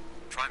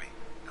 Try me.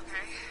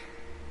 Okay.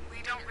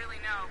 We don't really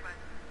know, but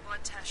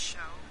blood tests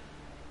show.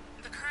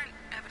 The current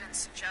evidence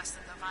suggests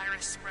that the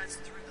virus spreads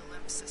through the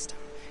lymph system,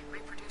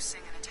 reproducing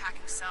and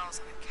attacking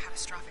cells on a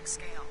catastrophic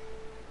scale.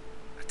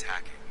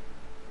 Attacking.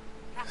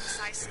 More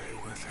precisely, Stay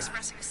with her.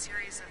 expressing a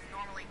series of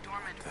normally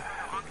dormant The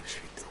hell is she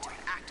into doing?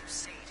 an active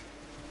state.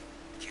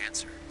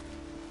 Cancer.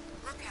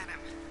 Look at him.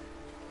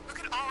 Look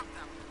at all of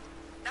them.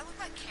 That look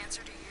like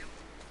cancer to you?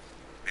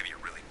 Maybe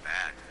you're really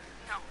bad.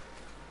 No.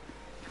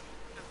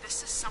 No, this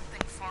is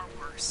something far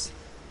worse.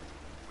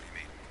 What do you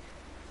mean?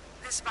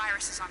 This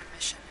virus is on a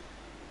mission.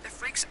 The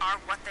freaks are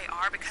what they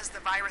are because the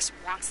virus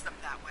wants them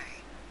that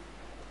way.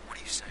 What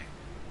are you saying?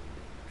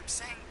 I'm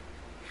saying...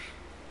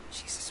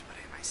 Jesus, what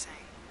am I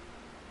saying?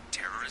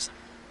 Terrorism?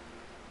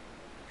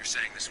 You're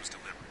saying this was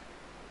deliberate?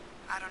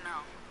 I don't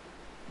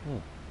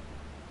know.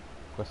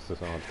 Questo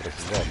sono il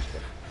presidente.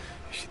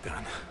 Is she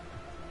done?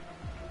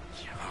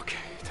 Yeah, okay,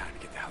 time to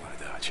get the hell out of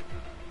Dodge.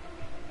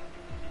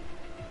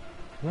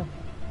 No,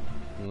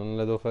 non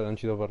le devo fare, non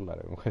ci devo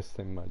parlare con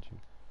questa immagine.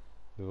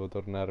 Devo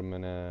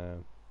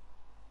tornarmene.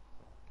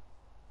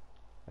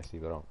 Eh sì,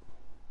 però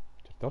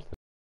certe volte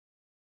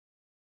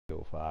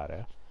devo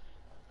fare.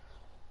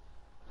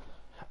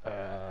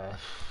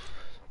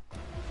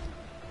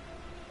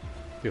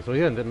 Io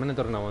solitamente me ne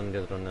tornavo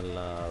indietro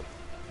nella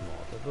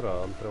moto,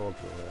 però altre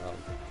volte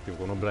tipo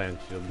con O'Brien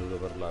ci ho dovuto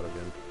parlare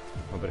ovviamente.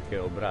 Ma perché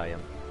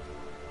O'Brien?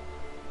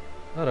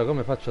 Ora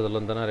come faccio ad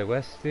allontanare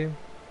questi?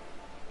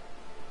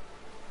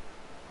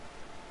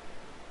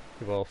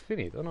 Tipo ho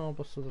finito, no?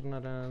 Posso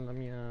tornare alla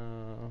mia...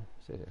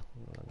 Sì, alla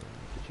mia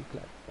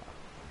bicicletta.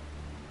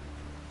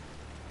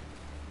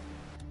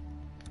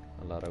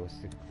 Allora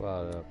questi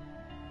qua...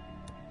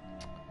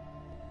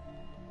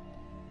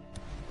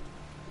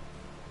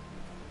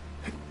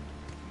 You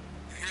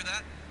hear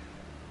that?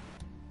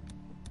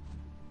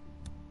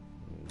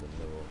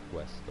 Devo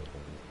questo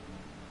quindi.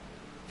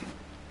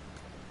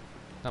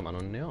 Ah, ma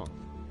non ne ho.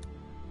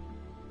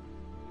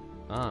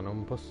 Ah,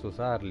 non posso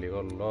usarli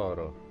con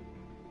loro.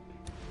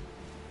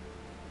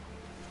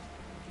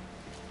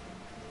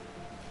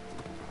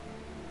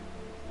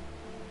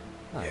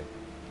 Ah,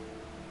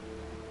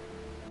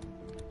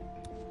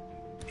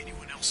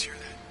 Anyone else hear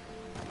that?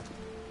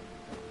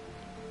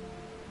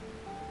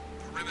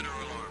 Perimeter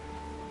alarm.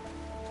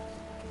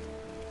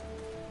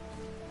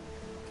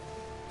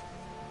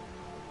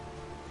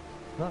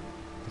 no,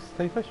 che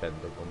stai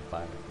facendo,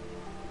 compare?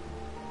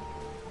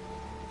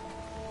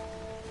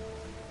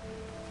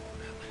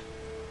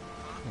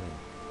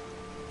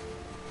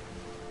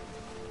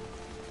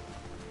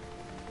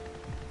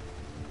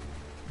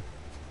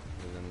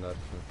 Devi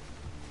andarsene.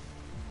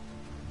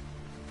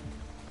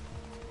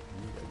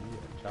 Via,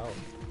 ciao.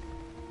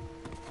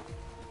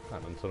 Ah,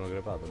 non sono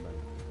crepato,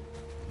 bene.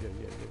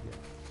 Via.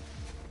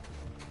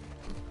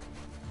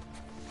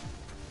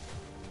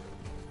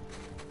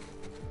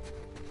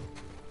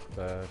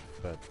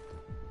 Perfetto.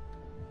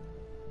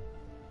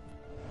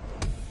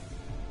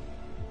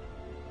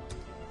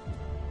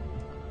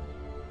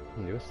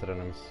 Quindi questa era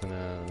una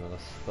missione nella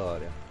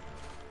storia.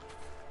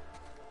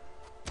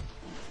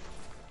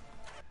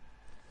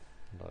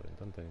 Allora,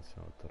 intanto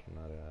iniziamo a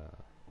tornare a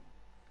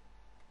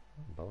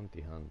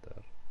Bounty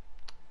Hunter.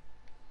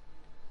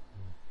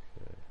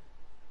 Ok.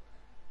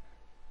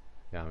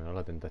 Ho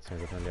la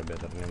tentazione che torni abbia,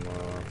 torniamo...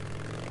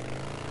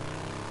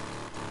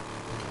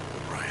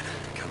 O'Brien,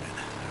 come in.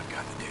 I've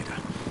got the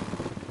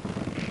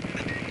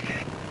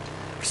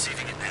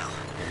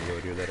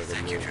rivedere con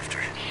lui. What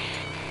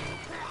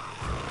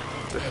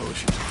the hell is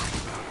she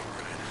talking about,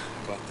 O'Brien?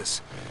 About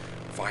this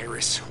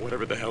virus,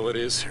 whatever the hell it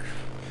is, or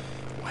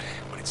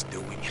what it's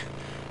doing?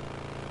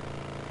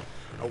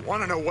 I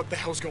want to know what the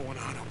hell's going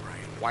on,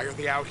 O'Brien. Why are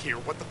they out here?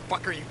 What the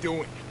fuck are you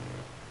doing?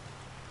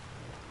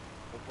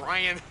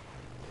 O'Brien?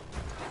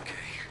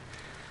 Okay.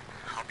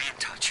 I'll be in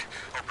touch.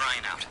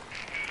 O'Brien out.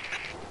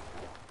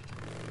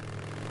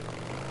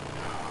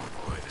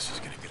 Oh boy, this is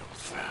gonna get old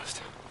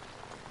fast.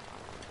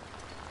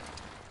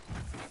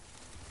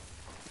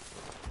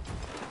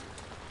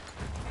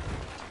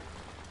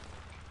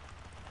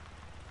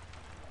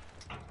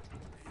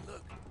 Hey,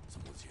 look,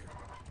 someone's here.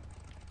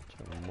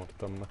 C'è un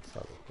morto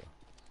ammazzato qua.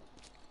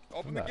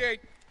 Open the Vabbè.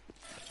 gate.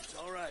 It's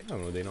all right. È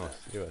uno dei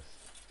nostri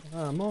questo.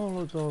 Ah,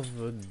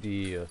 Molotov,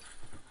 oddio.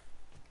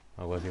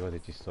 Ma quasi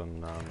quasi ci sto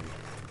andando.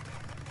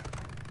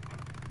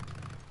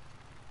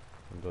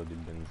 Un po' di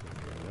benzina,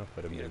 andiamo a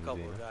fare Me and a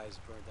couple of benzina. guys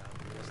burned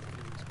out just a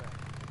few weeks back.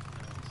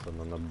 Sto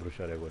andando a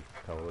bruciare quel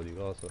cavolo di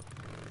coso.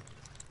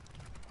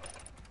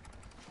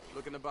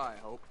 Looking to buy, I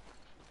hope.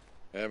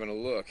 Having a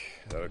look.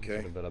 Is that okay?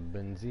 Sarebbe la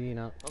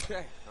benzina.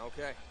 Okay,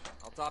 okay.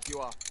 I'll top you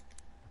off.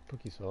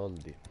 Pochi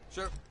soldi.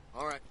 Sure.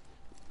 All right.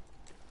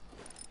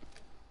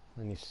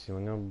 Benissimo,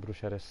 andiamo a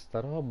bruciare sta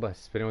roba e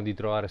speriamo di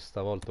trovare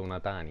stavolta una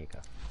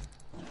tanica.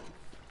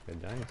 Che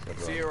già inizia a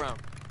See you around.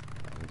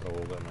 non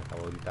trovo una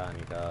cavolo di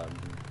tanica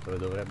dove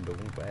dovrebbe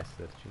comunque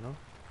esserci, no?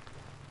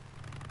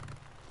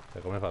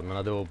 Cioè come fa? Me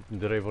la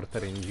dovrei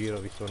portare in giro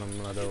visto che non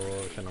me la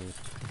devo. Cioè non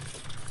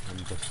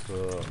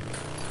posso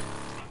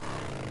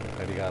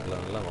caricarla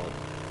nella moto.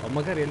 O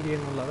magari è lì e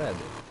non la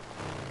vedo.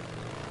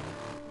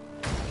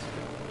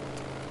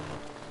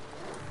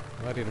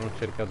 Magari non ho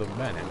cercato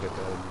bene anche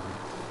se ho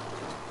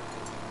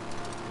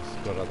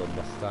esplorato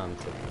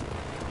abbastanza.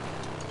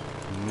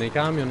 Nei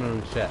camion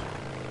non c'è.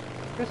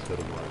 Questo è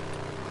rubato.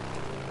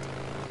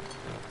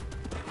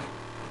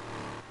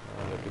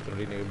 Le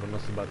pietroline che vanno a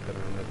sbattere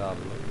nel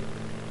metallo.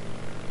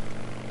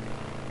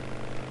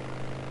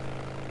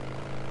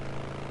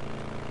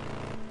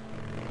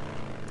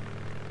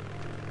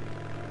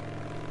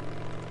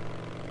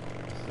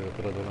 Se ho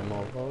trovato una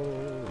moto.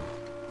 Oh.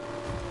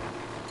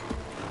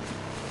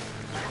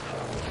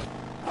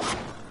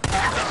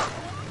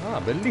 Ah,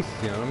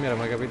 bellissima, non mi era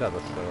mai capitata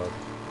sta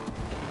cosa.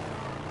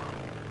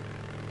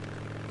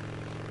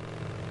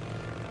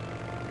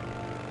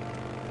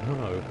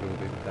 Non avevo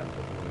premuto in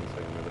tempo, non mi sa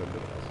che mi avrebbe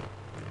preso.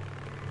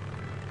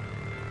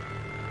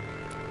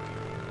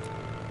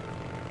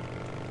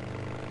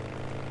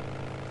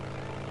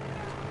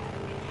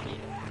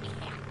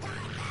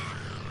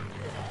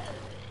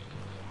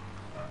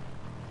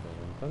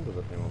 Intanto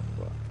torniamo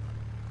qua.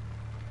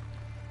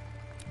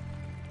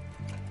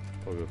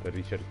 Proprio per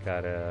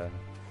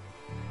ricercare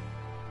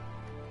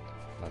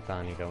la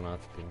tanica un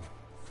attimo.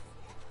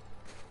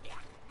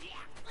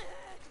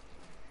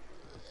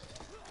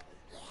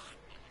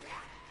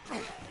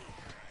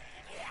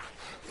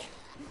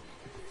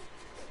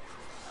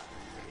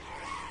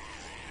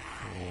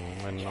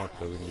 È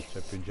notte quindi c'è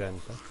più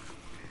gente.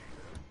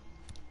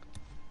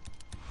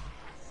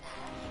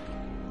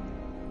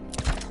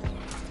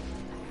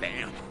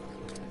 Bam.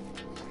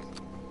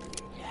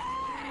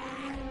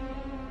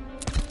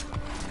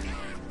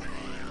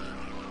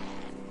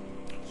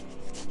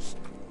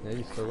 Mi hai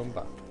visto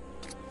compatto?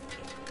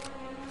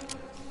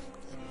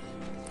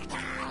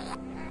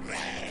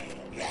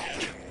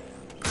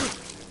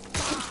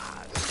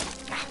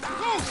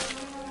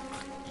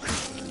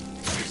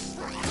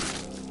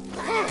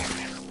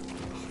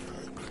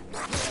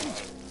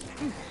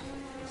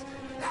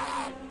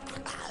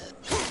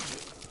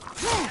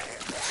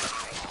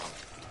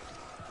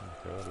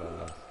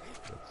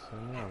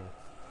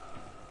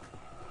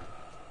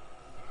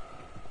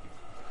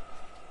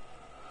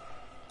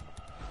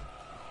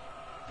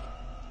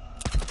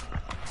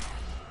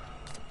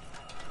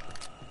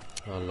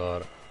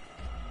 Allora,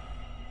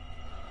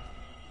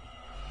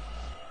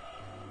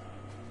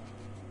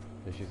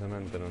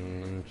 decisamente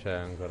non c'è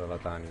ancora la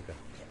tanica.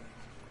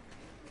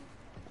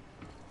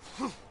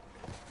 Qua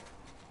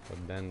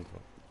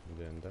dentro,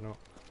 ovviamente no.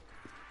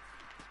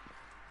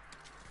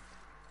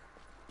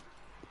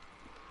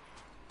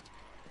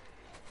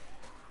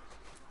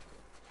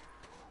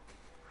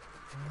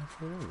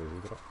 Dove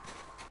si trova?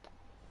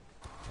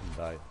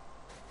 Dai,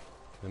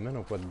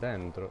 nemmeno qua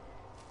dentro.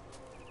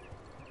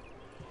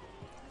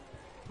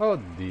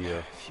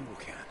 Oddio. Fuel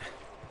can.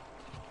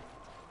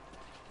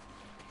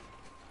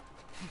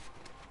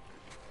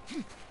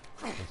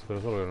 Spero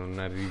solo che non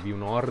arrivi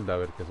un'orda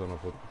perché sono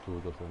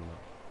fottuto se no.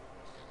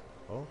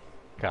 Oh,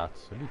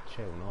 cazzo, lì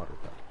c'è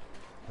un'orda.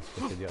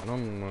 Aspetta di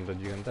non un'orda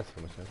gigantesca,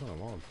 ma ce ne sono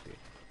molti.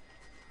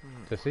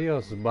 Cioè se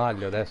io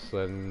sbaglio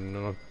adesso e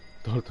non ho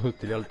tolto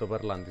tutti gli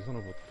altoparlanti sono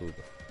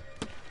fottuto.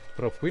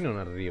 Però qui non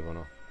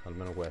arrivano,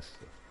 almeno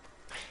questo.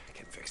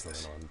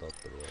 Sono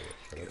 98 dove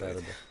ce le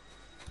perdo.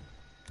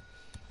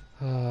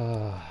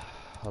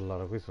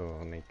 Allora, qui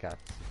sono nei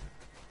cazzi.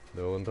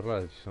 Devo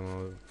controllare se ci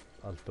sono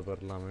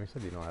altoparlanti. Mi sa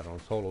di no, erano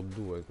solo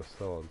due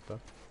questa volta.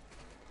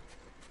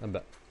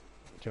 Vabbè,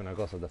 c'è una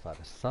cosa da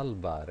fare: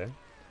 salvare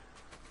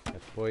e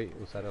poi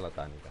usare la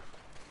tanica.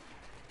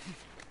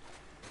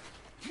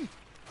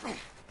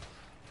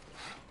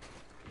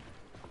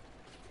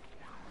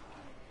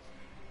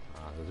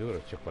 Ah, sono sicuro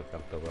che c'è qualche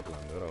altro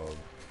parlante, però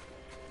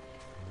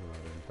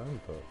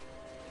intanto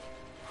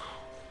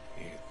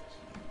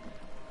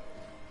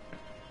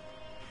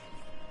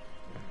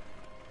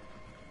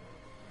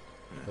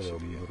poi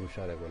devo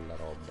bruciare quella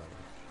roba.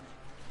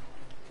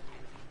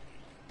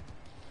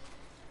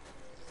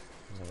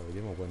 Allora,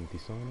 vediamo quanti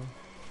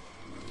sono.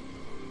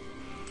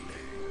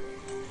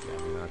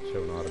 C'è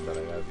un'orda,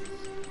 ragazzi.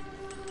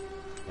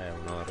 È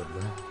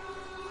un'orda.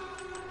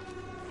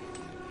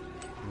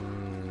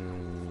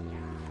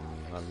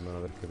 Almeno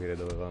per capire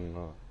dove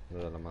vanno,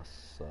 dove la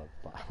massa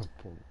va,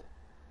 appunto.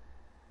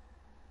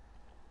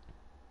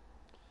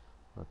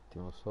 Un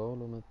attimo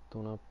solo, metto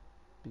una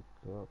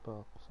piccola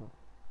pausa.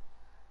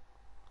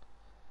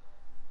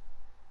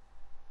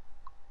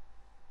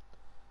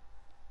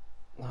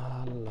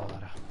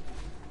 Allora.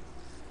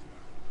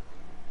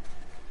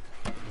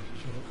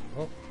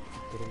 Oh,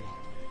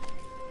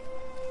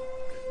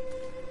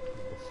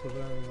 posso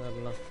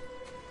prenderla?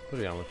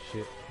 Proviamoci.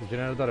 Il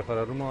generatore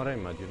farà rumore?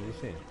 Immagino di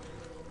sì.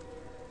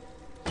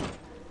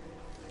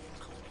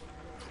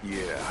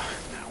 Yeah,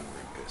 now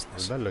we're in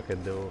business. Il bello è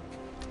che devo...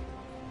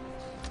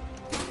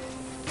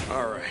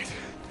 All right.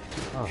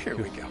 Ah, Here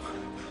we go.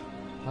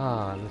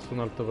 Ah, nessun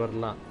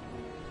altoparlante.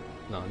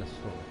 No,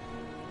 nessuno.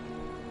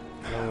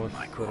 Abbiamo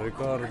questo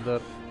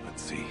recorder.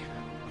 Let's see.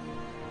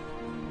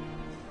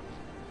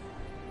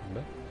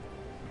 Beh.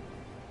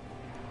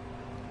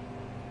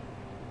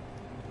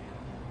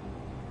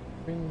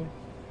 Quindi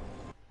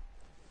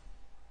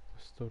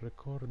questo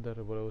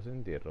recorder volevo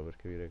sentirlo per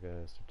capire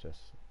che è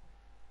successo.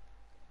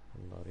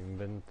 Allora,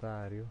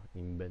 inventorio.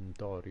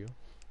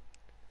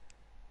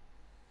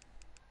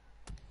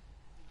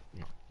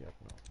 No,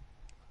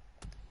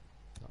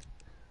 no,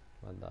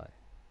 ma dai.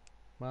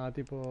 Ma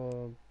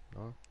tipo,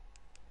 no?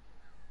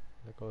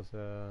 Le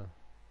cose...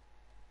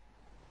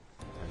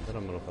 Niente,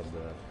 non me lo fa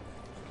vedere.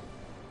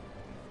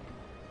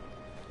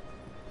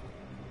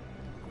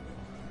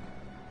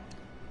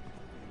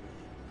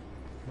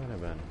 Bene,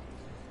 bene.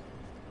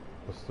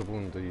 A questo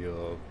punto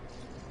io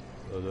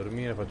devo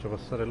dormire, faccio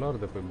passare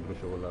l'orda e poi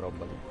brucio quella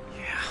roba lì.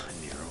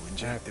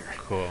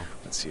 Ecco.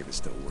 Let's see if it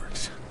still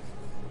works.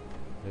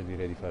 Io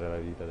direi di fare la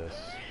vita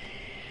adesso.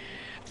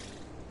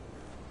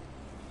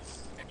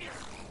 Arriviamo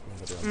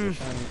a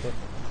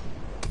 200.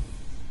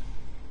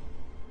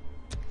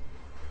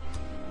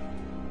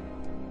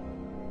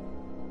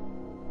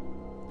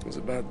 Was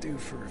about due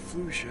for a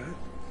flu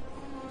shot.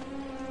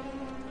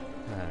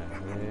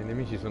 I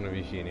nemici sono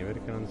vicini,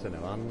 perché non se ne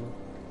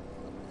vanno?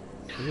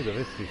 Se io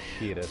dovessi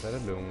uscire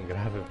sarebbe un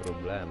grave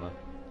problema.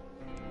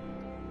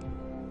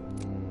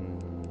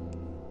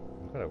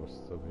 Ancora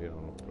questo qui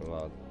non l'ho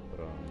provato,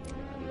 però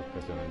è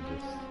l'occasione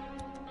giusta.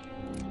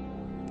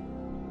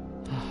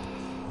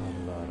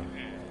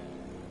 Allora.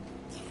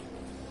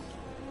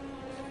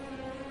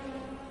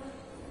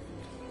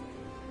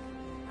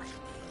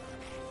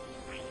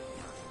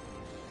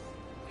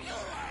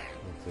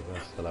 Anzi,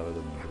 questa la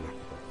vedo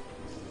brutta.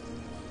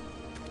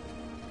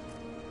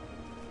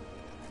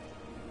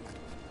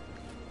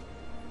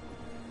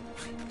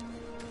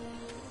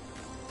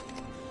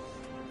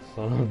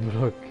 Sono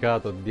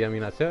bloccato,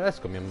 diamina. Se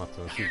esco mi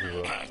ammazzano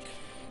sicuro.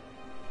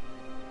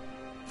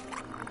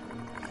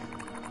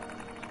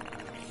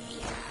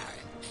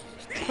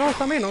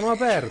 Cosa, me non ho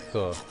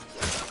aperto?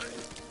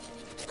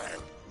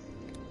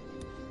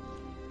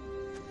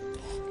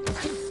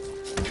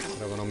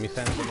 Però non mi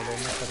sento, me lo devo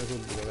mettere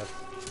subito,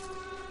 cazzo.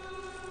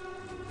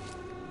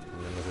 Non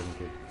mi hanno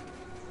sentito.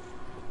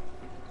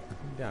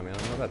 Diamina,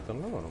 non ho aperto,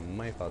 non l'ho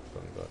mai fatto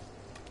ancora.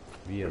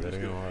 Via,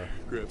 terminiamo ora.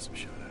 Grab some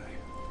shut eye.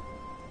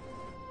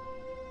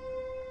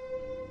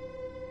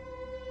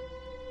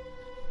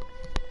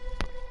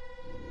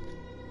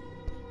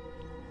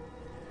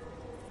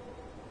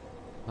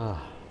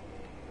 Ah,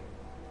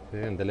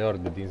 praticamente le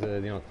orde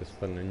di notte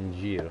stanno in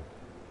giro.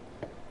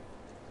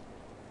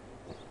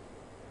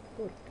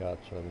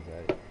 Porcaccia la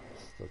miseria,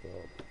 sto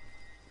troppo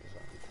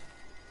pesante.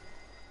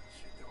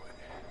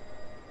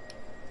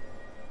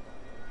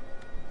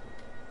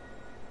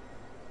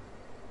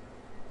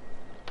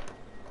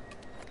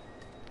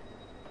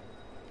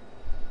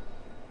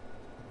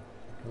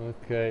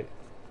 Ok,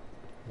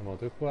 la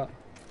moto è qua.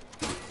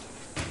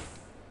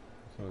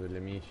 Sono degli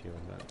amici,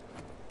 vabbè.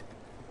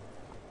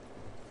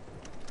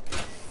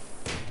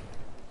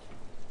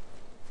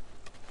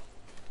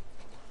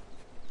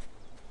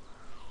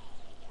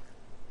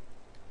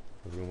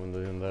 Il mondo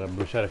di andare a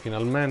bruciare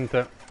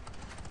finalmente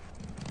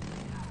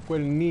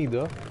quel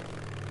nido.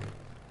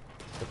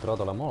 Ho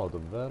trovato la moto,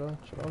 vero?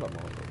 Ce l'ho la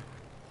moto.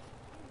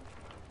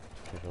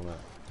 Com'è?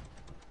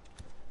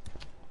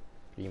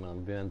 Prima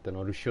ovviamente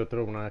non riuscivo a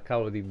trovare una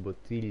cavolo di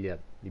bottiglia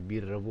di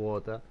birra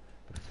vuota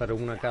per fare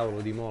una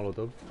cavolo di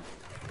molotov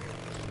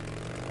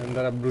e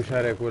andare a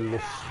bruciare quello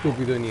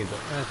stupido nido.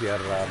 Si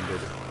arrabbia.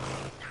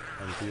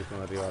 Tanto io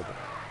sono arrivato.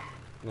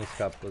 Non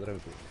scappo,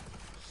 tranquillo.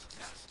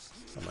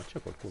 Ma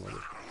C'è qualcuno lì.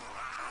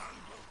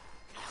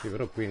 Sì,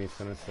 però qui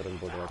iniziano ad essere un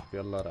po' troppi.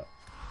 Allora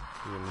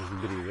io mi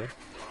sbrigo.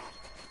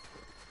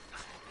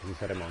 Così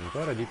saremo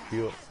ancora di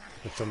più.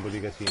 Facciamo un po' di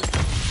casino.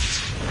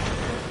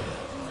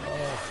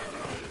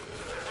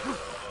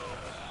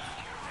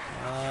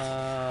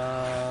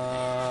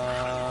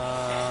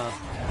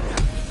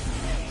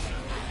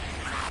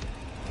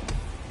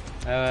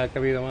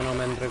 Capito, ma no,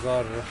 mentre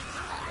corro.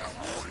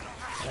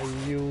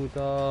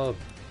 Aiuto.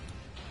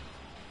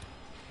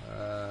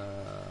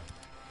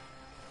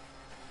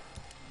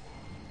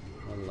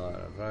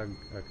 Allora,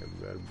 raga, che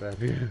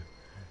bello.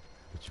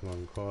 Facciamo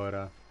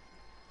ancora.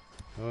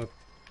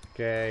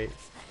 Ok.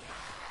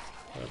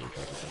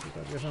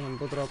 Sono un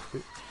po'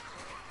 troppi.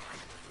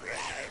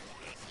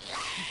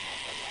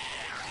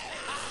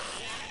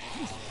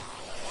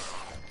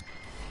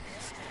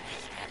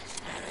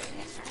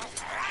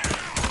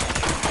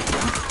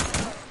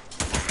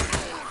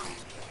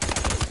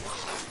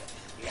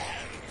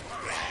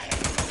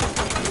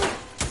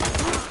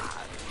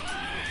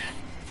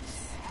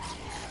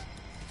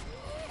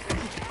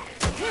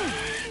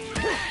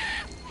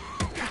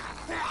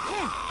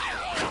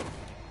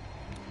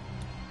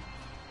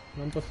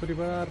 Non posso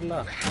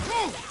ripararla.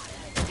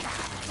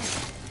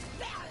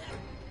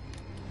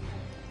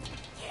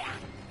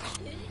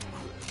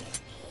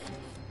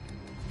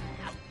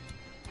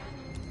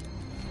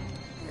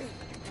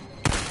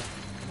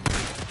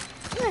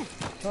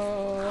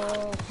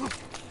 Oh.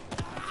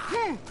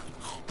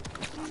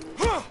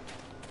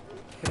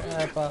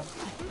 Crepa.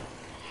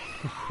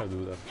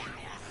 Caduta.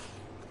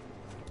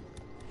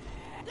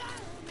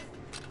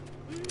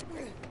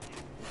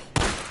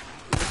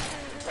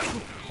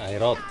 Hai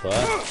rotto,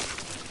 wow.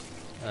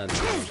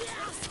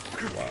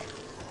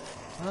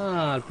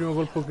 Ah, il primo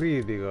colpo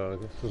critico,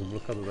 che sto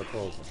sbloccato da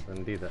poco,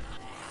 sentite.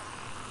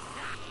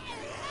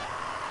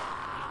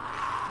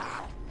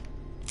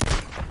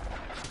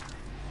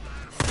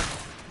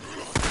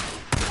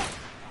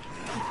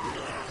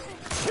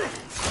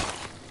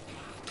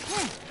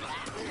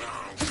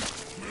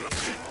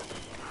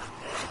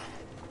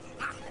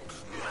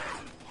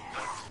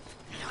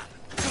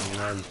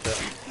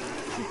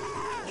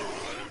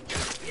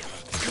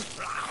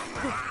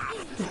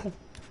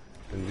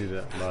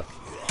 Sentite, basta.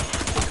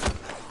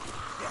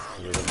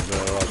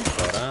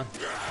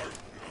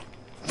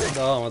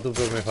 No, ma tu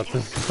poi mi hai fatto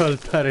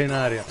saltare in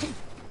aria.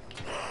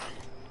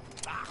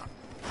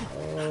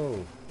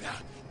 Oh.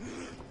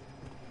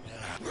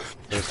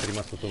 Deve essere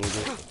rimasto solo tu.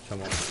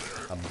 Facciamo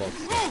a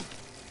botta.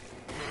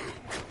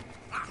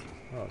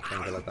 Oh, c'è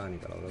anche la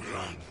tanica, la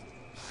usando.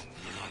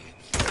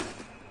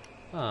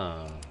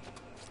 Ah,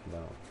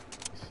 no,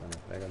 chi se ne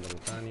frega della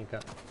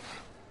tanica.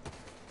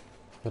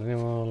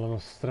 Prendiamo la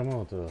nostra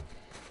moto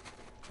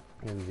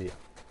e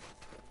via.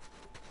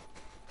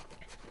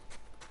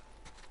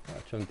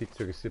 Ah, c'è un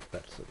tizio che si è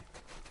perso lì.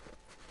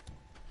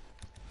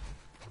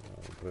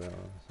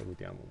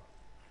 Salutiamolo.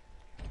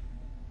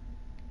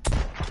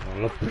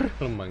 Non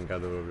l'ho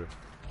mancato proprio.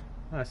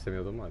 Ah, è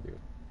semiautomatico.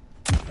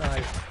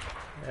 Dai.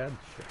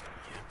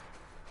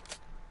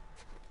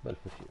 Bel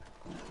fucile.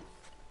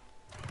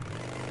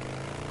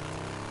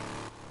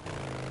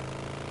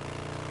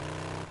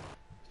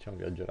 Facciamo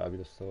un viaggio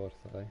rapido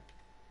stavolta, dai.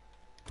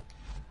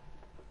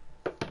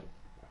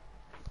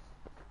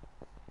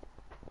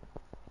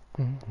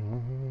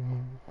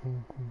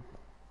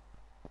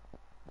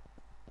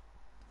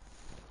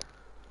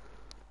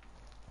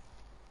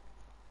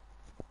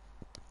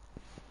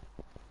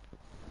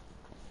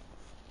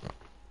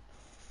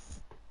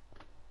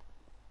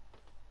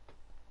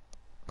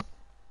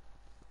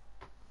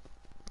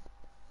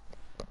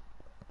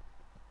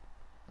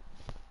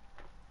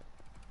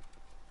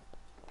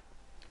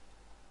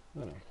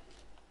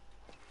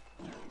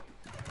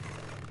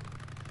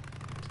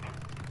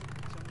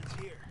 Someone's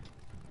here.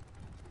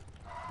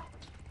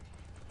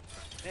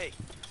 Hey,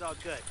 it's all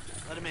good.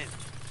 Let him in.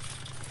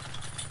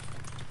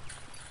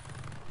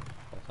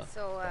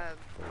 So, a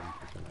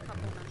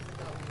couple months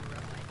ago, we were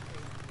up like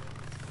crazy.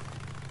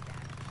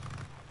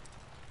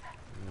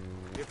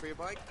 Here for your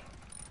bike?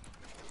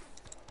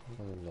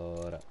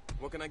 Allora.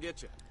 What can I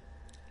get you?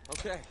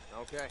 Okay.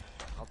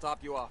 I'll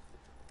top you off.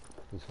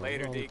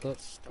 Later, Deke.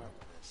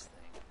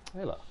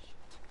 E là.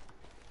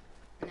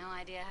 No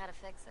idea how to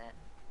fix it.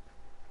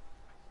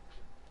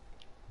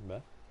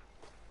 Beh.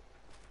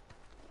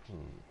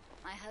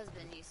 My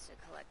husband used to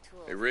collect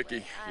tools. Hey,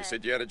 Ricky, you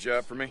said you had a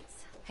job for me?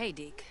 Hey,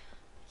 Deke.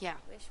 Yeah.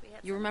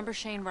 You remember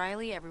Shane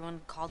Riley?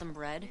 Everyone called him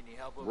Red.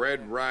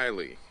 Red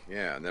Riley.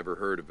 Yeah, never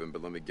heard of him,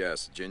 but let me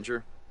guess.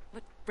 Ginger?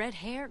 What, red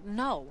hair?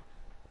 No.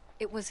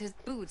 It was his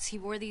boots. He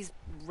wore these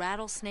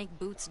rattlesnake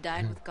boots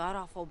dyed with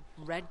god-awful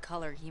red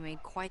color. He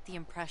made quite the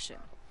impression.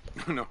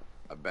 No,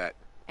 I bet.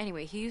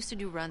 Anyway, he used to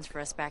do runs for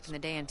us back in the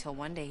day until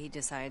one day he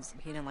decides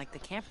he didn't like the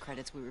camp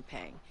credits we were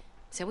paying.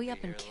 So he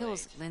up and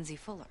kills Lindsay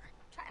Fuller.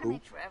 Who?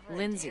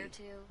 Lindsay.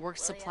 Worked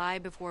supply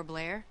before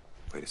Blair.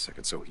 Wait a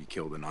second, so he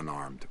killed an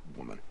unarmed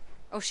woman?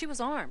 Oh, she was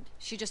armed.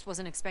 She just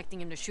wasn't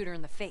expecting him to shoot her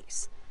in the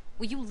face.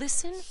 Will you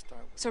listen?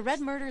 So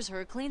Red murders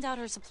her, cleans out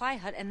her supply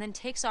hut, and then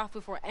takes off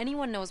before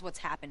anyone knows what's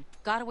happened.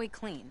 Got away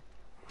clean.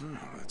 Oh,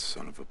 that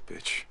son of a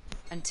bitch.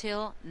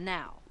 Until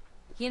now.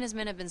 He and his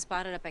men have been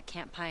spotted up at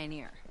Camp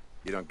Pioneer.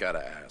 You don't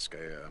gotta ask.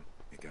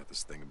 I got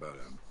this thing about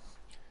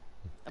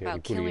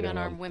About killing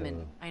unarmed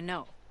women, I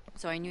know.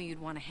 So I knew you'd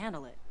want to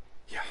handle it.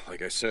 Yeah,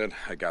 like I said,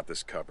 I got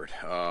this covered.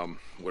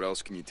 What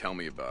else can you tell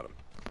me about him?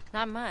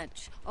 Not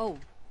much. Oh,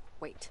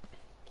 wait.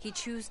 He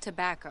chews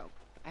tobacco.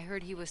 I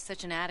heard he was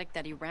such an addict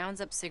that he rounds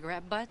up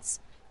cigarette butts,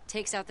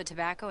 takes out the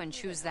tobacco, and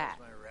chews that.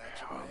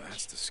 Oh,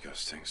 that's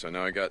disgusting. So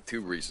now I got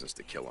 2 reasons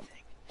to kill him.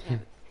 Yeah.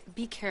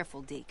 Be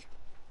careful, Deke.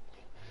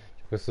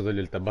 Questo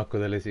toglie il tabacco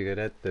dalle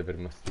sigarette per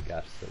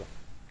masticarselo.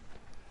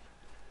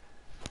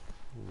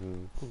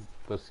 Un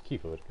po'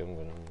 schifo perché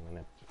comunque non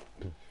è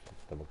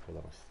tabacco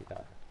da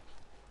masticare.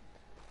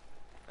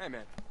 Hey,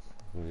 man.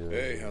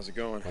 Hey, how's it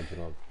going?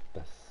 Immagino,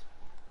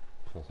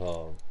 non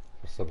so,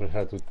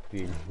 sopra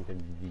tutti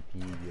gli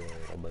video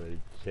e roba del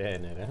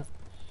genere.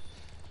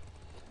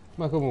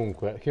 Ma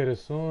comunque, che ore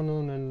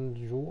sono nel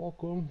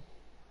gioco?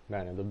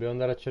 Bene, dobbiamo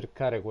andare a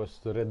cercare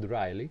questo Red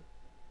Riley.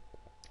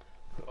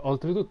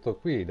 Oltretutto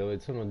qui dove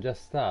sono già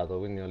stato,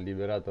 quindi ho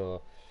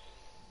liberato...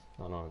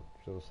 No,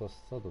 sono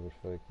stato per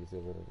fare chissà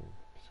per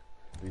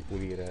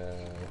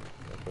ripulire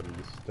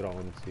quegli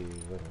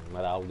stronzi,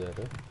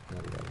 marauder,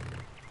 non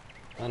ricordo.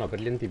 Ah no, per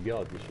gli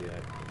antibiotici,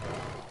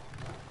 ecco.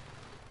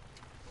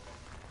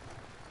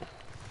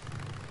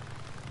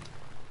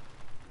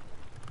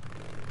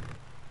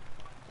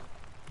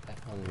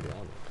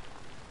 Andiamo.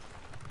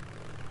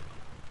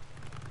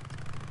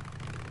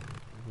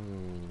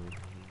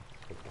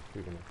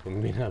 Qui come è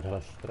combinata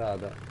la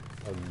strada.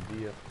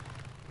 Oddio.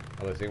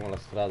 Vabbè, seguiamo la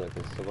strada,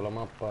 che sto con la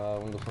mappa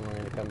quando sono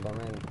nei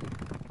campamenti.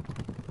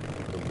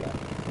 Non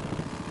problema.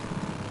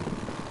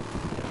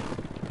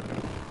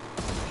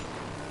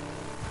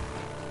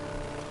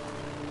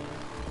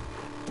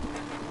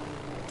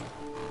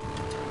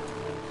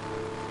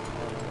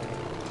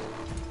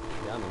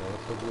 Diamine, non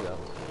sto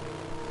guidando.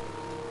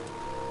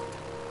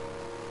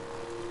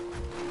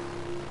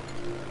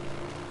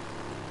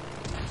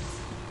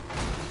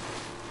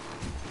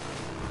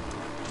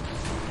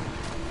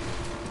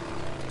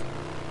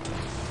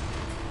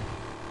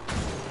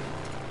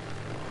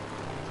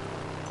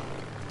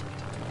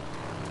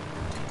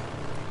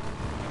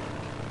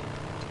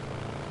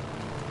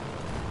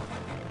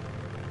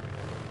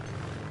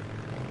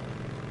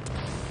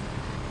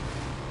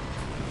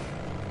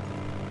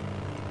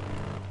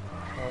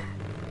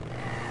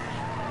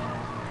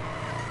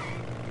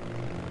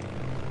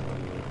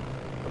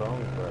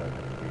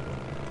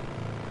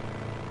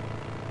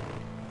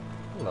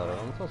 Allora,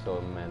 non so se ho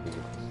il medico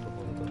a questo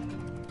punto.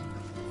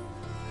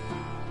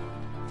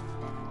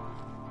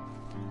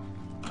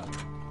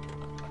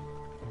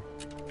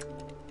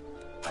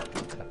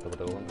 Certo,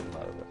 potevo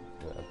controllare,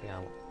 però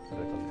apriamo e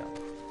ritogliamo.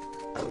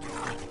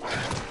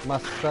 Ma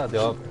sta, ti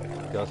ho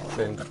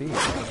sentito.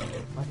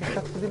 Ma che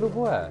cazzo di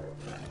lupo è?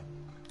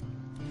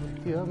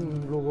 Oddio, è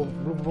un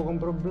lupo con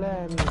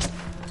problemi.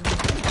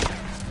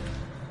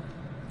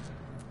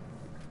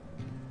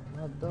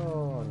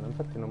 Madonna,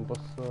 infatti non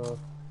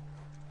posso...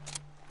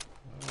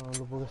 No,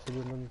 lupo che sta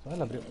diventando... È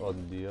la prima...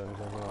 Oddio, ne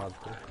sono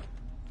altri.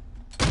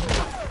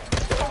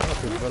 Sono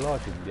più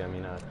veloci di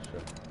minaccia.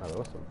 Allora,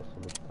 questo lo posso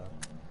buttare.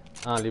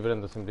 Ah, li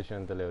prendo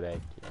semplicemente le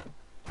orecchie.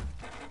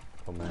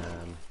 Come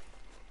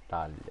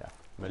taglia.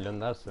 Meglio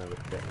andarsene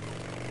perché...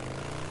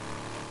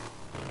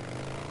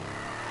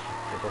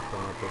 si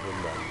possono mettere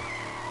problemi.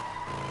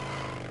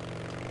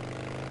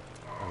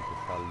 Anzi,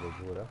 salvo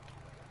pure.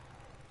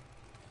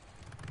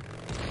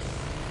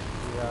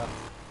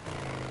 Via.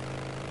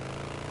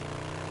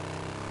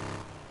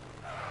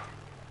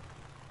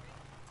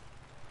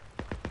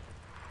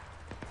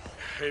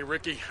 Hey,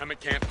 Ricky, I'm at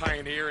Camp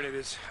Pioneer, and it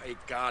is a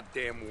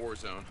goddamn war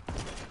zone.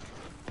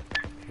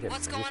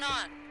 What's going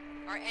on?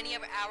 Are any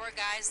of our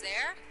guys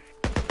there?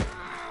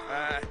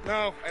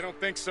 No, I don't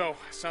think so.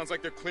 Sounds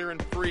like they're clearing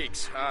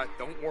freaks.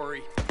 Don't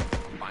worry.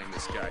 I'll find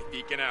this guy.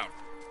 Deacon out.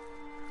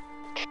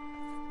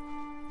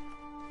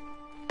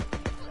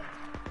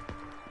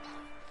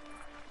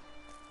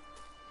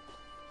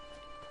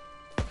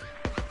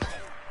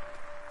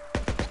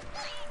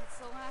 That's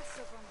the last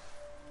of them.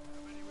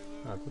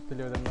 Ah, tutti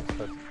li avete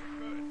ammazzati.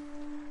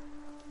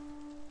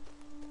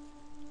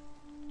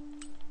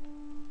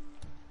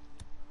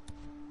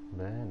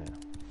 Bene.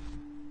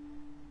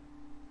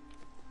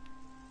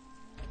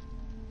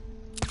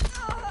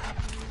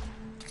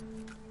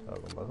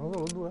 Allora, combattono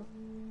solo 2.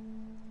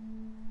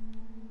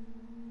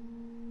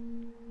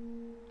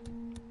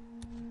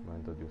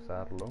 Momento di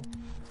usarlo.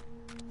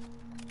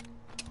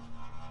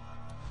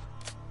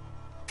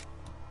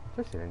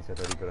 Poi si è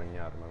iniziato a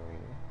riprognarmi,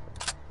 quindi.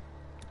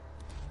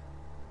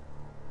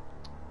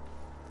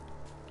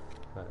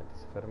 Bene, ti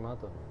sei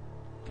fermato.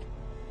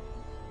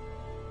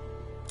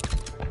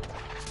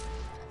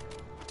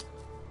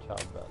 Ciao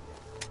bello.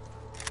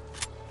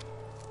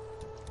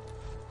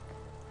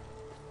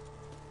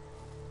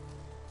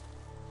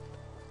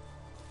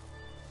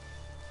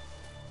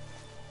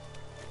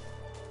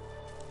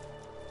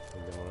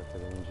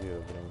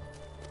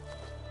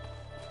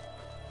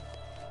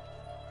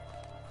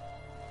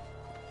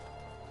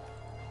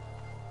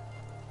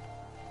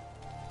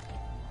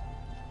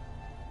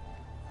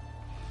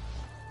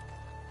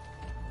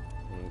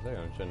 che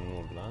non c'è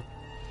nulla, eh?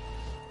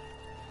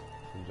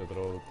 Se già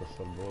trovo tutto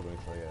sto al volo mi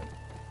sa che...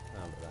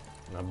 Ah vabbè,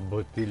 una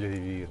bottiglia di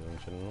birra, non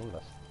c'è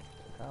nulla,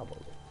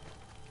 cavolo.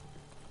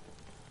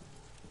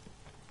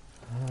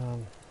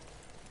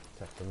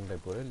 Certo, andai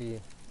pure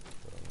lì,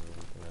 però non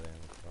devo tenere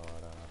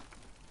ancora.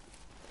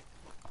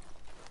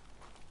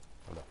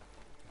 Vabbè,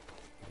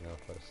 andiamo a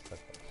fare sta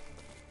cosa.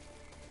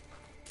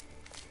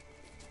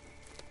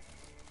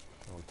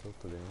 Non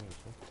tutto dei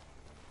nemici.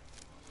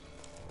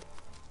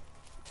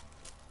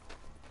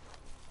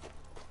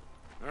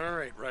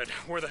 Alright, Red,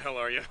 where the hell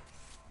are you?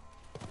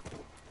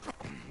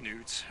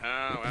 Newts.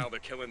 Ah, well, they're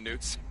killing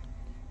newts.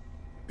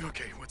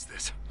 Okay, what's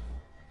this?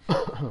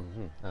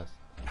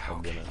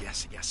 Okay,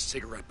 yes,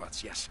 cigarette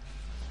butts, yes.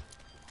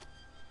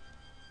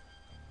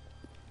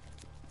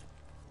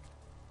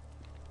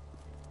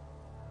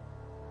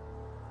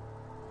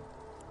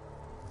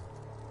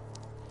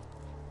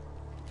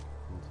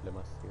 Non se le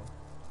mastica?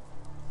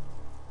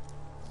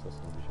 Sto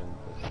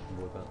semplicemente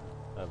vuota.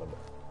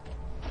 Vabbè.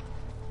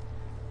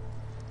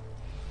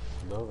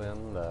 Dove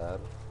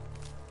andare?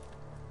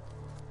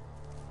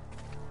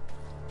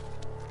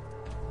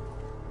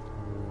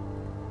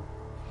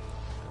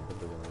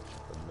 Vediamo se ci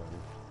sta bene.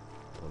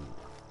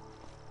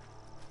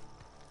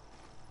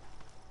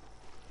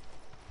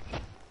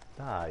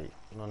 Dai,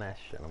 non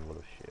esce, non vuole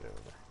uscire,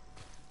 vabbè.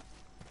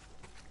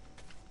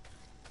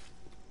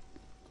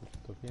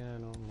 Tutto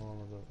pieno,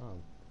 molotov. Ah,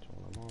 facciamo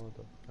una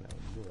molotov.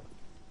 Andiamo via.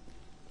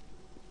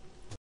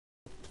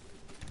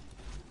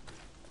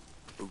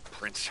 Ooh,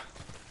 prints.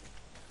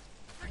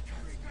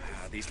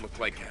 These look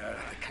like the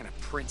kind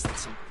of prints that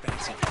some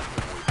fancy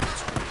cowboy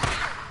boots would.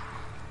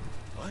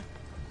 What?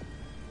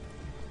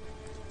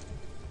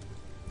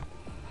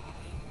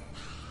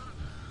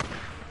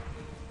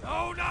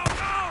 No, no,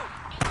 no!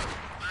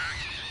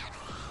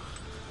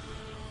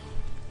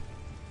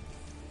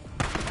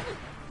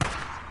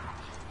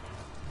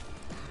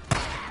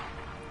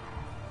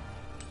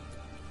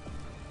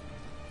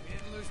 We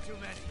didn't lose too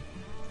many.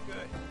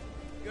 Good.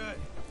 Good.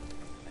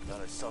 I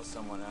thought I saw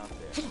someone out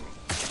there.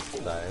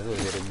 Dai, tu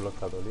eri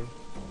bloccato lì.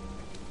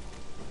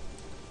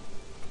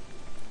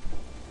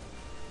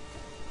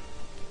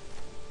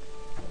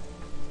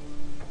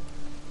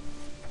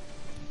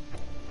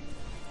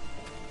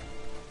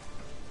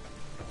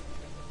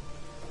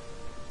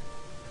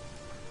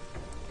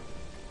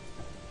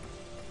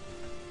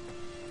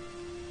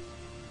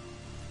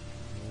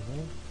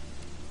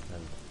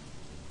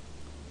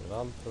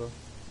 L'altro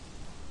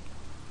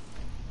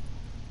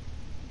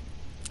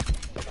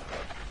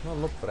non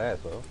l'ho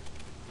preso.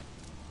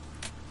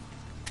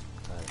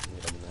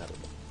 Mira di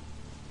merda.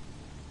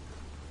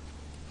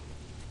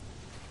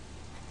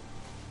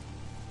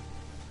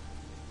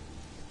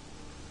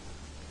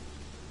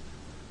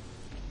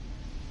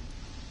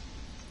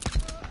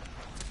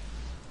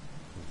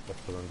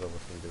 Questo non trovo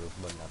sentito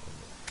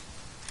sbagliato.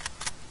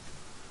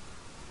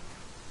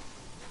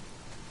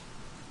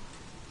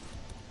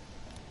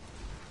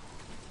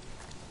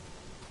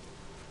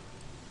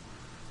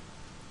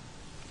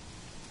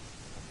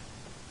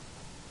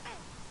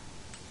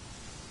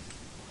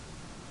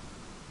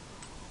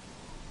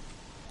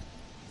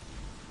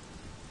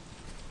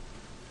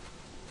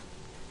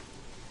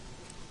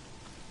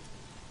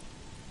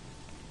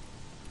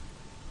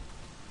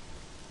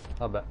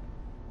 Vabbè,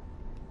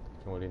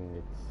 facciamo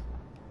l'inizio.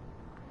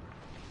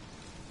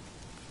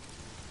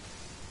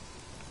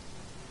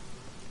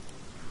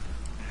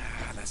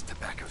 That's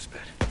tobacco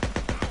spit.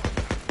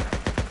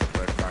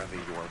 Red Riley,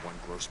 you are one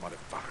gross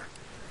motherfucker.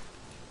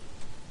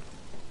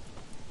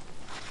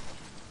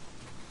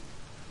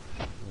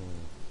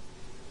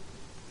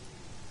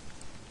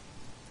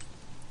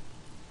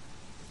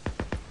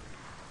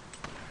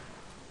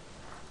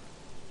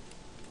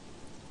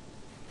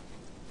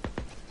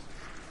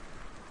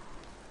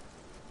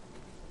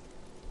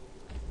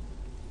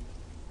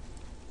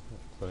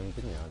 Sono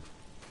impegnati,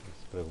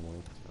 spreco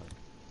munizioni.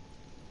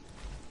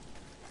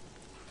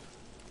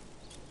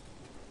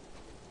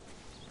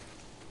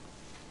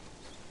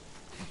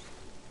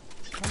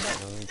 Vabbè,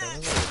 non mi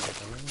prendo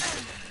esattamente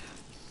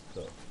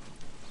sto.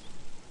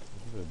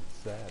 Proprio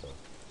zero.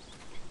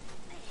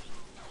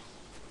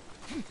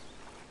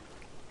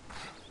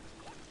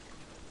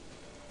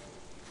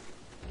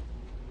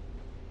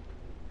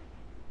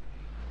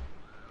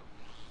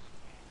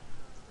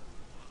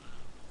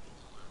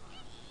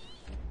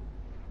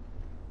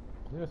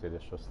 Vediamo se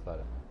riesco a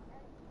stare.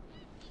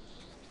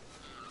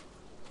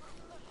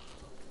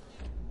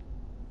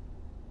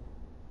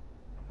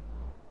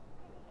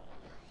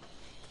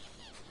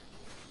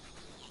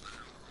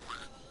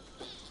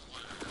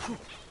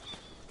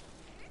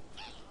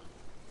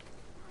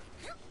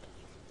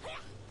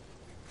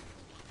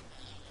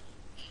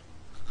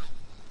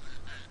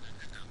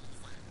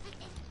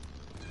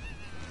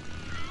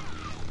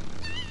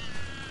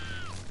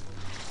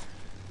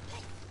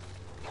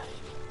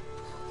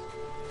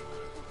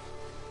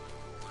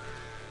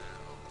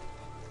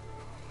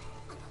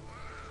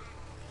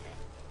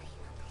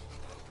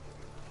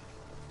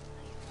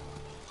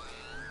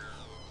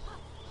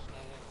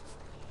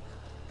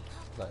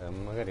 sai,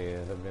 magari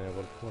se viene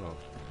qualcuno...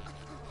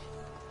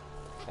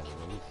 non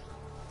l'ho visto.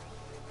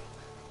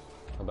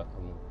 Vabbè,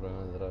 proviamo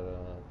ad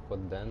entrare qua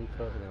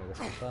dentro, vediamo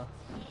cosa fa.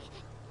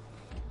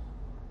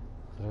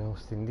 Troviamo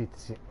questi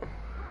indizi.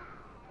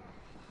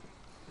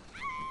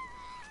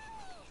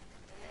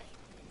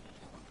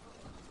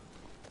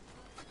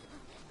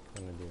 Che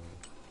ne dicono?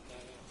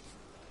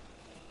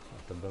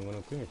 Se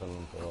vengono qui mi fanno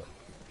un po'...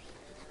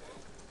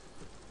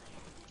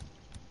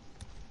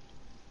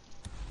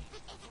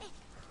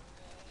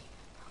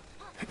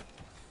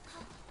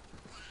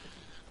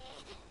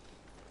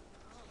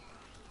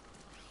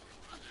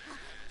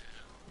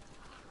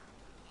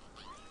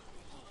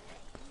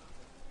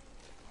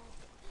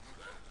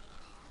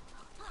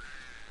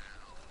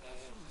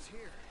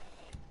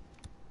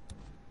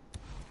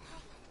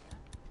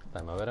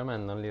 Dai, ma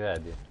veramente non li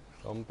vedi?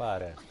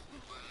 Compare.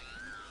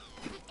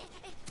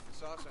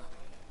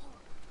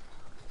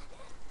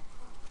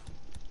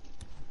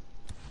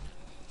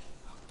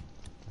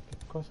 Ma che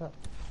cosa?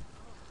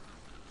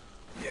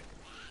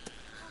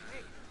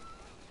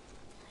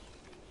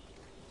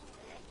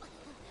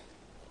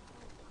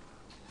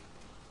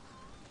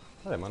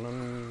 Vabbè, ma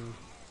non...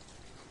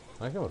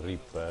 Ma è che è un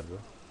Ripper?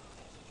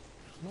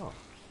 No.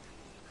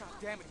 God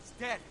damn it, he's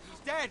dead! He's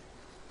dead!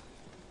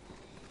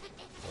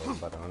 Oh,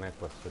 guarda, non è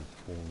questo il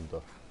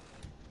punto.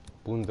 Il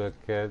punto è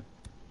che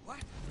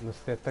non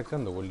stai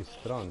attaccando quegli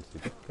stronzi,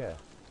 perché?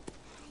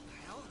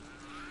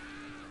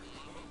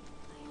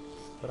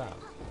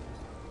 Strano.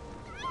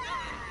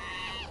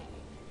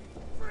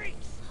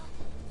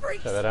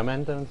 Cioè,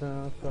 veramente non se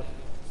ne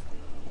accorto.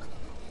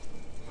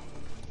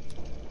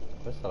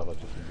 Questa la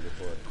faccio subito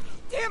fuori.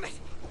 Damn it!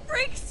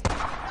 Freaks!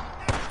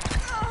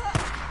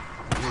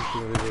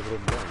 L'ultimo dei tuoi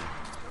problemi.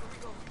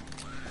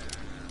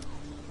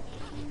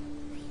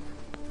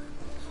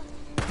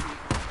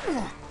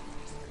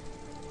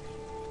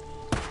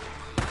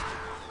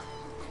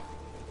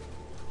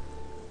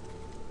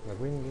 Ma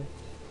quindi?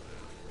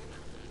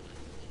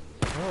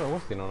 Allora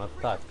questi non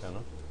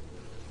attaccano?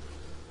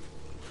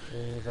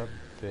 E va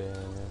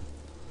bene.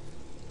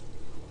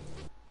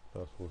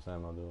 Però scusa,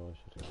 ma devo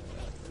cercare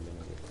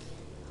l'indirizzo.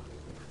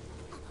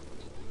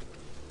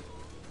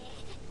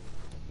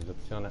 La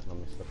situazione non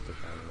mi sta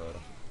piacendo ora.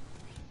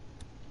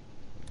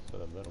 Mi sto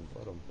davvero un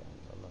po'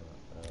 rompendo. Allora,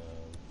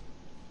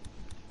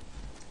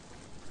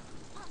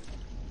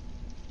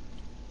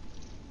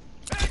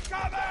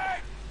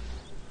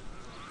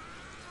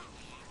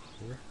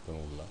 questo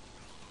nulla.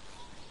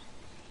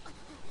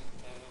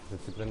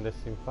 Se ti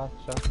prendessi in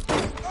faccia?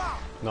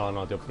 No,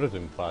 no, ti ho preso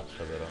in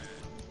faccia però.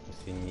 Che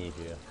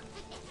significa?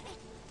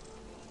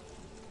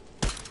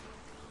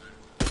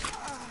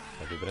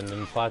 Se ti prendo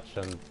in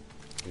faccia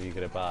devi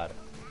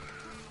crepare.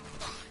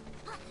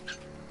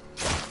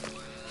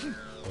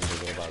 Non devi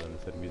crepare, non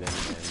servite a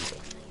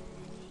niente.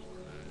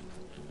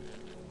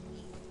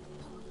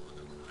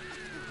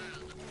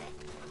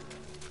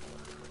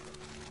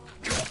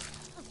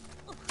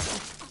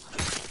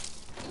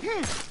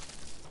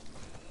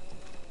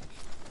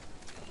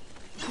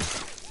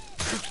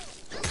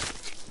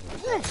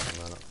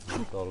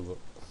 Non tolgo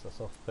questa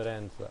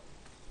sofferenza.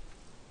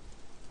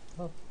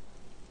 Oh.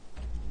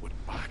 Wooden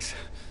box.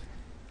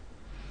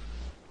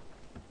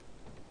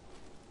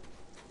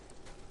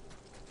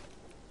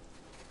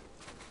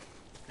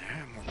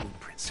 More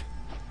blueprints.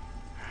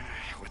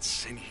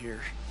 What's in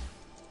here?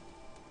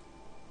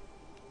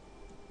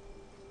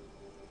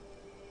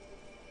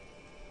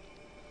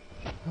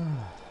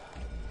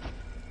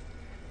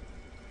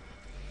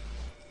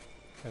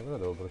 Però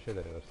devo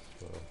procedere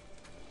verso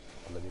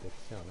la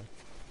direzione.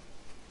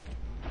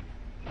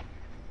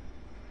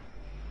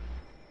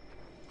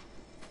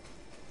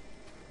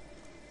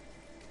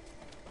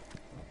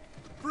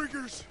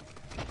 Bringers!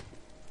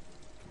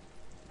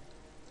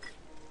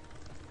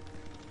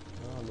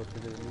 No, lo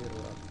devi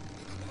dirla.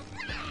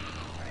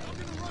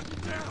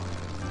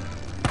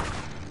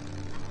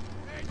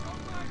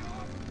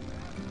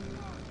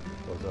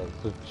 Cosa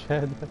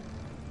succede?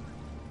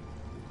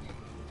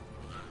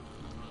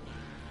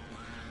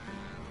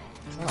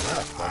 Ah,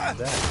 ora sta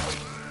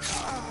dentro.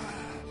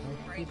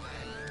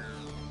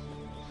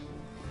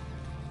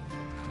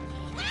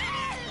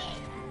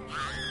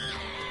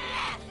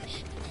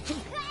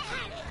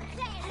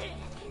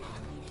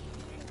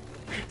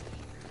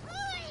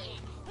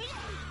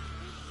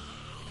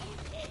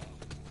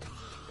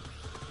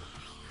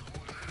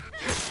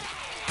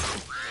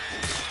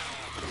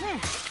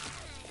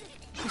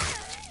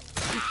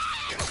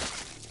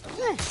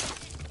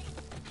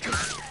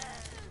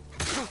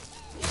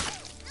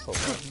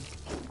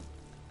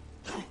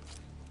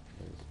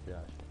 Mi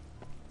dispiace.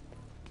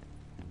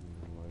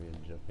 Ma è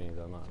già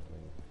finita male,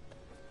 quindi.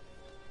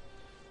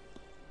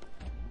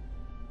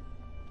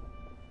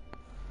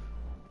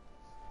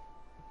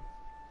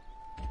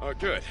 Oh,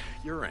 good.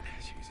 You're in.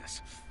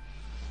 Jesus.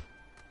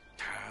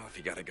 Well, if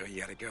you gotta go, you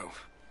gotta go.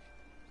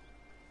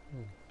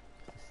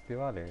 Questi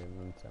stivali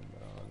non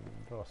sembrano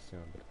il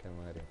prossimo perché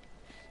magari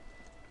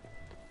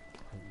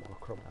è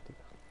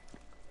monocromatica.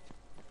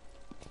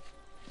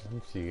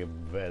 Sì, che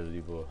bello,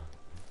 tipo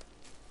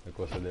le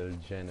cose del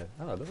genere.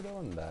 Ah, dove devo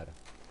andare?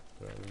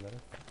 Dove devo andare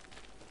qua?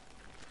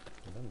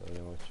 Intanto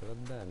vediamo che c'è là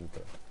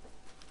dentro.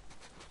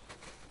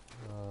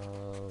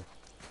 No,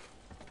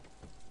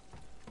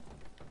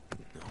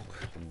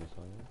 c'è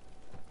bisogno.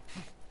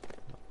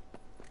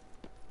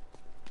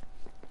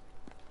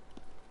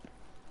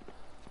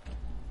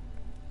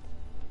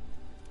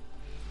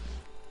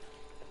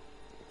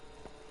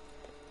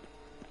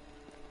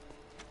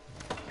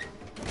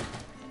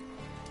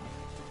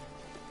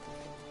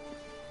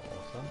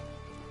 No.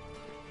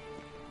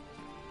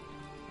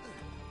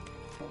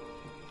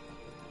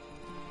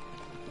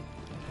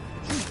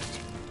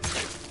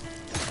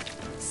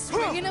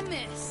 Swing and a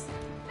miss.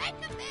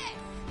 Make a miss.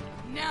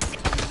 No.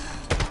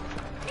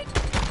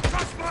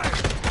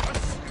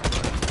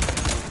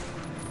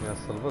 Mi ha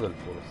salvato il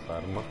volo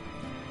st'arma.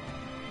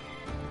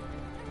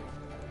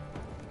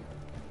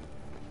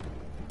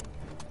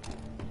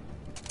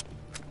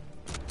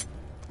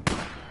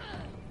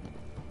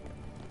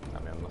 Ah,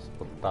 mi hanno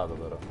spottato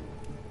però.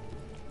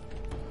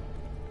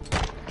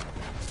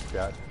 Mi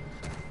spiace.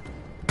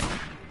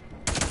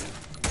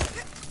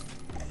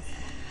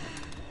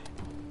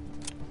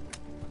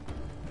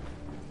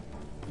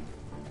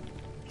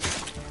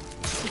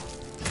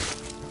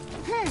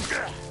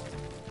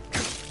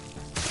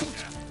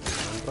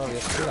 Non provi a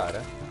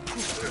tirare?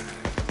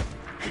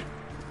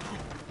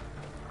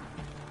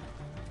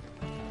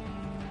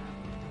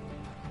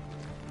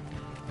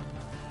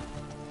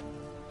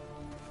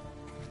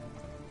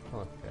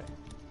 Ok.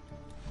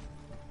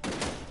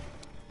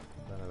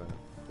 Bene bene,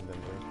 qui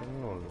dentro non c'è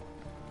nulla.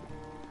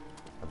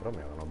 Però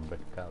mi avevano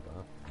beccato,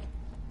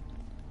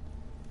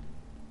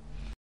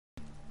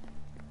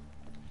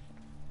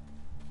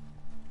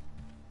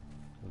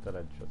 Un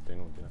teleggio è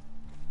inutile.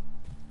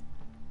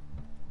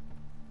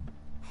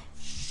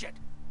 Shit!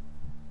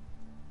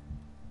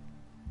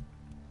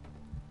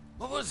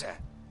 What was that?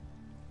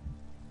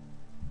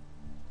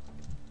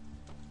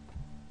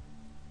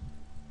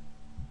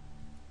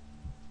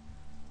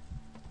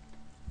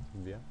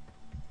 Via.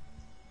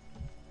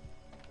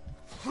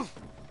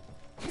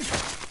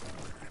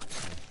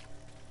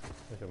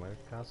 Invece ma il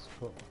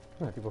casco...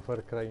 tipo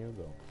Far Cry New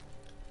Dawn.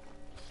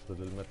 Questo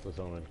del metto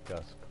solo nel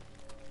casco.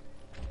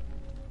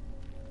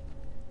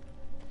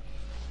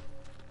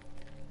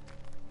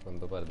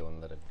 Quanto pare devo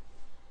andare lì.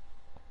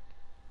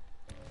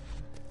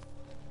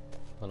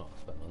 Ma no,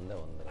 aspetta, non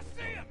devo andare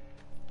lì.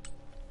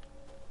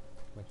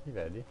 Ma chi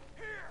vedi?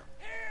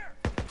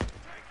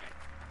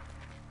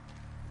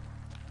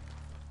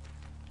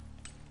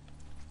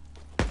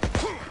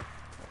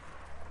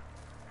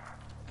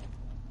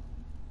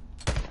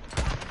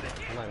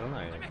 Non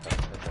hai nel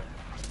casco.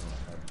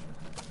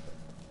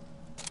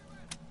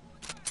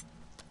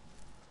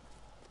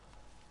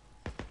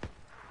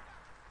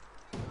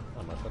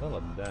 Ah, ma sarà là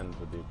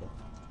dentro, tipo.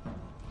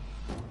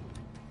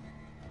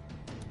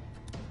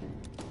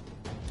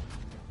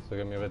 Visto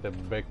che mi avete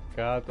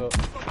beccato.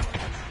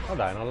 Oh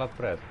dai, non l'ha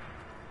preso.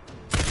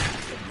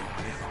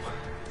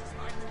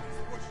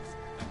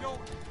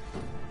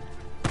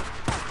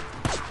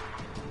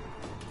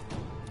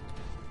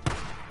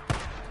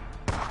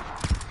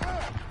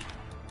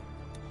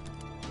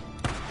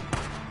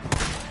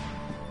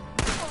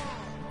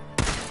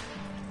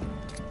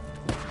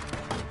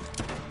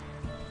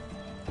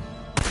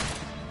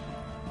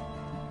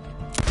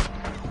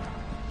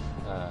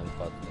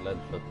 Infatti,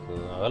 l'headshot...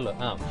 No, quello...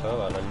 Ah,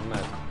 c'aveva il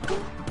mezzo.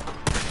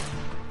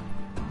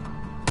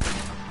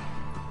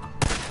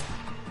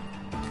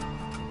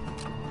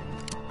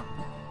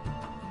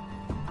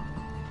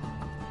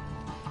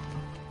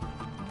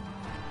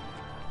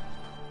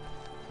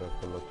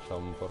 Quello c'ha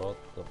un po'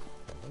 rotto.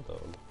 Intanto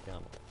lo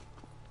lottiamo.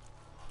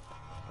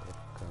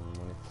 Con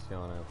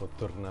munizione può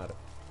tornare.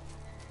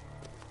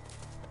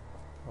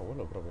 Oh,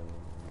 quello proprio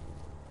non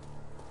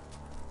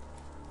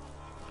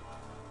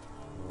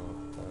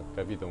ho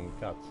capito un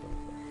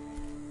cazzo.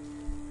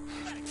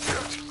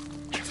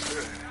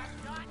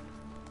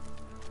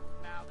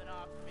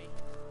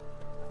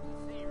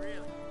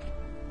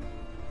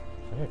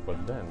 Ma che è qua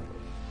dentro?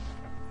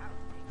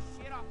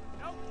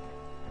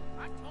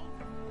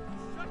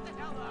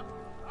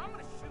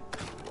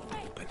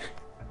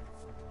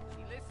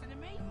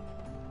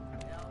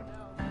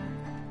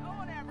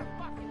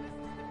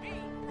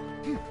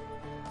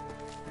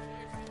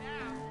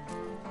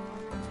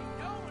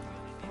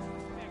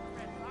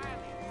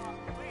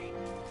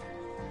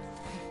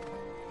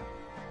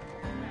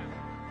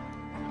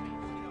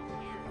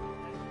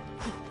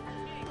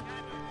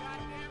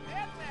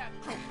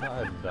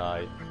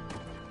 Dai.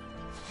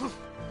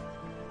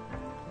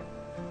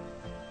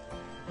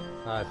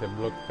 Ah, si è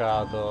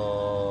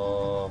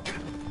bloccato.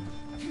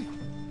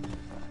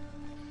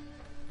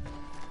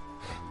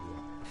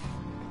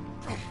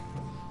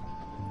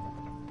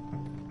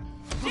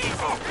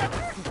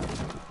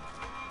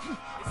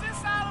 Is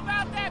this all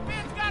about that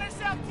bitch got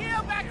herself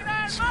killed back at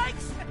Iron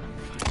Mike's?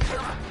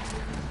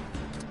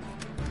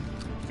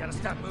 You gotta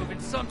stop moving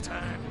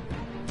sometime.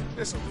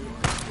 This'll do.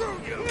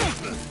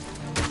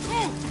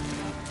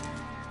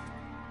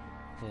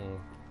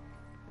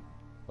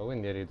 Oh,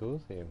 quindi eri tu?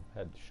 Sì,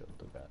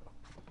 headshot, caro.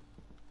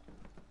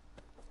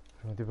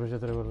 Prima di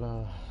procedere con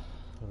la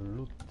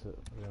loot,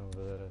 dobbiamo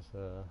vedere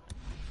se...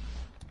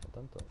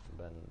 Tanto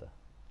bende.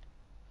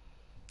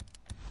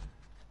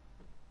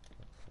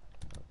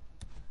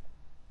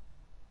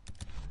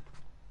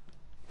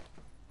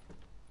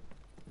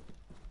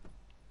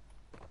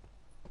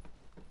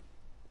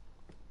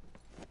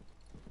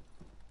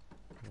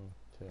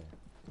 Sì.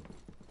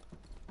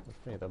 È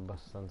finita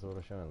abbastanza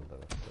velocemente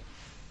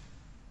questo.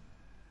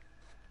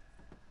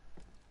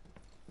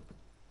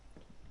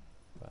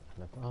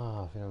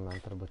 Ah, finalmente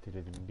altre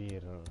bottiglie di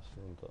birra, non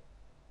assunto.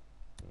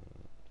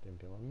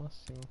 Riempiamo al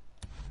massimo.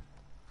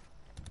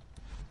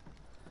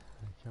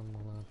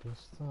 Mettiamo la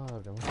pistola,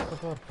 abbiamo questa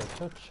porta,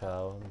 ciao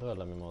ciao. Dov'è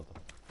la mia moto?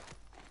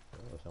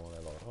 Siamo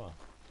le loro, va.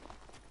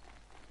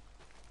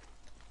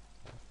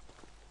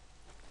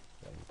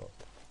 Un po'.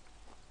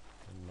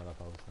 Una bella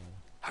pausa.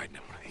 Hiding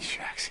in one of these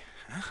shacks,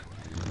 huh?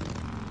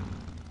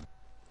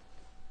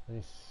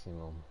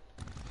 Benissimo.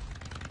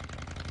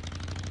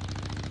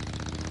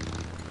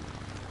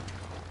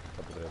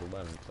 Potrei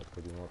rubare un sacco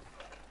di moto.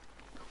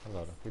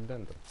 Allora, qui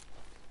dentro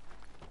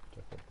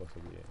c'è qualcosa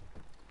di...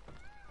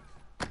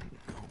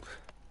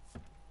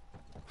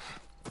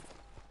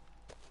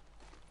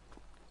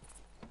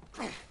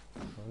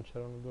 Non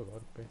c'erano due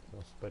corpi?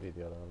 Sono spariti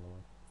ora dalla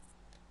mano.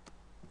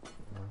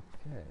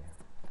 Ok.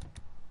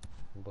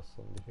 Non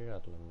posso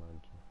modificarlo,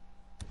 immagino.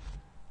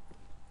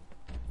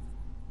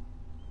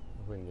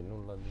 Quindi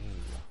nulla di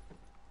nulla.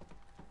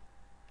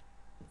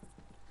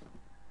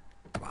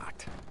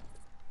 Locked.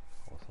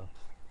 Cosa?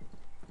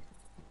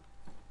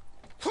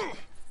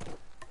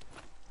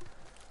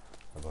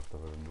 La porta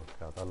proprio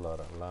bloccata.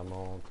 Allora, la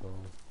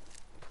moto...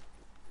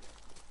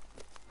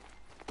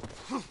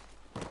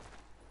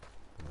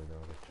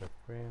 Vediamo che c'è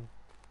qui.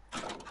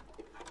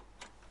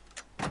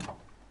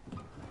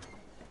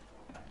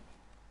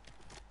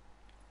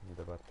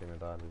 Le parti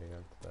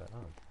metalliche.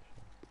 Ah,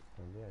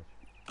 c'è 10.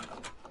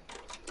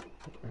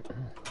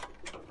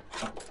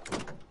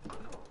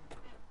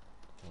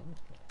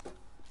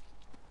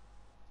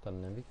 Sta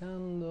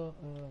nevicando,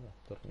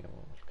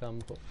 torniamo al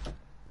campo.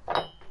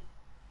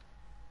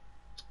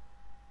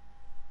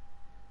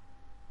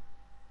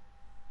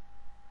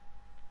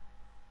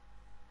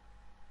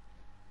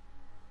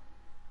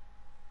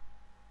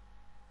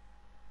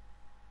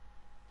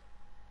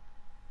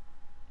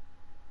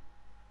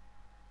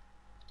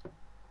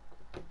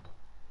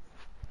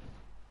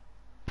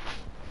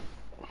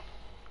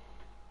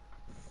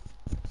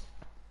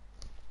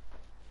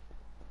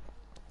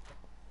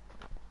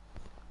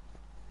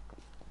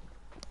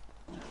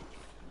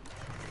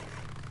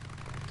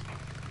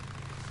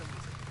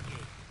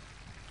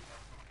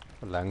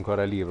 Quella è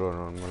ancora lì, però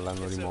non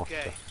l'hanno rimossa.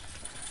 Okay.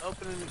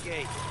 Opening the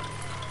gate.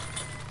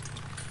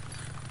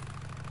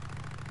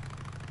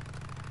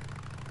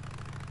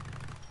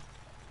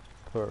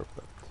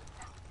 Perfect.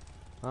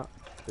 Ah,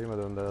 prima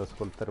devo andare ad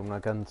ascoltare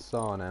una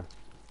canzone.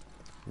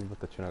 Devi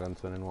buttarci una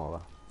canzone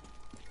nuova.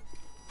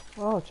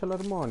 Oh, c'è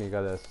l'armonica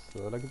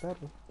adesso. La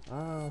chitarra?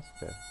 Ah,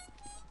 aspetta.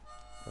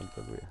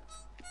 Sempre lui.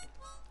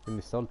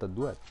 Quindi stavolta è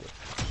duetto.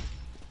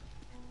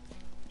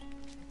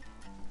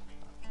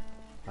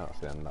 Ah, no,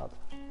 sei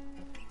andato.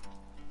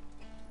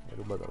 Hai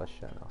rubato la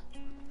scena.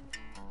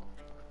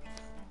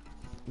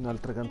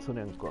 Un'altra canzone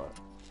ancora.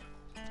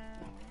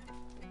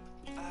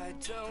 I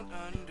don't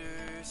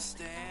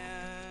understand.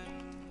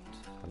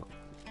 Ah, no.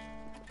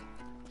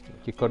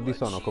 Che accordi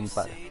sono,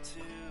 compare?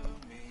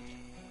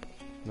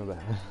 Vabbè,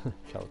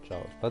 ciao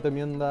ciao.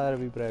 Fatemi andare,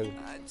 vi prego.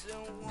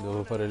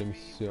 Devo fare le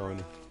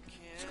missioni.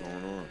 What's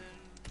going on?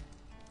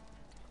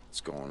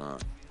 What's going on?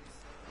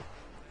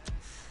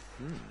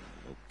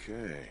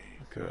 Okay,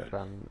 good.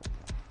 Run.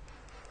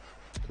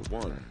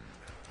 One.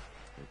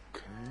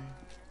 Okay.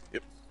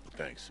 Yep,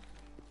 thanks.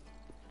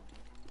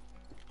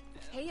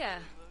 Hey,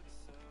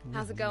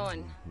 how's it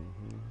going?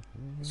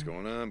 What's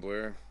going on,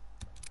 Blair?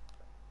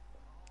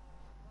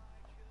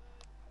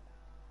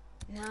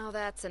 Now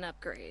that's an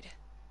upgrade.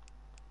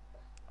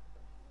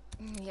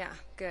 Yeah,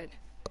 good.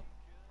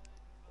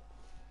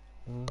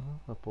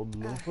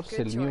 Apollo. Forse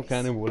good il mio choice.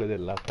 cane vuole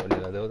dell'acqua,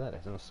 gliela devo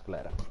dare, se no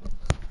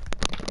sclera.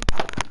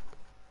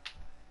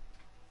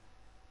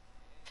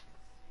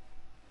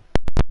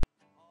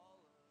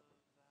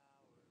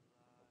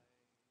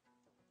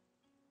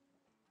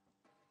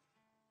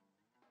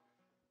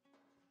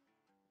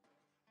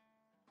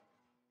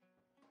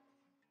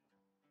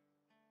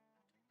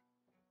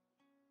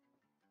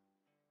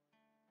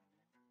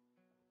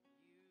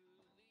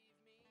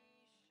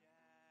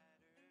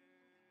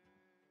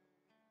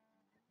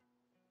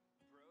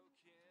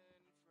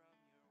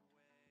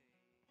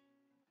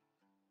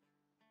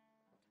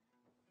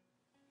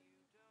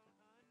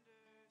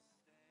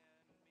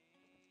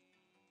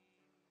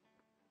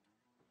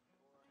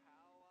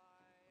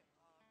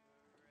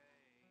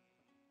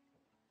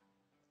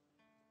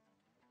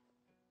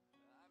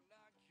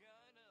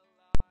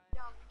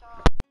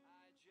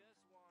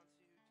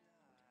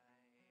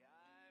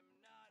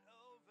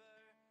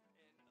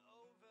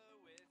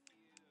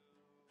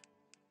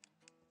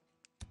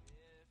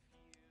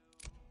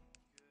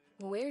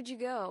 Where'd you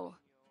go?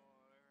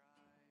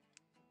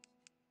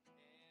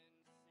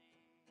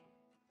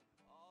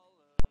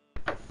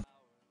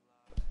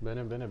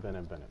 Bene, bene,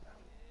 bene, bene.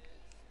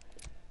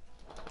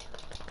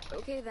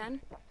 Okay then.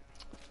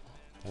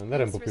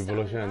 Andare un po' più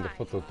velocemente, ho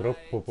fatto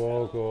troppo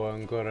poco,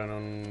 ancora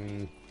non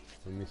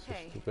mi sto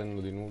stupendo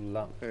di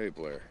nulla. Hey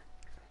Blair.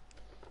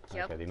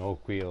 Ok, di nuovo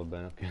qui, va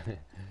bene, ok.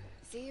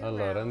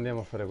 Allora,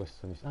 andiamo a fare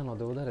questa missione. Ah no,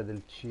 devo dare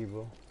del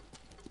cibo.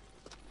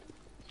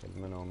 Che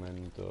almeno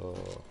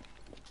aumento...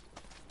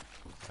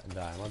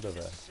 dai, ma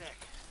dov'è?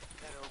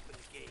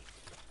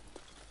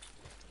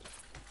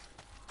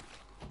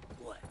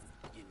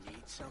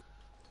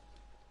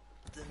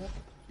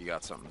 You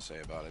got something to say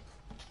about it?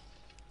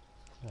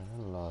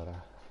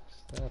 Allora,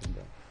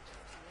 sterda.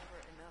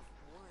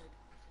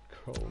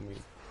 Come.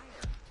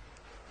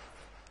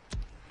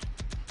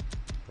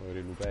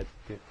 Poveri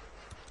lupetti.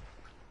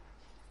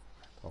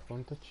 Oh,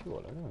 quanto ci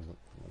vuole? Che mi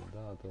ha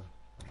dato?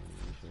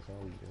 15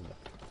 soldi, vabbè.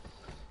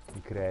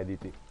 I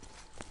crediti.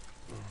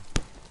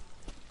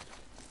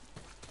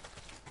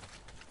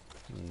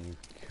 Il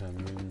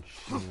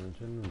camioncino,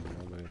 c'è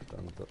nulla, vabbè,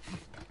 tanto.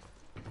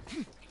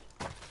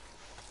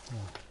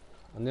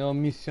 Andiamo a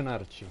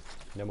missionarci.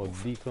 Andiamo a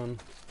Deacon.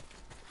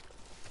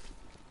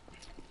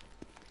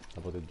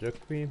 La potete già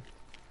qui.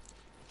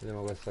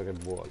 Vediamo questa che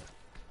vuole.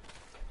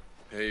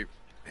 Hey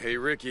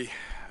Ricky,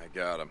 I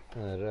got him.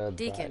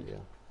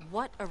 Deacon,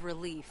 what a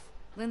relief.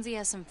 Lindsay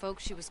has some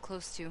folks she was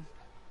close to.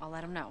 I'll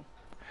let him know.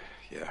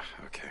 Yeah,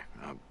 okay.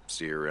 I'll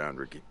see you around,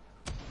 Ricky.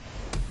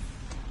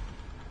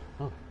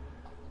 Oh.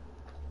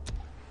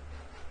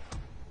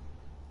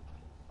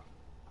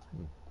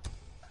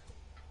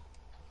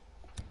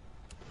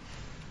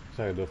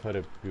 Sai che devo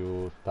fare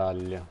più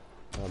taglia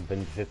al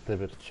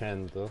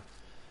 27%.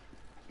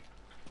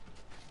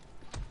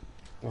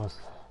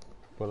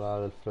 Quella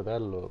del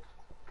fratello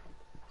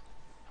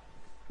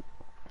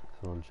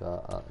sono già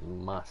al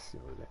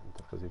massimo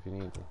dentro, quasi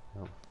finito.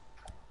 No.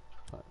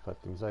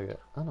 Infatti mi sa che...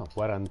 ah no,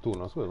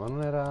 41, scusa, ma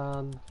non era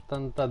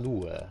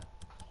 82?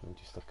 Non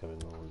ci sto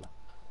capendo nulla.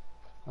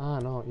 Ah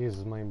no,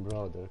 is my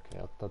brother, che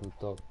è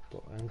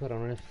 88 e ancora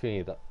non è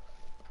finita.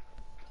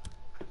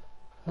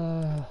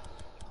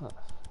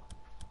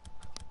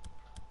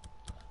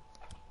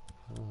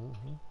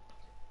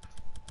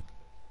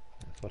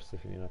 Forse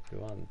finirà più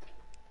avanti.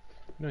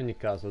 In ogni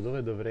caso,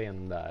 dove dovrei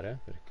andare?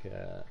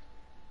 Perché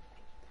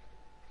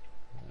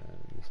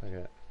mi sa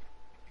che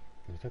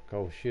mi tocca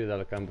uscire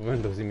dal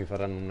campamento, così mi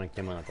faranno una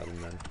chiamata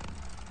almeno.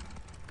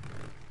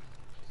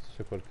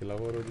 C'è qualche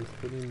lavoro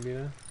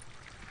disponibile?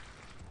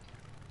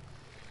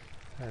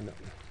 No.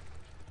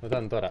 Ma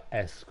tanto ora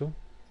esco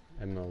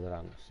e me lo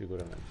daranno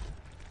sicuramente.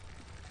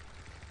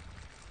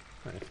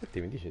 In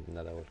effetti mi dice di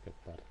andare da qualche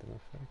parte, ma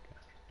fai caso.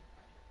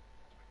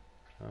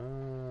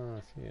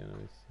 Ah, sì, è una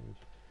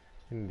missione.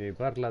 Quindi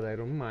parla da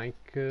Iron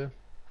Mike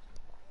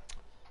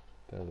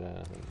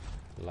per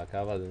la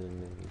cava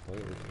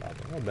dell'inventario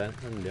usato. Va bene,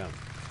 andiamo.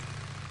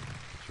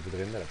 Ci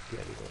potrei andare a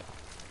piedi però.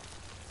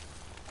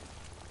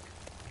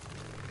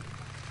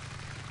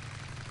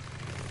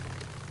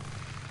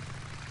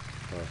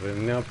 Allora,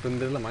 andiamo a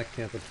prendere la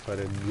macchina per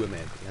fare 2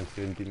 metri,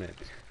 anzi 20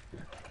 metri.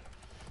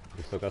 In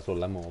questo caso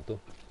la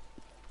moto.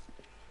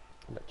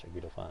 Beh, c'è chi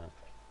lo fa.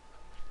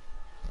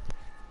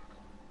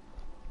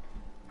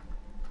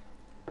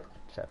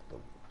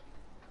 Certo,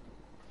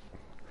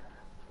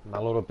 la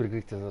loro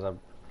pigrizia sarà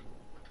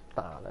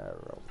tale,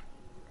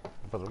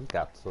 però un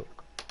cazzo,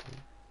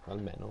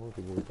 almeno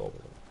che vuoi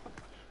povero.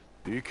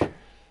 Deke,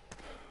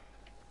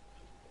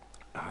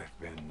 I've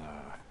been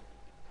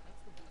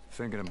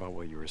thinking about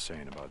what you were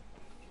saying about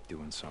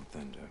doing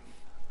something to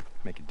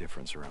make a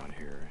difference around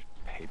here,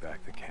 pay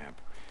back the camp.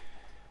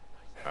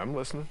 I'm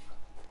listening.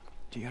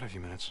 Do you got a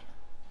few minutes?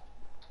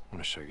 I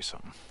want to show you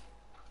something.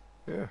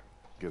 Yeah,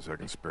 guess I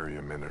can spare you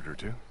a minute or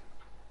two.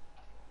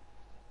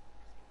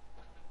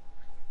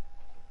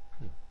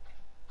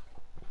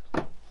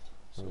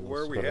 So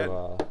where are we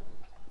heading?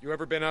 You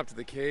ever been up to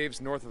the caves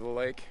north of the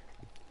lake?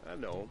 I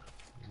know.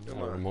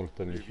 Come on,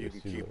 molto if you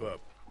can keep up.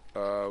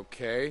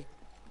 Okay,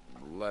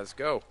 let's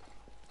go.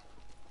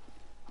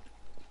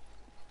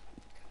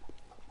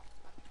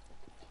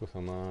 Scusa,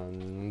 ma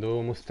non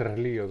devo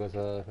mostrargli io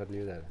cosa fargli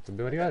vedere.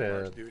 Dobbiamo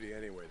arrivare. Duty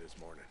anyway this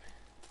morning.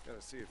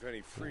 Gotta see if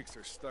any freaks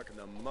are stuck in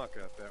the muck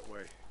out that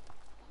way.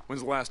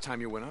 When's the last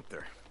time you went up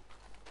there?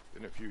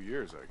 Been a few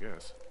years, I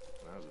guess.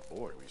 When I was a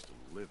boy, we used to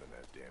live in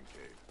that damn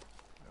cave.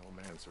 The old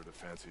man sort of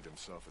fancied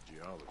himself a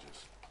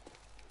geologist.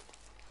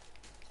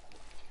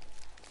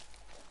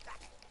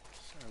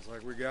 Sounds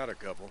like we got a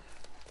couple.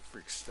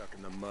 Freaks stuck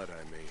in the mud,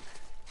 I mean.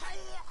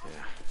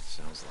 Yeah,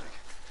 sounds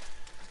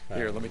like.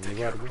 Here, let me take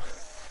care of it.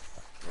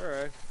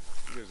 Alright.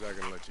 Guess I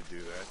can let you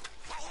do that.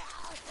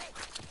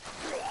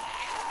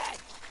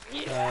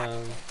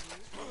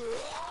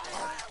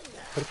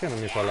 Perché non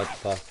mi fa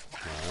l'attacco?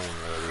 No, non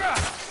lo vedo.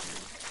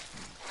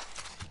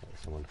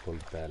 Siamo al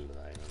coltello,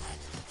 dai.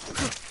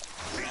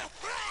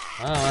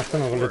 Ah, ma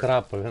stanno con le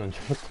trappole, non ci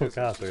ho fatto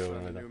caso io.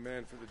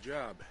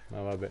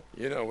 Ma vabbè.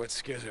 You know what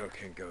Skizzo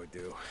can go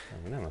do.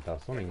 Non è una trappola,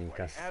 sono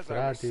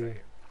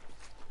incastrati.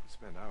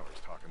 spend hours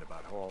talking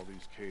about how all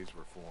these caves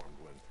were formed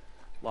when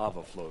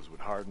lava flows would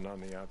harden on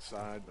the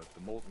outside, but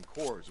the molten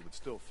cores would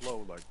still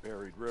flow like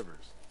buried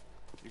rivers.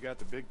 You got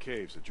the big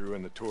caves that drew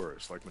in the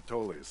tourists, like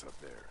Metolius up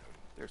there.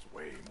 There's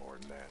way more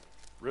than that.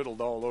 Riddled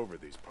all over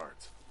these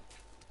parts.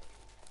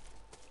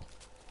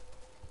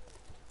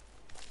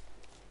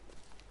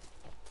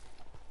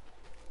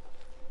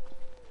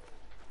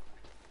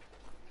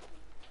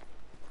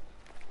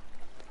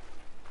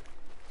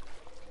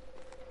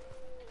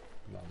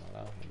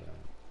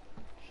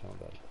 Lasciamo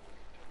perdere.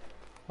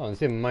 Oh, non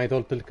si è mai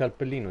tolto il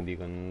cappellino,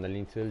 dico,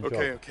 dall'inizio del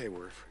Okay, gioco. okay,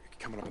 we're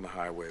coming up on the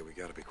highway. We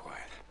gotta be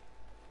quiet.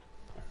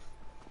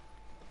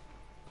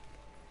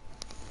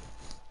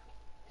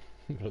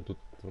 Però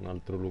tutto un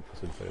altro loop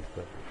senza che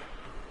per...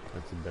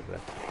 Anzi, del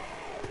resto.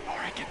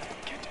 Alright, get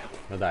down.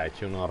 Ma dai,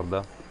 c'è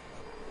un'orda.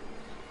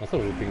 Ma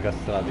sono tutti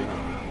incastrati,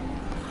 no?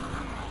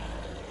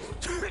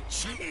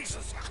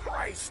 Jesus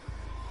Christ!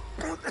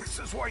 This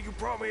is why you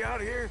brought me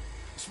out here?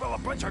 Smell a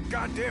bunch of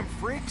goddamn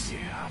freaks?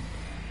 Yeah.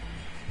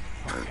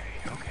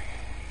 Okay.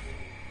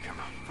 Come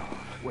on, follow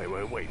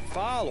me. Wait.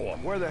 Follow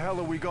him. Where the hell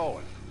are we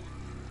going?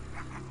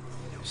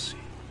 You'll see.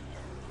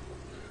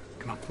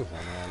 Come on. Scusa,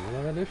 ma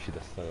non è riuscita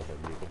sta cosa,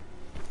 dico.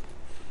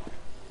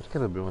 Perché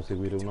dobbiamo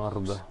seguire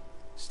un'orda?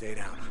 Stay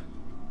down.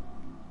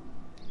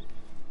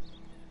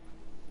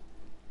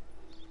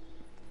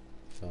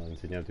 Ho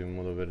insegnato un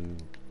modo per...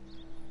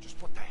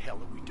 Just what the hell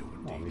are we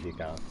doing, No, Deke? mi di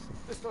cazzo.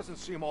 This doesn't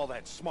seem all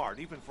that smart,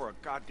 even for a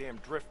goddamn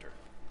drifter.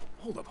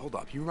 Hold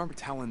up. You remember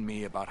telling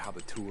me about how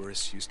the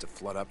tourists used to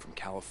flood up from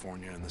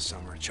California in the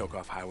summer, choke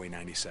off Highway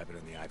 97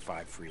 and the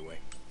I-5 freeway?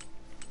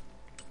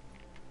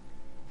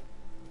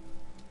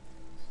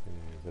 Sì,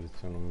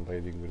 seleziono un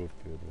paio di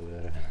gruppi per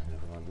vedere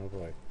dove vanno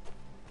poi.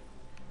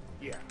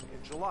 Yeah,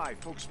 in July,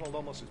 folks smelled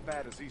almost as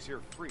bad as these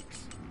here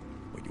freaks.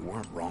 Well, you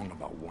weren't wrong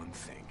about one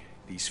thing.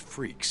 These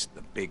freaks,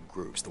 the big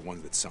groups, the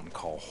ones that some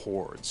call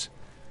hordes,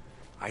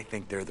 I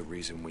think they're the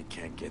reason we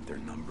can't get their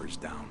numbers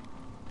down.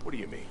 What do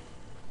you mean?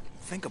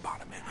 Think about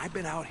it, man. I've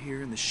been out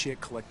here in the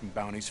shit collecting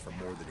bounties for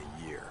more than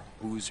a year.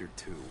 Boozer,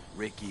 too.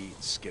 Ricky,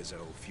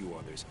 Skizzo, a few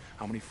others.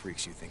 How many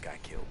freaks you think I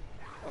killed?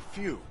 A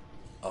few.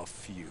 A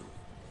few.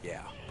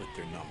 Yeah, but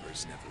their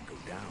numbers never go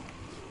down.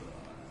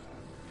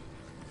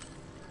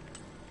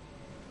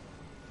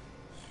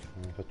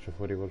 Faccio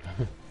fuori col...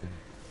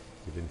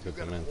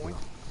 silenziosamente, no?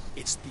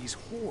 It's these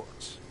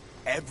hordes.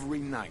 Every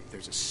night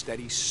there's a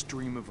steady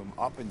stream of them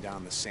up and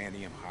down the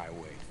Santiam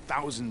Highway.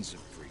 Thousands of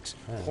freaks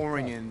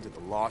pouring into the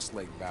Lost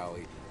Lake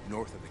Valley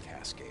north of the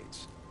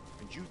Cascades.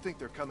 And you think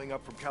they're coming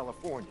up from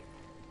California?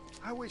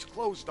 Highway's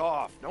closed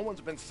off. No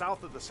one's been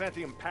south of the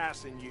Santiam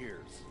Pass in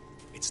years.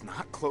 It's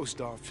not closed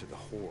off to the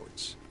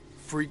hordes.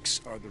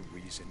 Freaks are the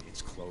reason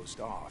it's closed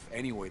off.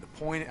 Anyway, the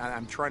point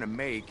I'm trying to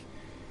make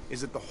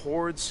is that the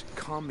hordes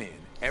come in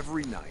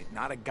every night.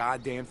 Not a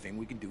goddamn thing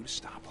we can do to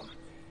stop them.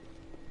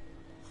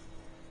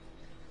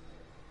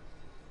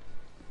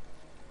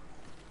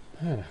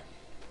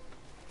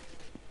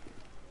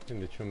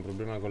 Quindi c'è un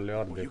problema con le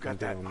orde,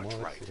 continuano a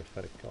muoversi per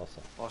fare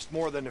cosa? Lost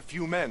more than a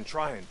few men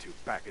trying to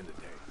back in the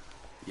day.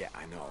 Yeah,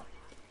 I know.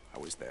 I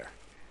was there.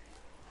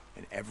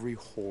 And every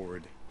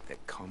horde that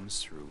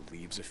comes through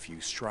leaves a few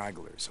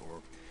stragglers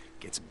or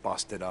gets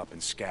busted up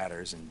and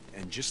scatters,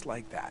 and just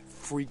like that,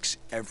 freaks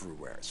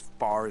everywhere as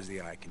far as the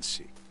eye can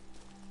see.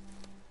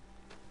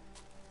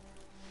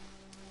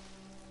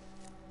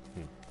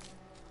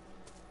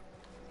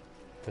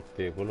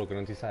 Infatti quello che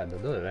non si sa è da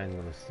dove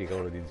vengono sti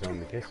cavolo di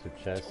zombie, che è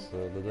successo,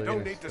 da dove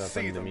don't viene need to sta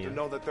see them to pandemia.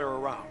 know that they're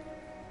around.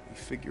 We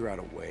figure out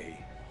a way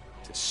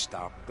to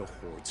stop the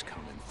hordes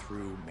coming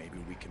through. Maybe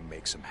we can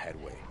make some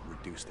headway,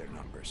 reduce their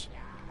numbers.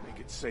 Make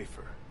it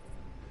safer.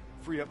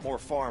 Free up more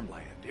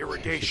farmland,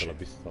 irrigation.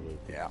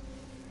 Yeah.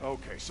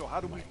 Okay, so how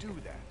do we do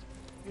that?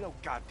 You know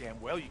goddamn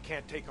well you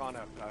can't take on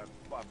a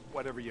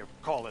whatever you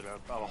call it,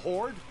 a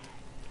horde?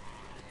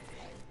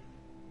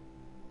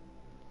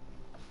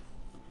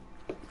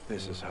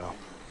 This is how.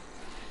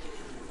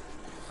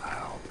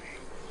 I'll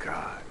be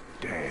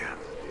goddamn.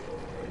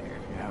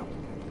 Yeah.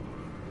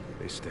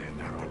 They stay in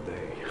there all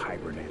day,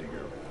 hibernating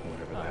or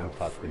whatever the hell.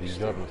 Infatti di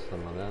giorno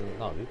stanno andando...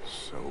 No, di...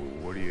 So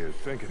what are you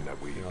thinking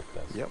that we...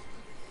 Yep.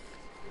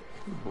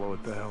 Blow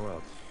it the hell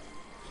up.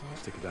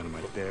 Stick it down in my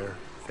there,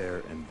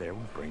 and there.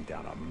 We bring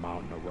down a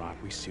mountain of rock.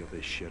 We seal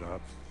this shit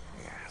up.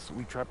 Yeah, so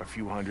we trap a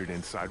few hundred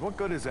inside. What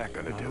good is that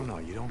gonna do? No,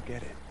 you don't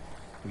get it.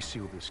 We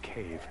seal this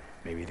cave.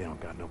 Maybe they don't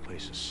got no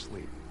place to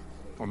sleep.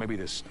 Or maybe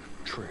this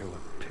trail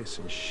of piss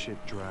and shit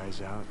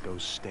dries out,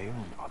 goes stale,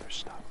 and others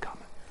stop coming.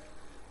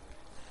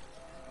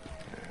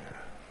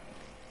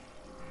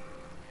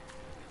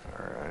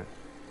 Alright.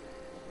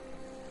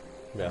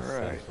 Beh,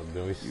 Alright.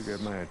 senso, You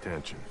get my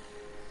attention.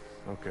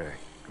 Okay,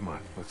 come on,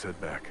 let's head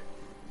back.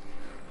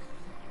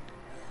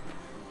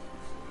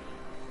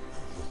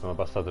 Sono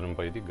passato in un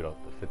paio di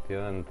grotte,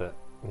 effettivamente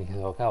mi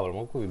chiedevo, cavolo,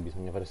 ma qui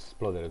bisogna far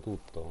esplodere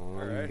tutto,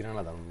 una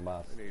granata non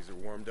basta. My knees are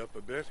warmed up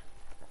a bit.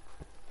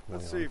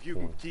 Let's see if you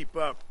can keep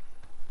up.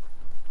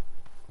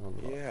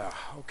 Yeah,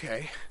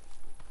 okay.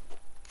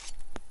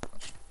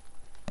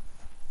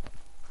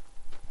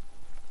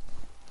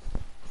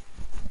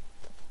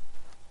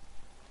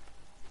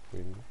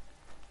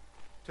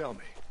 Tell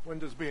me, when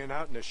does being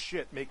out in the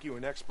shit make you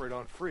an expert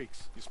on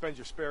freaks? You spend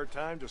your spare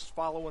time just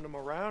following them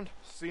around,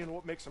 seeing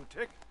what makes them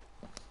tick?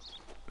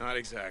 Not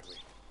exactly.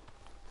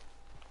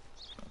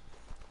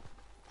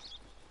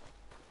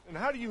 And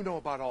how do you know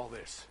about all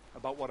this?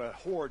 About what a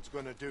horde's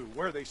gonna do,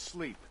 where they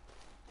sleep?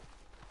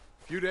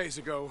 A few days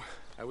ago,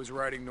 I was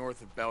riding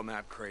north of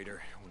Belknap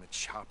Crater when a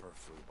chopper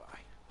flew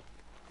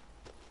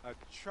by. A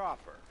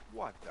chopper?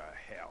 What the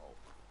hell?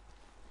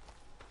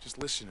 Just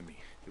listen to me.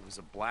 It was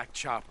a black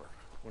chopper.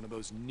 One of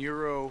those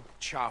Nero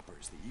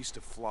choppers that used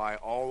to fly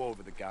all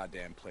over the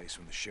goddamn place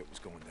when the shit was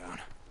going down.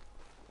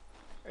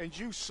 And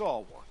you saw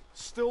one,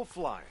 still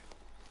flying?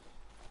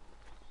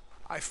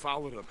 I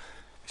followed them.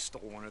 I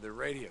stole one of their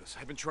radios.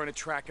 I've been trying to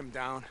track them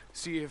down,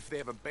 see if they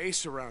have a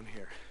base around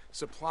here.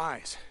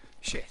 Supplies.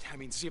 Shit, I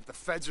mean, see if the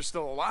feds are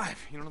still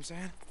alive, you know what I'm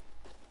saying?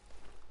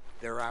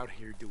 They're out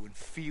here doing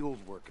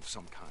field work of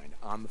some kind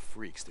on the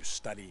freaks. They're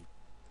studying.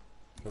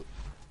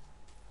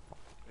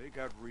 They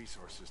got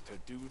resources to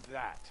do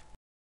that.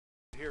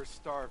 Here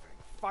starving,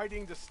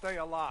 fighting to stay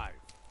alive.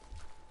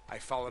 I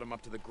followed them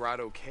up to the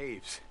Grotto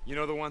Caves. You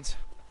know the ones?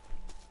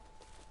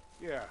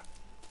 Yeah.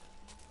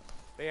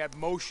 They had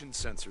motion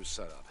sensors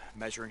set up,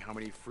 measuring how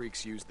many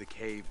freaks used the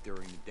cave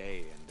during the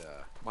day, and,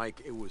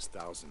 Mike, it was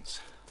thousands.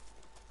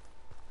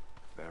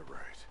 That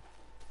right.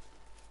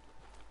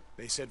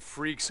 They said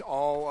freaks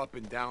all up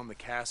and down the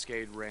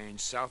Cascade Range,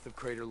 south of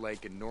Crater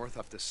Lake and north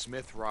up to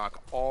Smith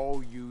Rock,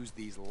 all use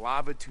these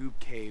lava tube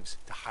caves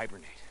to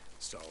hibernate.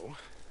 So,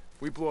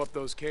 if we blow up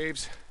those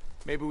caves,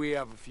 maybe we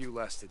have a few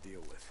less to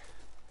deal with.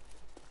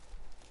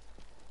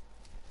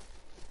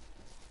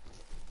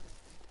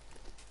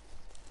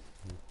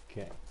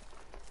 Okay.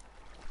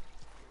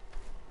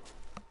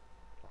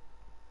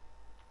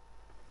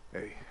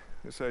 Hey,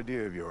 this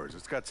idea of yours,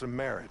 it's got some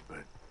merit, but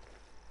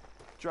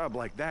a job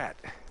like that,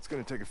 it's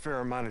gonna take a fair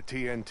amount of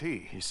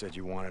TNT. You said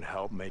you wanted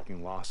help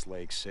making Lost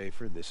Lake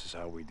safer. This is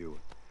how we do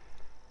it.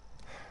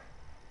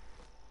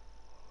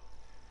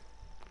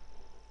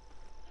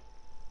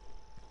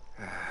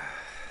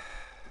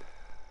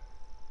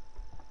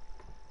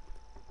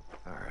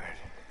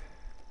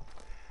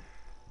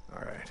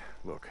 All right,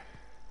 look.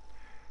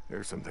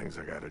 There's some things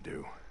I gotta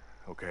do,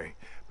 okay?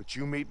 But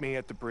you meet me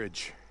at the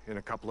bridge in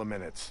a couple of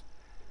minutes.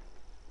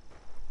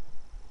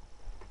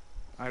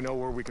 I know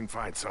where we can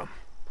find some.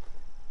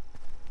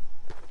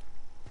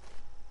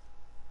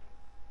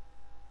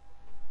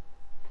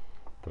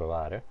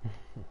 Trovare.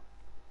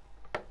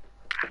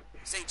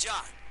 St.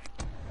 John.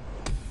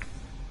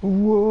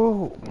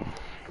 Whoa.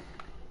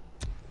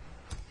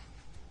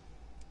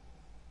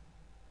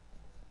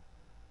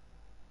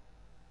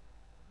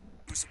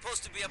 You were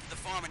supposed to be up at the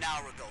farm an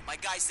hour ago. My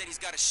guy said he's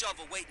got a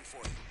shovel waiting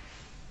for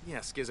you. Yeah,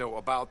 Skizzo,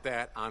 about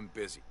that, I'm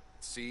busy.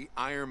 See,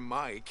 Iron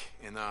Mike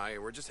and I,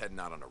 we're just heading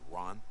out on a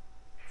run.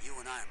 You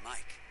and Iron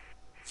Mike.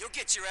 You'll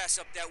get your ass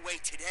up that way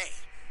today,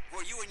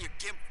 or you and your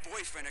gimp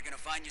boyfriend are gonna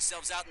find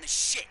yourselves out in the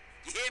shit.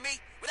 You hear me?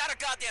 Without a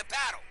goddamn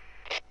paddle.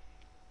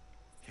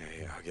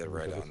 Yeah, I'll get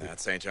right on that.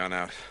 St. John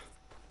out.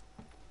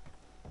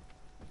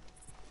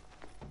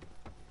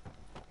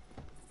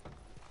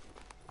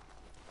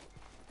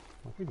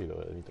 Ma quindi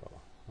dove li trova?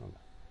 Vabbè.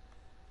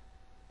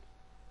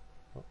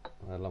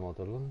 Oh, la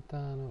moto è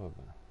lontano, va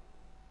bene.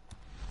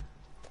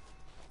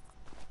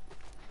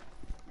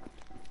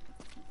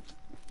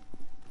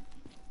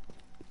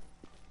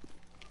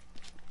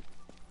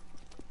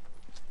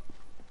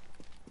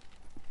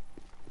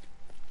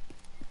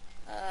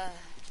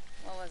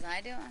 What was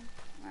I doing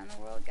when the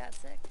world got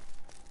sick?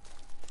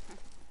 I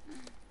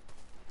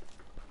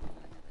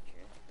know the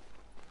truth.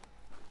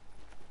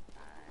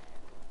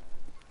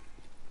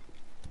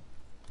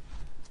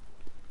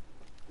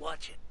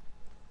 Watch it.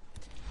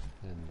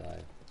 E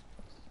dai.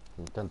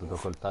 Intanto do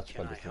col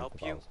touchpad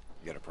e You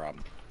got a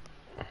problem?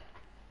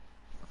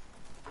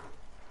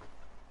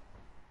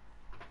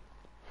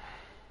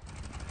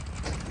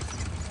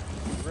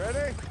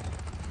 Ready?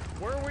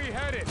 Where are we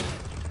headed?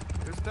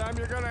 This time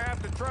you're gonna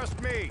have to trust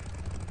me.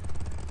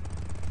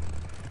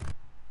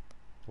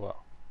 Wow.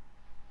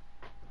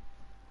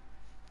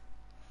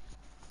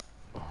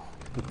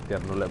 Tutti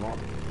hanno le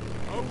moto.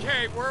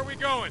 Okay, where are we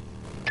going?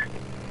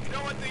 You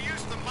know what they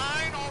used to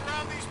mine all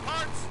around these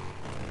parts?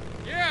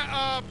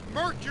 Yeah,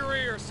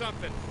 mercury or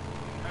something.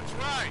 That's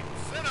right,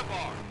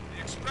 cinnabar.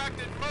 The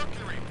extracted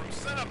mercury from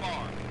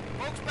cinnabar.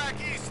 Folks back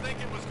east think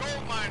it was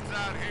gold mines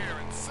out here,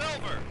 and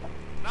silver.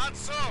 Not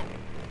so.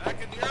 Back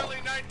in the early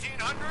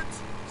 1900s,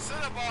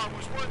 cinnabar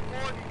was worth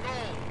more than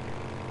gold.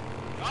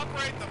 To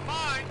operate the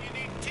mine, you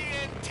need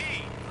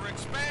TNT for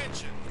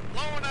expansion,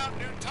 blowing out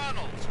new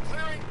tunnels,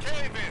 clearing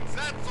cave-ins,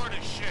 that sort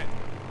of shit.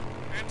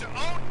 And to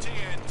own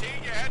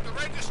TNT, you had to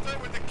register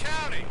with the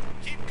county,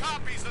 keep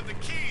copies of the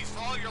keys to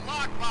all your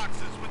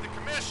lockboxes with the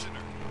commissioner.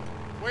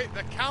 Wait,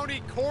 the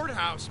county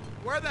courthouse?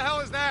 Where the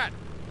hell is that?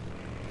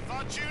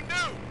 Thought you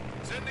knew.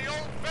 It's in the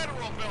old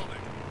federal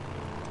building.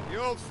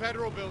 The old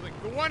federal building.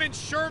 The one in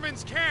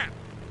Sherman's camp.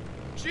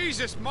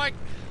 Jesus, Mike.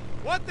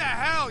 What the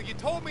hell? You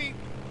told me...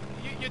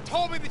 You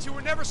told me that you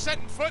were never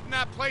setting foot in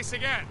that place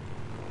again.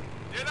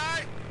 Did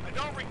I? I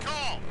don't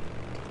recall.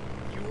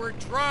 You were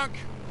drunk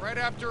right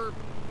after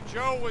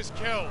Joe was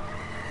killed.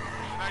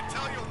 Can I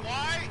tell you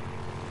why?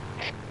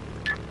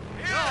 Here!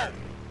 No!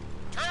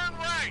 Turn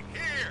right,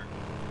 here!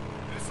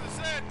 This is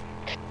it!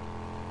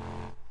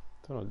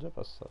 Sono già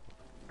passato.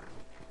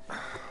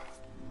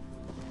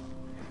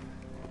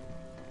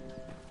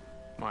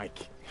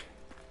 Mike,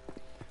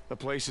 the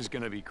place is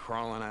gonna be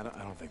crawling out.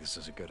 I don't think this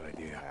is a good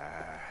idea.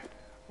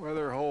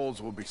 Weather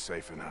holds, we'll be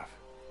safe enough.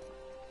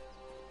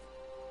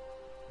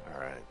 All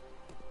right.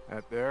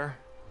 That there?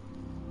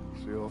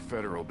 It's the old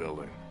federal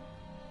building.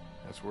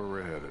 That's where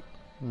we're headed.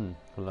 Non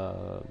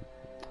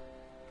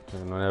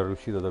è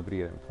riuscito ad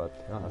aprire, infatti.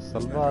 Ah, ha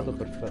salvato,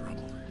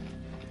 perfetto.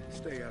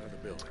 Stay out of the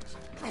buildings.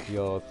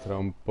 Io tra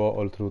un po',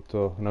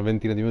 oltretutto una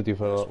ventina di minuti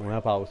farò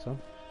una pausa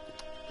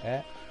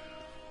e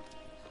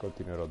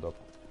continuerò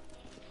dopo.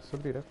 Posso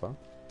aprire qua?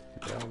 Ti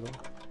prego.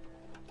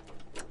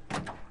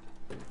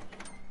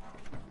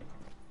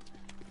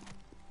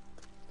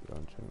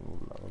 Non c'è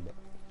nulla, vabbè.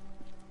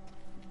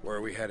 Where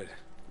are we headed?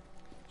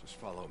 Just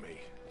follow me.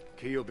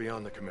 Key will be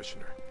on the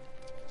commissioner.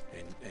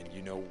 And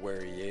you know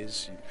where he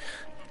is?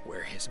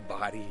 Where his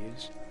body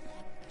is?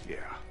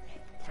 Yeah,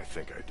 I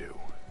think I do.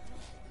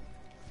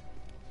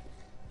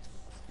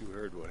 You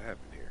heard what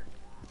happened here?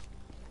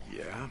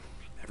 Yeah.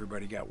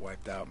 Everybody got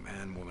wiped out,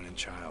 man, woman, and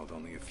child.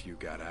 Only a few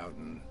got out,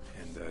 and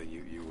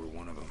you were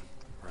one of them,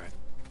 right?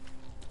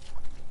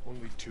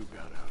 Only 2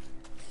 got out.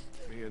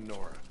 Me and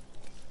Nora.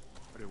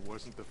 But it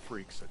wasn't the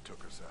freaks that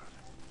took us out.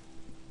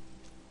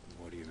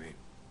 What do you mean?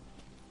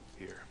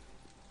 Here.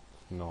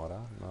 Nora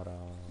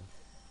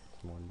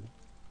moglie.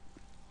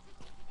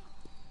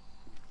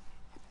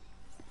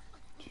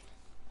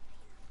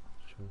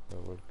 C'è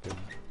qualche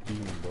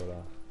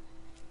bimbola.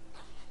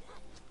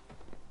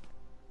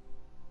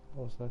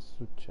 Cosa è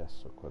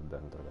successo qua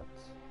dentro,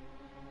 ragazzi?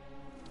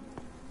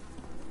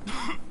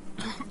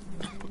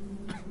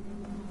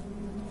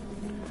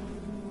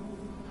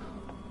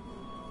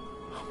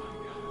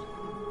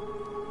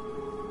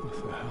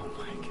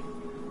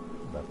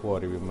 Da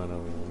fuori più o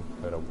meno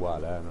era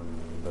uguale,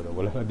 non vedo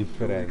qual è la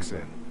differenza.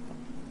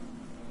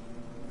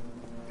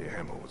 The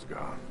ammo was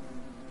gone.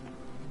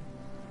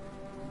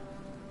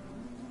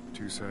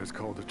 2 sides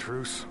called a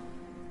truce.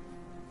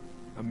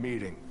 A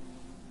meeting.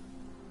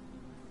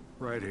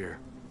 Right here.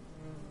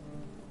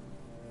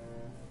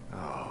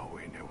 Oh,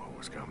 we knew what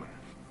was coming.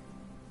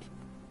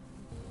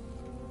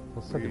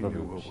 We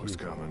knew what was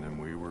coming and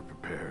we were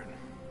prepared.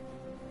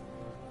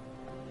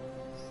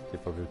 Siete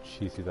proprio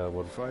uccisi da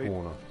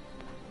qualcuno.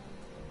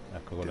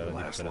 Ecco qual è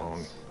la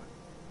differenza.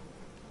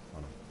 Oh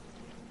no.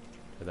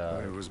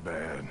 Era It was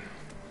bad.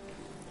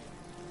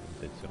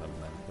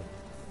 Intenzionalmente.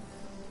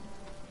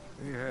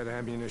 They had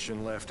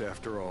ammunition left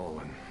after all,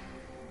 and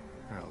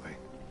hell,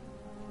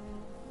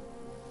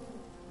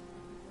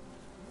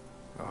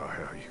 oh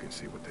hell, you can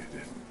see what they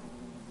did.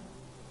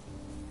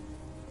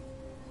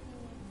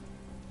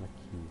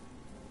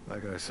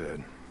 Like I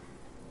said,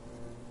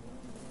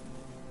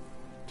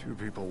 2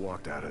 people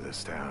walked out of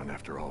this town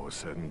after all was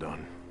said and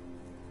done.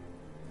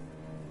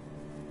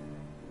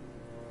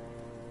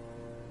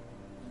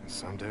 And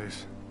some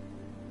days,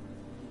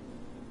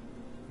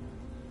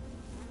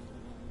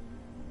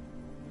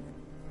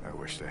 I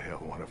wish the hell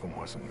one of them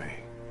wasn't me.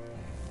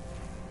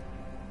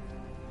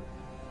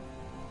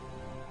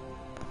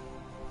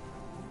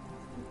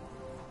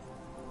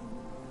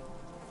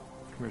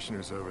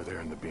 Commissioner's over there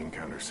in the bean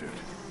counter suit.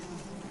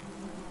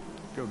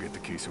 Go get the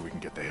key so we can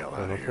get the hell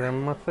out Sono of stati here.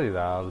 ammazzati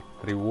da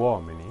altri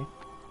uomini.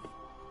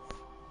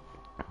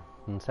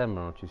 Non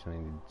sembrano uccisioni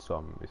di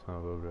zombie, sono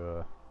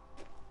proprio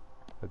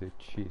stati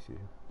uccisi.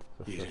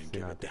 You didn't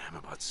give a damn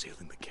about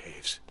sealing the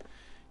caves.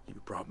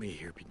 You brought me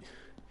here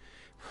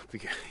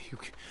because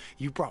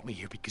you brought me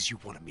here because you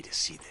wanted me to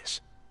see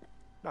this.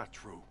 Not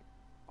true.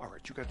 All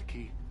right, you got the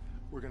key.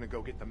 We're gonna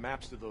go get the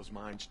maps to those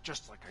mines,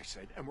 just like I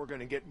said, and we're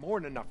gonna get more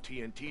than enough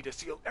TNT to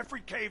seal every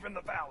cave in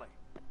the valley.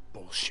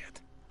 Bullshit.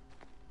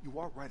 You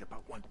are right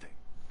about one thing.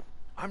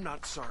 I'm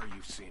not sorry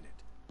you've seen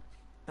it.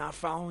 Not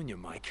following you,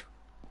 Mike.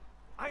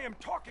 I am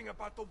talking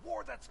about the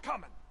war that's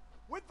coming.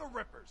 With the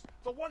Rippers.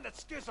 The one that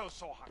Skizzo's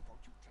so hot for.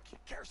 You think he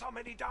cares how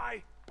many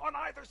die? On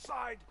either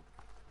side?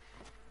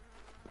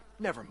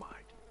 Never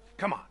mind.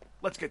 Come on,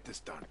 let's get this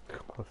done.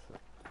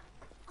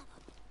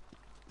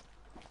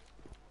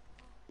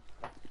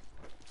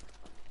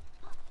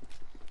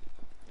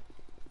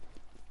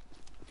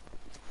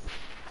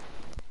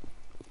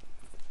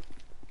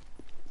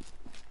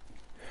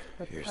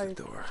 Here's the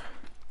door.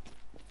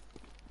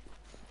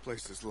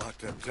 Place is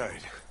locked up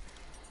tight.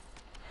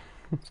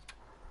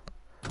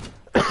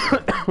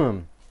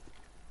 Come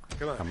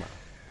on.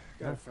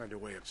 Gotta find a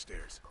way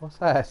upstairs.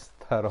 Cos'è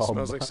sta roba?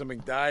 Smells like something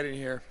died in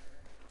here.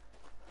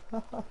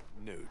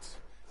 Nudes.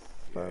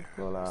 Sta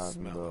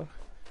volando.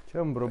 C'è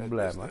un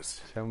problema.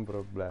 C'è un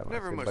problema. Si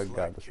è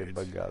buggato, si è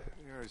buggato.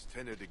 Yours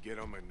tended to get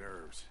on my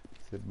nerves.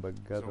 Si è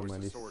buggato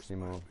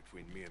malissimo.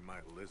 Between me and my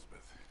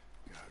Elizabeth.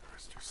 God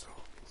rest her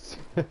soul.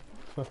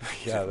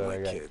 You don't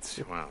like kids.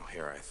 Wow,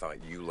 here I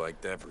thought you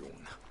liked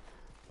everyone.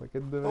 Ma che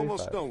dovevi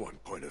Almost fare? no one,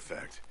 point of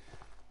fact.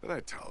 But I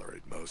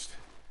tolerate most.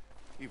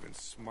 Even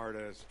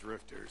smart-ass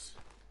drifters.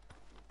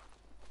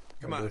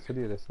 Come Devo on.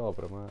 salire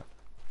sopra, ma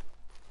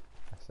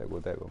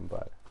seguo te,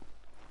 compare.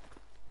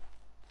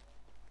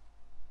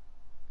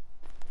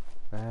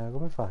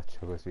 Come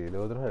faccio così?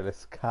 Devo trovare le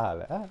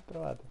scale.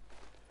 Trovate.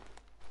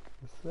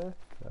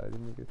 Aspetta,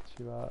 dimmi che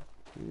ci va.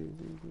 Sì,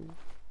 sì, sì.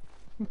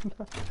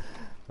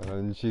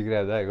 Non ci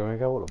credo, come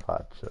cavolo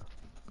faccio?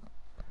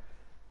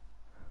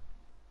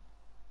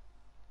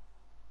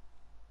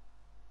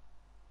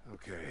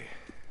 Okay.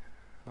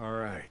 All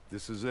right,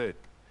 this is it.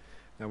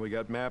 Now we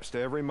got maps to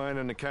every mine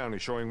in the county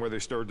showing where they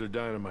stored their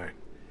dynamite.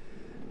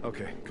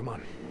 Okay, come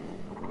on.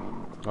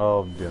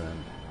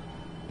 Ovviamente.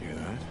 Hear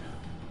that?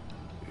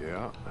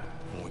 Yeah.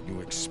 Were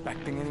you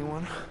expecting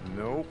anyone?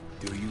 Nope.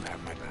 Do you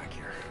have my back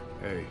here?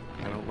 Hey,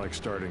 I don't like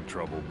starting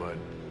trouble, but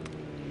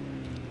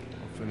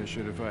I'll finish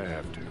it if I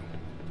have to.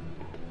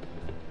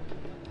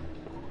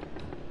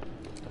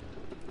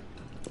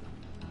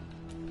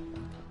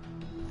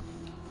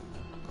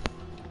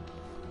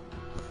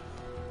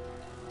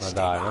 Ma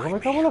dai, ma come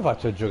cavolo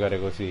faccio a giocare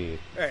così?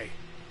 Hey,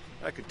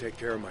 I can take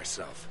care of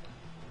myself.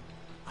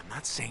 I'm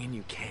not saying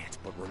you can't,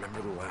 but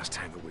remember the last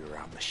time that we were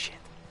out in the shit.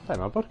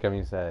 Ma porca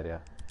miseria.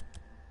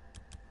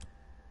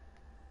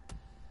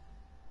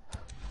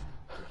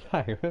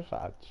 Dai, come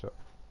faccio?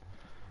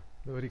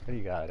 Devo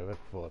ricaricare per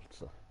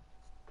forza.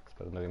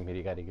 Sperando che mi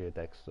ricarichi le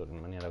texture in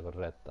maniera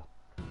corretta.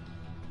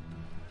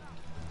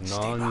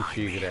 Non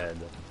ci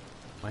credo.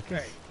 Ma che...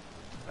 Hey,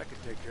 I can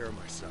take care of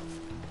myself.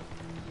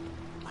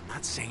 I'm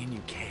not saying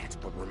you can't,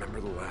 but remember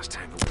the last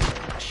time that we were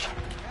in the shit.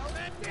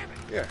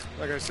 Yeah,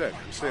 like I said,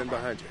 I'm standing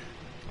behind you.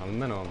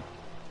 Almeno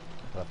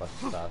la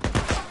passata.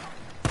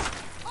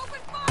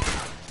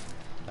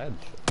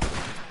 Headshot.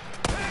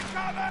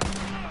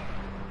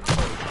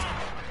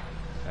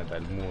 Dai,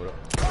 il muro.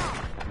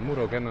 Il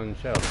muro che non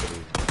c'è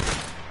altro.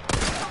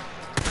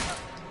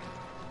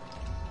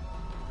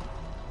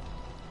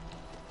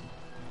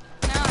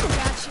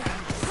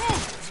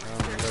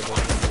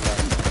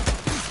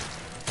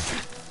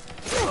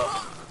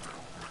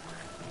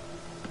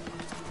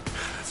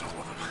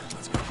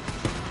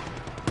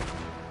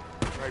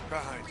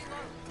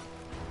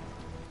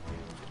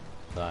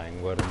 Dai,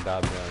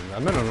 inguardabile.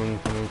 Almeno non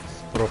sono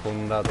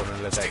sprofondato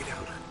nelle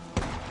texture.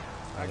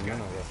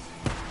 Almeno questo.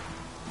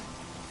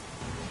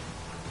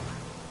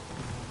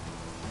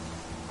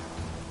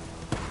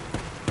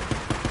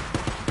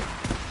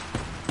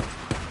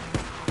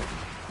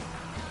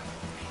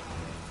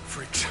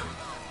 Freaks.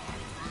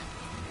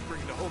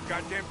 Bringing the whole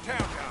goddamn town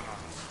down on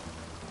us.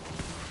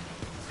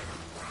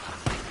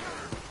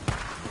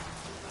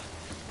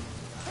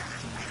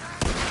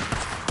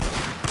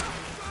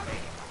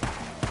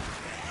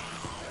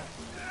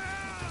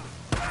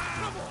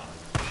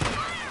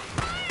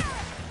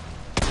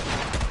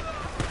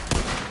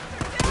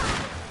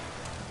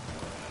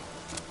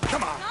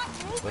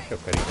 Perché ho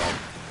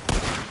caricato?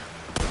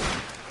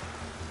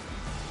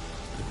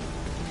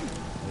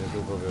 E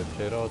tu proprio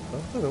ci hai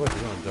rotto? Dove questi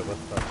sono già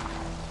passati?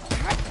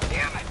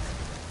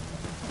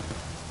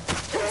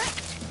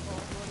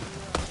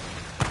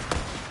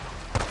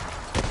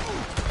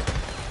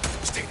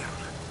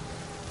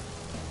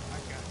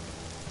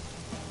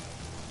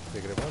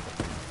 Sei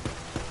crepato?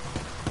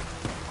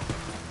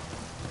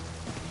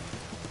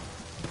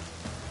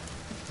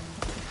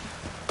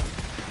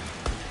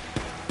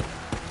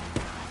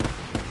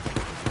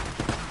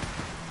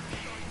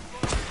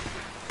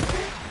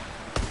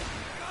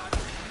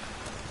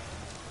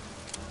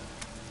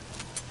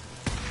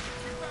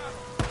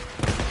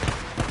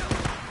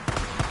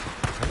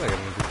 Guarda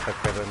che non ti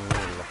stacca per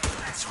nulla.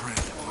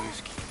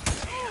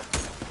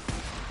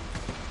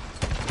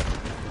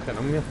 Cioè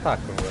non mi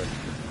attaccano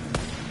questi.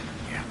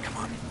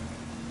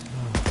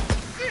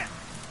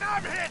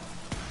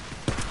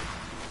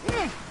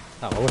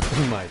 Ah, ma questo è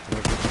il mic, ma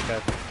che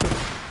cazzo.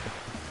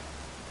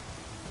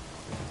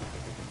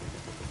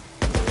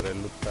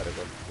 Dovrei lottare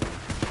qualcuno.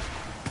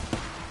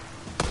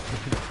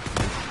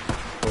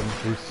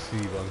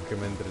 Compulsivo anche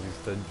mentre si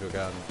sta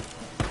giocando.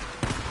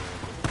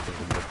 Questo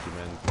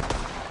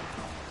combattimento.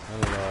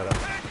 Allora.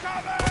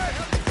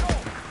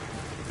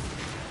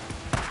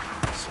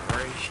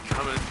 Sorry,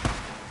 coming.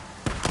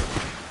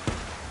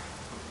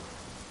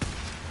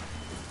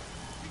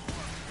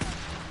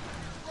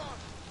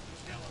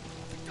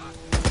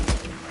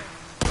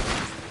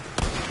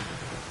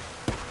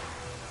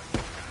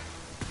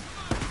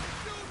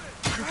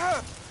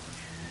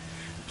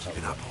 Keep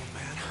it up, old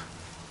man.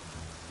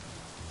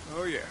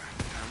 Oh yeah,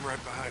 I'm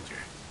right behind you.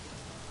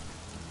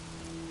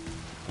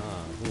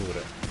 Ah,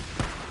 pure.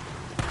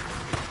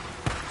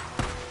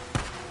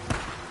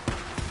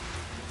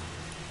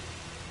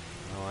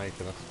 No, vai,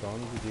 te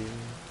nasconditi.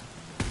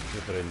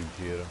 Io farei il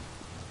giro.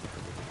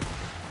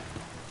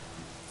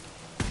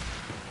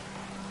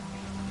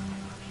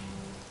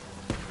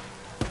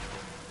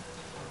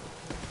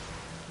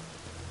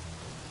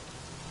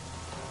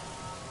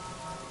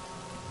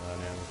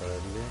 Non è ancora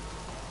lì.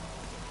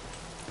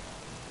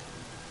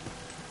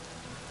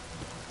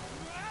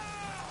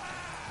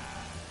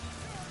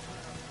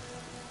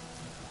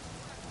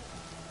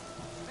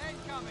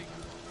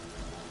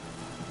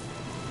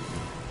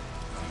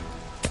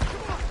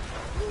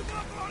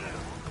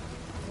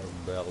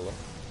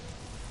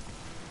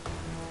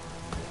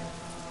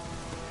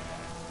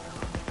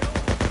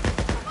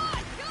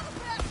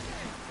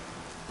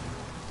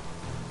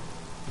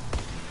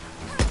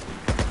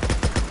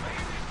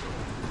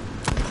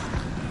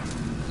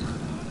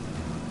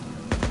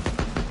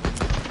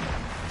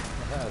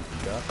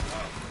 già.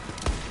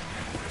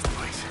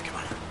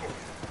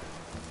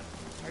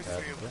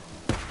 Certo.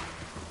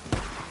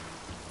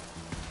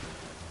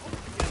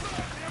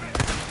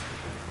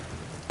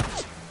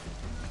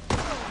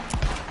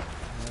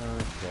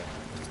 Ok.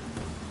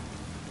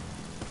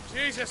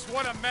 Jesus,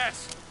 what a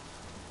mess!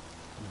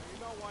 You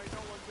know why no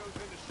one goes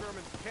into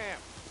Sherman's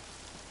camp.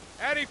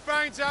 Eddie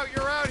finds out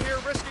you're out here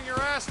risking your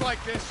ass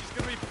like this, she's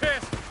gonna be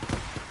pissed.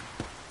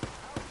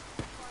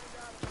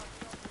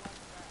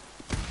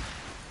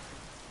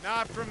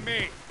 Not from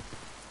me.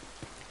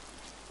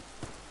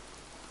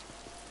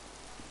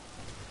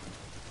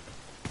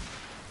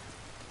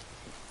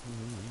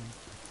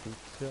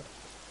 Tizio.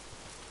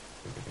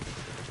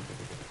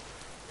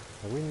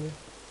 E quindi?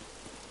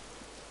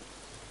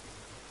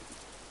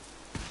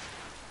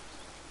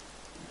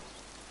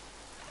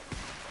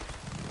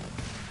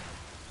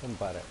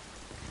 Compare.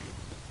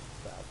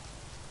 Bravo.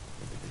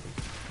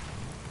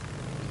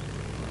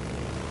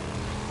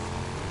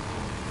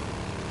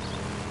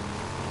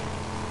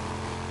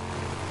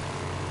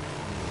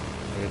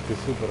 Avete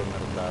super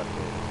merdato.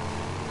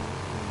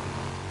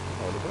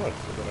 Oh, lo trovo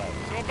superato.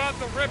 So about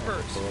the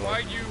Rippers, why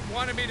you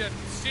wanted me to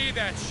see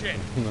that shit?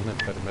 Non è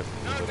permesso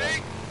di No, superare.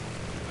 Deke.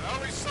 I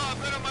always saw a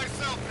bit of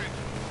myself in you.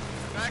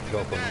 Back in the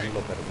Gioco day. non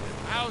lo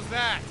permette. How's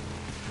that?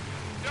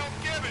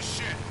 Don't give a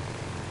shit.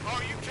 Oh,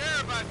 you care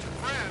about your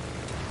friend.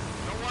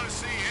 Don't want to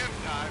see him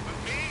die, but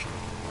me?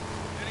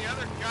 Any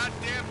other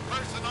goddamn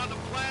person on the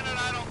planet?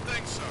 I don't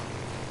think so.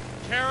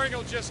 Caring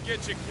will just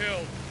get you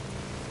killed.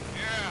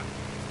 Yeah,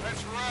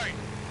 that's right.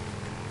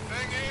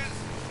 Thing is,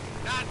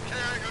 not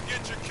caring will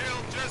get you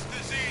killed just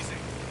as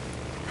easy.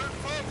 Good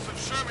folks of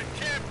Sherman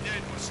Camp did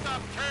was stop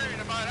caring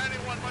about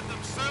anyone but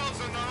themselves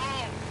and their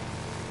own.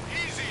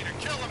 Easy to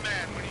kill a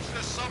man when he's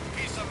just some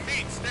piece of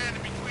meat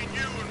standing between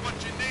you and what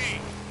you need.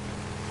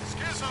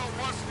 Skizzo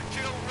wants to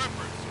kill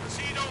Rippers because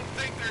he don't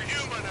think they're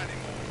human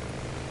anymore.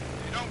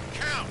 They don't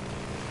count.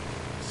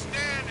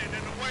 Standing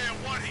in the way of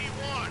what he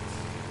wants.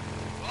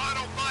 Well, I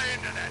don't buy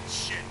into that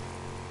shit.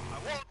 I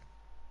won't.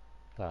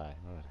 Dai,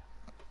 vabbè.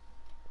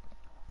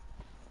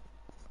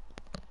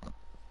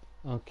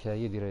 Ok,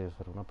 io direi di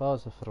fare una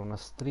pausa, fare una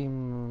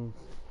stream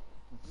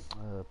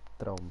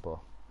tra un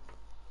po'.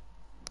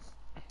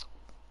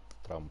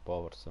 Tra un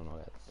po', forse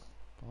un'oretta.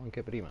 O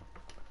anche prima.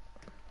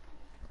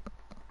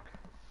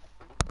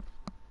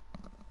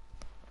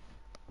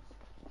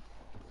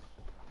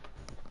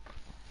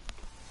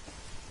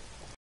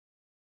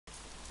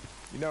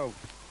 You know,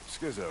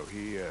 Skizzo,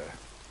 he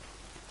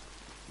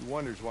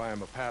wonders why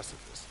I'm a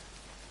pacifist.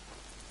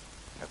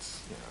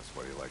 That's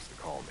what he likes to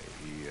call me.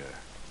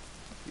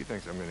 He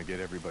thinks I'm gonna get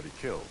everybody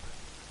killed.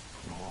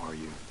 Oh, are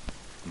you?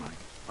 Mike,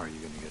 are you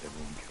gonna get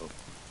everyone killed?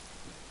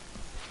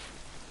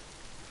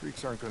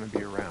 Freaks aren't gonna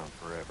be around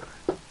forever.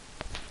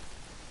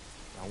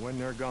 Now, when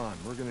they're gone,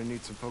 we're gonna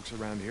need some folks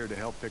around here to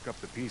help pick up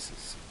the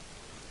pieces.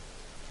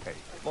 Hey,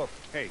 look,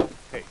 hey.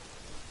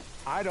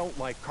 I don't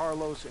like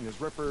Carlos and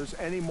his Rippers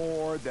any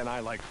more than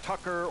I like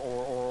Tucker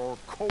or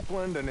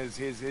Copeland and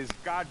his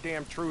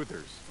goddamn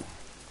truthers.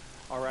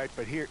 All right,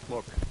 but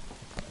look.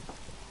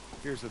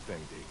 Here's the thing,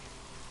 Deke.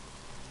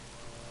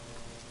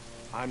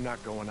 I'm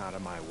not going out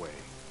of my way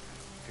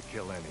to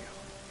kill any of them.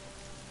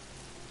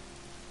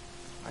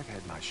 I've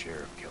had my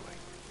share of killing.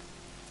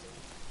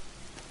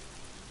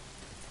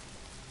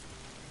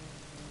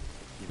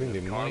 Quindi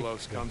Even if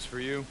Carlos comes for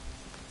you,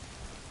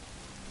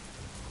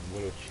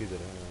 vuole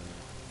uccidere.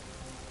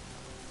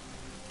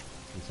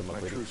 Insomma, my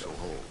quelli. truce will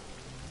hold.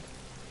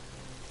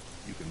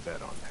 You can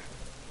bet on that.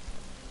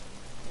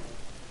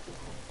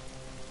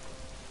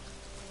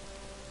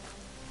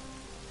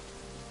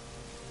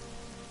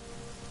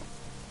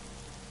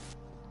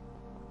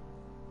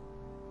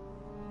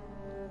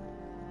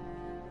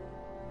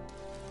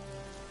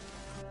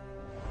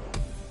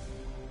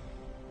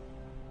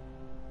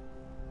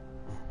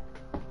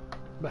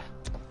 Beh.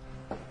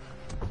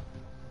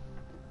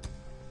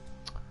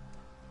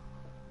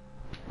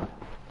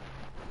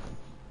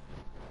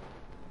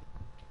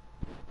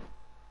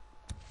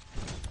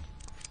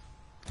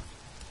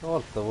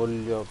 Stavolta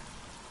voglio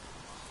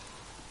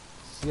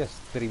sia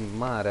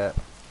streamare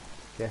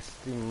che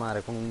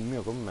streamare con un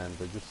mio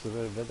commento, giusto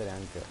per vedere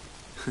anche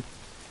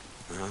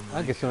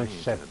se non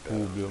c'è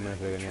pubblico, me ne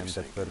frega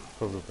niente,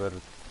 proprio per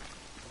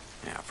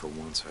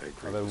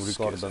avere un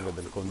ricordo anche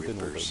del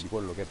contenuto, di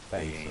quello che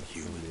penso.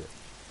 Quindi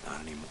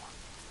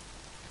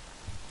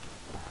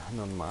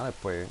normale, e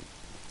poi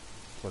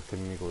qualche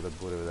amico potrebbe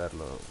pure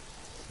vederlo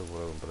se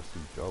vuole comprarsi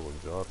il gioco un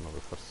giorno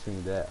per farsi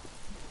un'idea.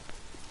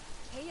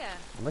 Hey,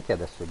 Non è che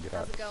adesso è how's it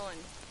gratis. going?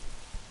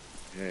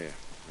 Yeah,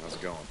 how's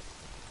it going?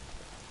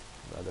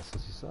 Beh, adesso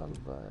si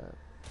salva e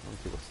non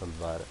si può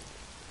salvare.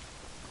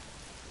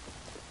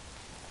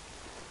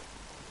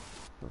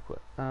 Dunque,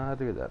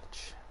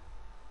 arrivederci.